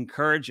to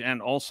encourage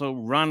and also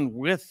run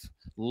with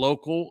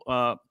local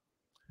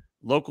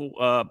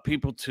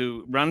people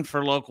to run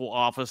for local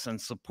office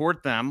and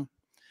support them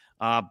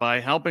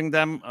by helping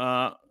them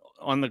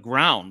on the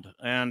ground.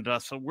 And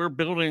so we're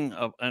building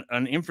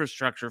an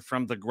infrastructure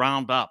from the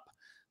ground up.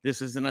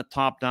 This isn't a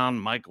top-down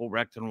Michael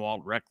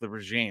Rectenwald wreck the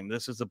regime.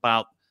 This is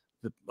about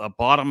a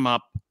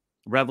bottom-up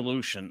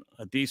revolution,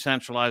 a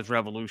decentralized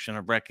revolution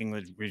of wrecking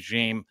the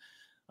regime.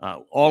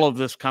 All of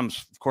this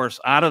comes, of course,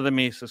 out of the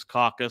Mises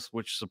Caucus,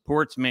 which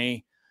supports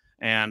me,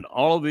 and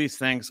all of these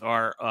things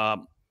are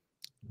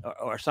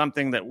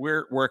something that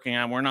we're working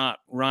on. We're not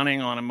running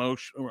on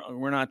emotion.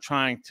 We're not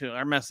trying to.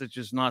 Our message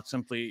is not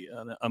simply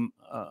an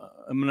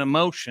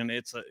emotion.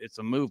 It's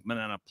a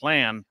movement and a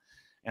plan,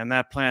 and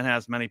that plan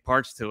has many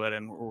parts to it,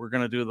 and we're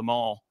going to do them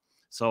all.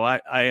 So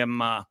I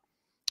am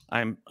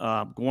I'm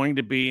going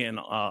to be in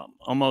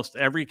almost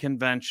every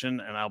convention,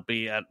 and I'll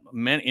be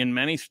in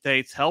many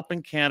states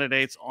helping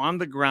candidates on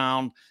the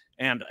ground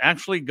and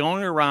actually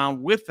going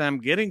around with them,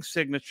 getting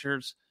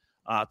signatures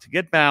to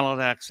get ballot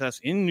access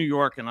in New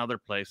York and other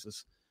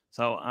places.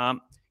 So,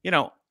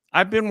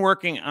 I've been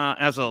working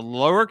as a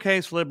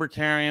lowercase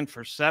libertarian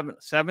for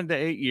seven to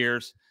 8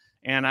 years,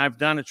 and I've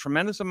done a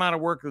tremendous amount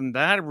of work in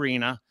that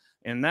arena,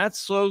 and that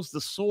sows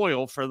the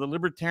soil for the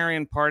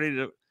Libertarian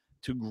Party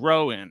to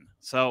grow in.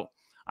 So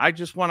I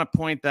just want to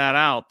point that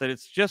out, that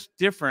it's just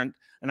different,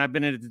 and I've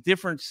been in a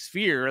different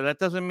sphere. That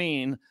doesn't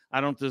mean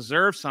I don't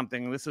deserve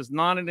something. This is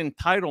not an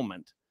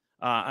entitlement.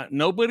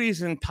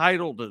 Nobody's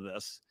entitled to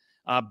this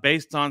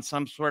based on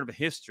some sort of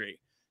history.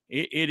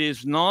 It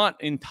is not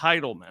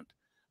entitlement.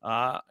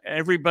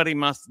 Everybody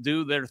must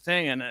do their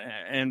thing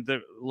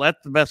and let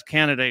the best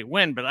candidate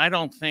win. But I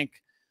don't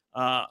think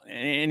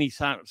any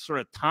sort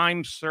of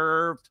time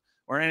served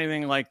or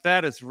anything like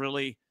that is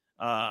really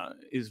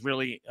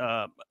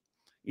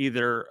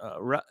either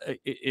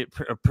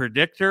a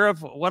predictor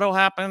of what will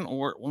happen,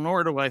 or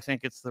nor do I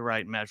think it's the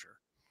right measure.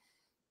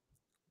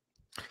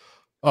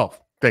 Oh,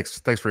 thanks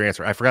for your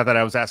answer. I forgot that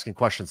I was asking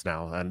questions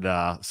now, and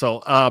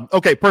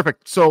okay,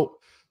 perfect. So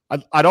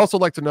I'd also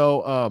like to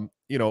know,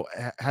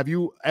 have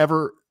you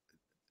ever,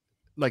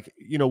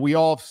 we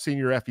all have seen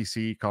your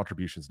FEC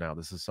contributions now.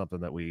 This is something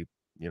that we,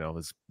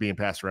 is being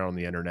passed around on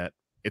the internet.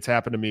 It's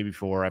happened to me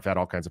before. I've had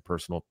all kinds of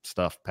personal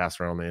stuff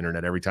passed around on the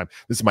internet every time.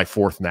 This is my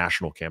 4th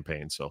national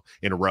campaign, so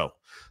in a row.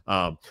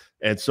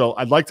 And so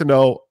I'd like to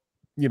know,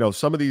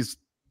 some of these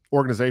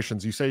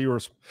organizations, you say you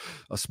were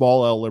a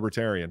small L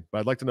libertarian, but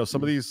I'd like to know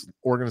some of these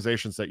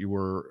organizations that you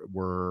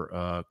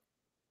were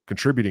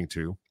contributing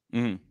to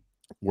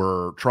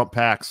were Trump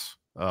PACs,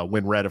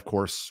 Win Red, of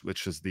course,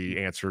 which is the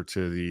answer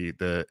to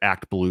the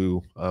Act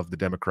Blue of the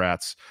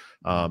Democrats.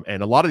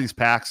 And a lot of these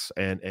PACs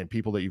and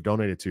people that you've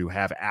donated to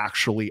have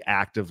actually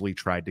actively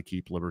tried to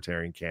keep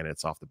libertarian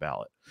candidates off the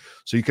ballot.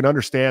 So you can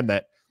understand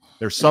that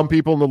there's some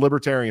people in the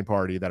Libertarian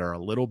Party that are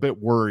a little bit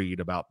worried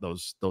about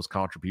those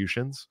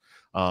contributions,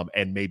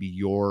 and maybe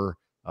your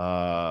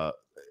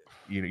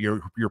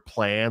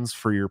plans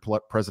for your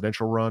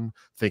presidential run,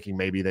 thinking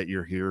maybe that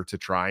you're here to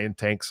try and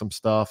tank some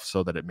stuff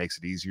so that it makes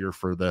it easier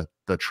for the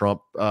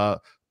Trump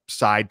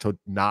side to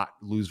not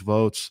lose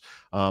votes.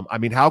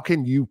 How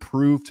can you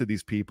prove to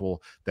these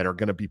people that are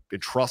going to be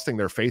entrusting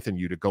their faith in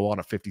you to go on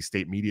a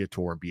 50-state media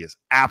tour and be as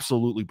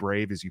absolutely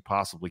brave as you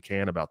possibly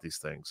can about these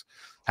things?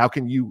 How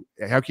can you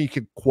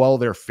quell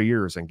their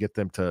fears and get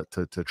them to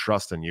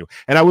trust in you?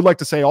 And I would like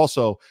to say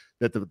also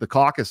that the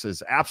caucus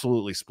is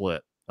absolutely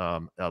split.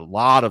 A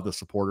lot of the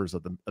supporters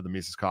of the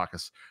Mises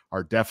Caucus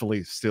are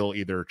definitely still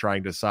either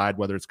trying to decide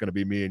whether it's going to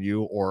be me and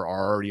you, or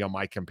are already on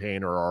my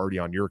campaign or are already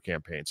on your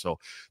campaign. So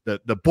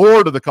the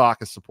board of the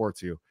caucus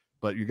supports you,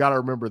 but you got to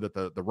remember that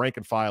the rank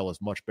and file is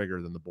much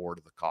bigger than the board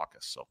of the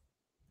caucus. So.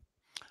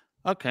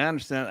 Okay, I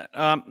understand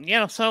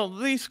that. So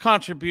these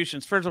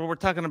contributions, first of all, we're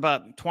talking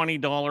about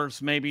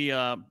 $20 maybe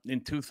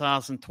in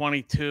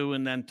 2022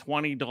 and then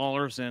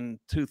 $20 in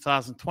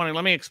 2020.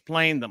 Let me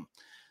explain them.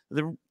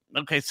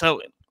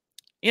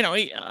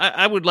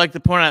 I would like to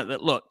point out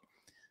that, look,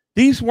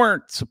 these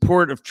weren't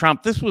support of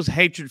Trump. This was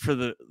hatred for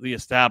the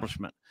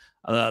establishment.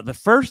 The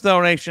first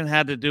donation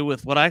had to do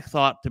with what I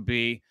thought to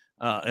be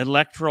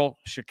electoral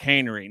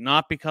chicanery,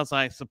 not because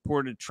I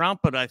supported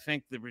Trump, but I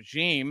think the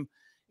regime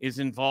is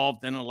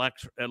involved in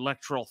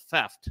electoral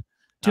theft.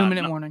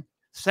 2-minute warning.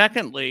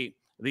 Secondly,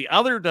 the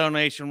other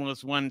donation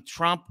was when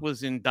Trump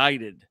was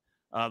indicted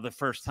the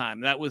first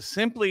time. That was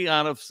simply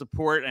out of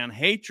support and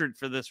hatred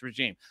for this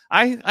regime.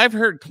 I've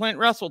heard Clint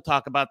Russell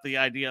talk about the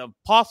idea of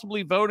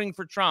possibly voting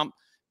for Trump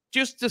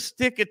just to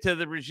stick it to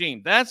the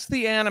regime. That's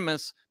the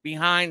animus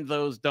behind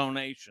those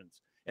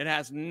donations. It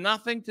has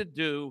nothing to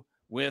do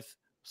with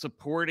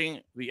supporting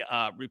the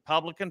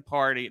Republican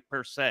Party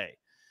per se.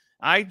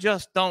 I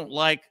just don't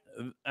like.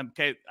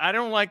 I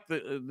don't like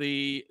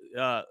the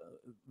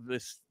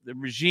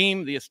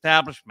regime, the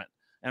establishment,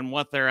 and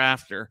what they're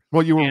after.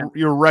 Well, you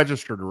were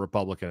registered a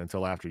Republican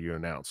until after you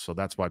announced, so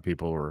that's why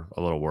people were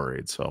a little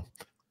worried. So,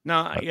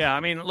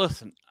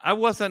 listen, I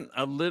wasn't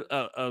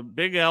a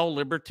big L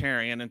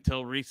libertarian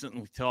until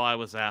recently, until I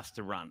was asked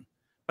to run.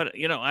 But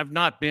I've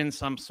not been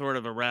some sort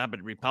of a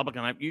rabid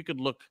Republican. You could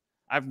look.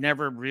 I've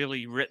never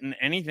really written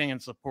anything in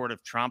support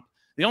of Trump.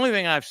 The only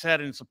thing I've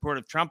said in support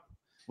of Trump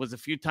was a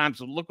few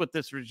times, look what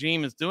this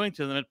regime is doing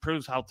to them. It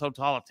proves how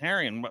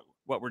totalitarian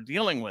what we're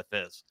dealing with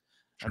is.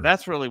 Sure. And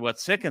that's really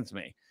what sickens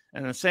me.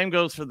 And the same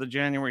goes for the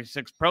January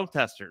 6th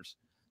protesters.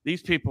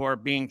 These people are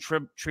being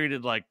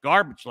treated like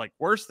garbage, like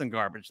worse than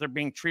garbage. They're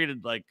being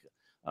treated like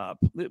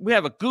we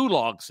have a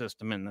gulag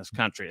system in this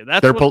country.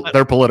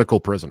 They're political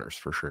prisoners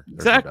for sure.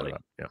 Exactly.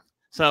 Yeah.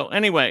 So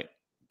anyway,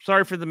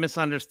 sorry for the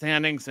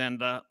misunderstandings,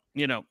 and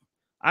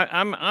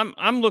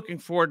I'm looking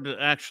forward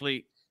to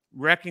actually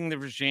wrecking the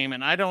regime.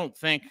 And I don't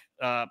think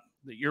that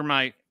you're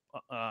my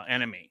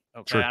enemy.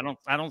 Okay, Sure.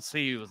 I don't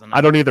see you as an.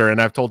 I don't either,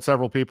 and I've told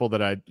several people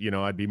that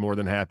I'd be more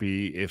than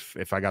happy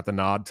if I got the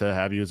nod to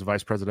have you as a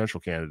vice presidential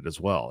candidate as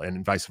well,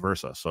 and vice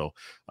versa. So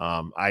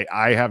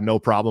I have no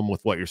problem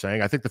with what you're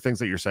saying. I think the things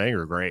that you're saying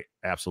are great,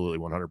 absolutely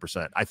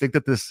 100%. I think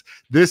that this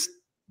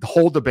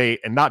whole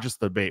debate, and not just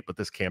the debate, but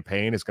this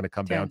campaign is going to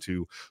come down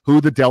to who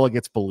the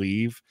delegates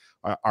believe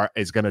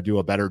is going to do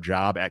a better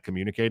job at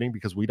communicating,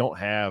 because we don't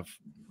have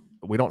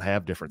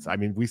difference. I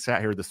mean, we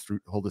sat here this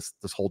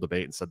whole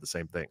debate and said the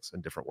same things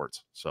in different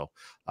words. So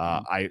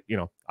I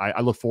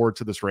look forward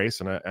to this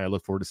race, and I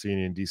look forward to seeing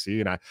you in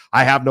DC. And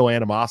I have no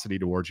animosity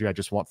towards you. I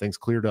just want things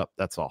cleared up.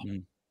 That's all.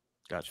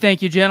 Gotcha.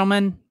 Thank you,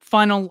 gentlemen.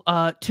 Final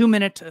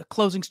 2-minute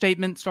closing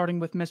statement, starting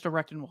with Mr.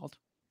 Rectenwald.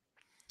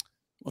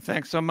 Well,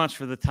 thanks so much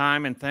for the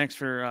time, and thanks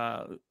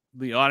for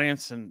the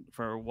audience and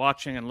for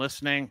watching and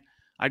listening.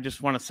 I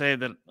just want to say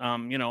that,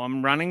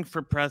 I'm running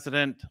for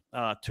president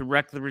to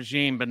wreck the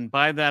regime. But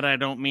by that, I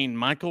don't mean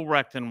Michael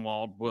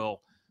Rectenwald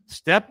will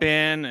step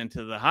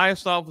into the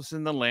highest office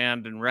in the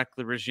land and wreck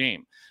the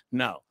regime.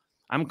 No,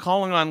 I'm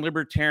calling on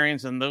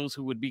libertarians and those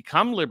who would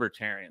become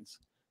libertarians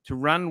to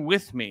run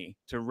with me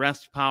to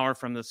wrest power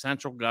from the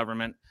central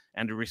government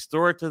and to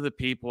restore it to the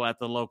people at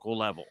the local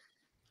level.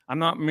 I'm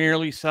not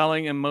merely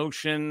selling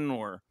emotion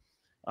or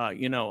a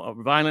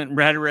violent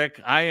rhetoric.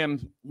 I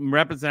am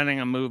representing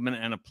a movement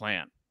and a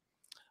plan.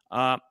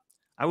 I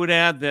would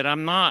add that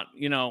I'm not,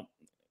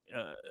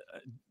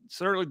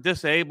 certainly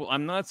disabled.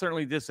 I'm not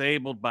certainly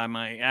disabled by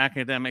my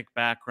academic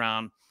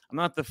background. I'm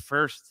not the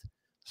first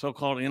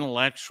so-called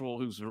intellectual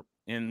who's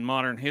in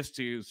modern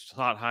history who's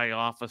taught high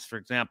office. For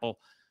example,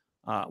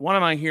 one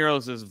of my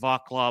heroes is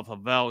Václav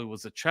Havel, who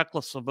was a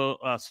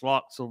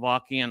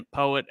Czechoslovakian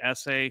poet,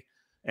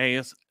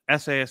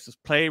 essayist,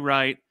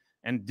 playwright,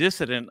 and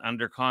dissident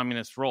under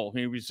communist rule.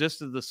 He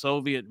resisted the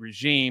Soviet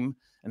regime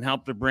and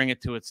helped to bring it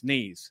to its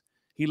knees.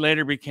 He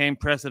later became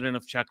president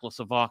of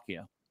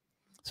Czechoslovakia.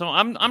 So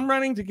I'm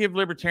running to give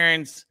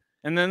libertarians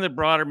and then the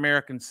broader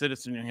American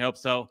citizenry hope.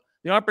 So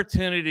the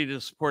opportunity to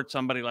support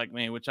somebody like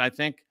me, which I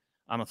think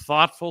I'm a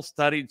thoughtful,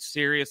 studied,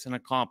 serious, and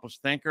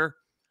accomplished thinker.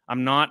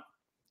 I'm not,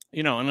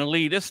 an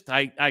elitist.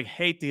 I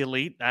hate the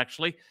elite,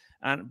 actually.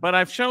 But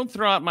I've shown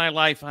throughout my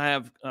life, I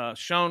have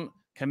shown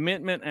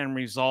commitment and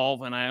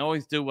resolve, and I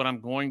always do what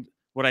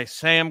I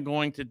say I'm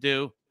going to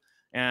do.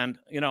 And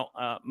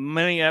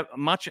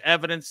much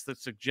evidence that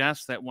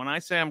suggests that when I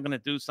say I'm going to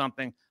do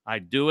something, I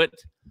do it.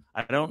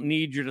 I don't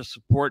need you to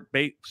support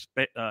me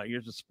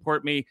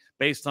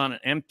based on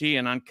empty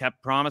and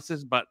unkept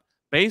promises, but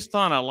based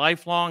on a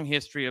lifelong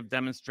history of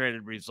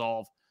demonstrated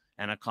resolve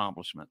and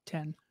accomplishment.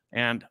 10.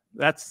 And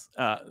that's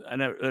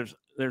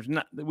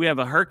we have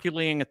a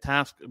Herculean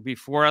task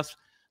before us.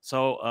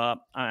 So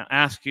I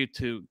ask you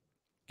to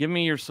give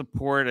me your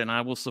support, and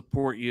I will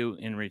support you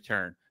in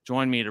return.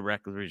 Join me to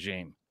wreck the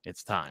regime.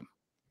 It's time.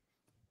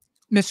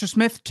 Mr.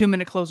 Smith,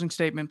 2-minute closing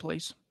statement,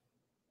 please.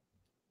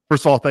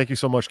 First of all, thank you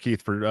so much,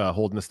 Keith, for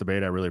holding this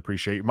debate. I really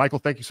appreciate you. Michael,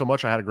 thank you so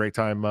much. I had a great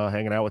time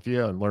hanging out with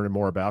you and learning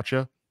more about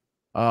you.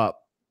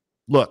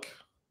 Look,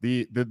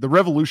 the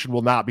revolution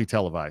will not be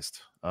televised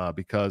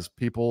because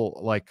people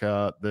like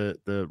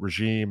the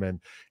regime and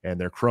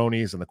their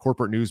cronies and the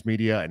corporate news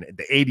media and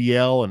the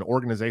ADL and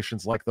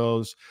organizations like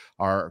those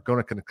are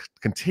going to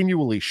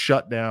continually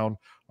shut down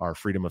our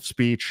freedom of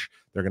speech.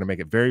 They're going to make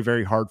it very,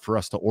 very hard for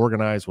us to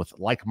organize with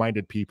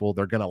like-minded people.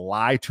 They're going to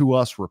lie to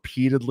us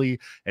repeatedly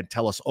and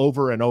tell us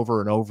over and over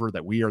and over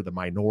that we are the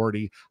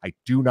minority. I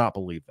do not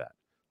believe that.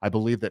 I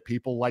believe that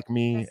people like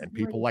me and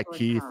people like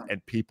Keith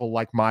and people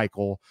like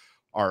Michael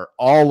are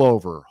all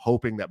over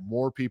hoping that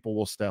more people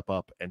will step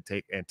up and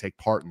take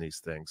part in these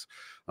things.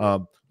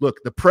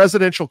 Look, the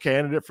presidential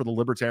candidate for the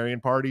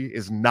Libertarian Party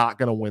is not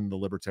going to win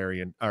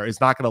is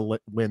not going to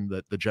win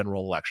the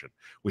general election.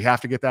 We have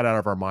to get that out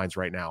of our minds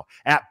right now.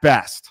 At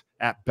best,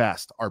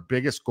 our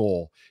biggest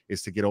goal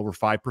is to get over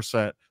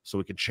 5% so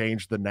we can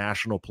change the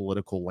national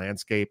political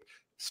landscape,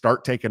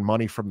 start taking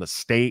money from the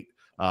state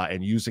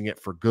and using it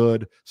for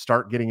good,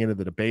 start getting into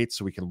the debate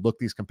so we can look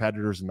these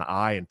competitors in the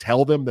eye and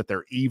tell them that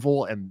they're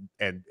evil and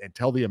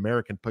tell the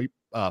American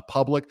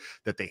public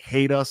that they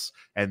hate us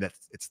and that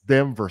it's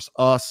them versus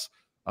us,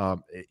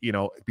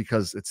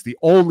 because it's the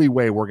only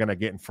way we're going to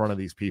get in front of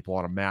these people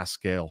on a mass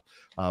scale.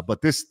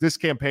 But this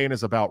campaign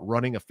is about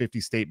running a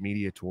 50-state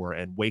media tour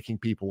and waking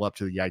people up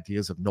to the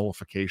ideas of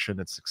nullification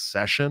and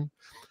succession.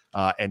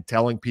 And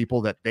telling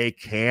people that they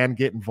can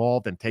get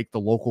involved and take the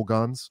local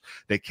guns.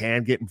 They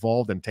can get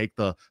involved and take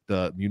the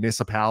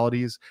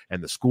municipalities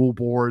and the school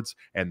boards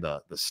and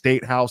the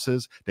state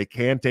houses. They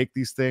can take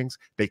these things.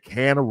 They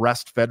can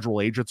arrest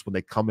federal agents when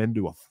they come in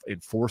to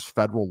enforce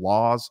federal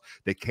laws.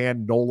 They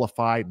can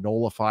nullify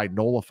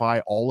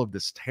all of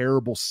this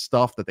terrible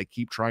stuff that they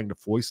keep trying to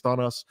foist on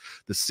us.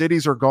 The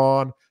cities are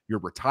gone. Your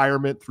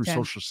retirement through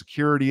Social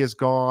Security is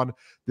gone.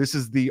 This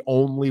is the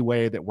only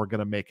way that we're going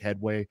to make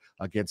headway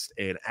against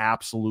an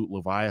absolute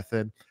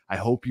Leviathan. I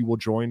hope you will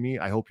join me.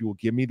 I hope you will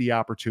give me the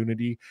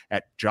opportunity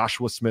at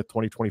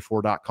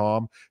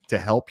joshuasmith2024.com to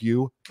help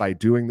you by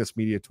doing this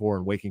media tour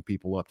and waking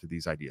people up to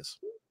these ideas.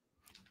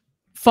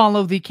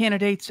 Follow the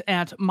candidates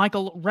at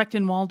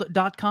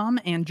michaelrectenwald.com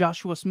and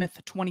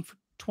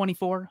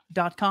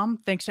joshuasmith2024.com.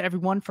 Thanks to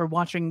everyone for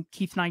watching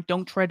Keith Knight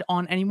Don't Tread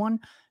on Anyone.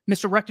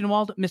 Mr.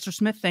 Rectenwald, Mr.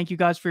 Smith, thank you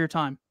guys for your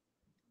time.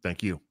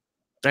 Thank you.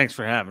 Thanks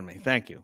for having me. Thank you.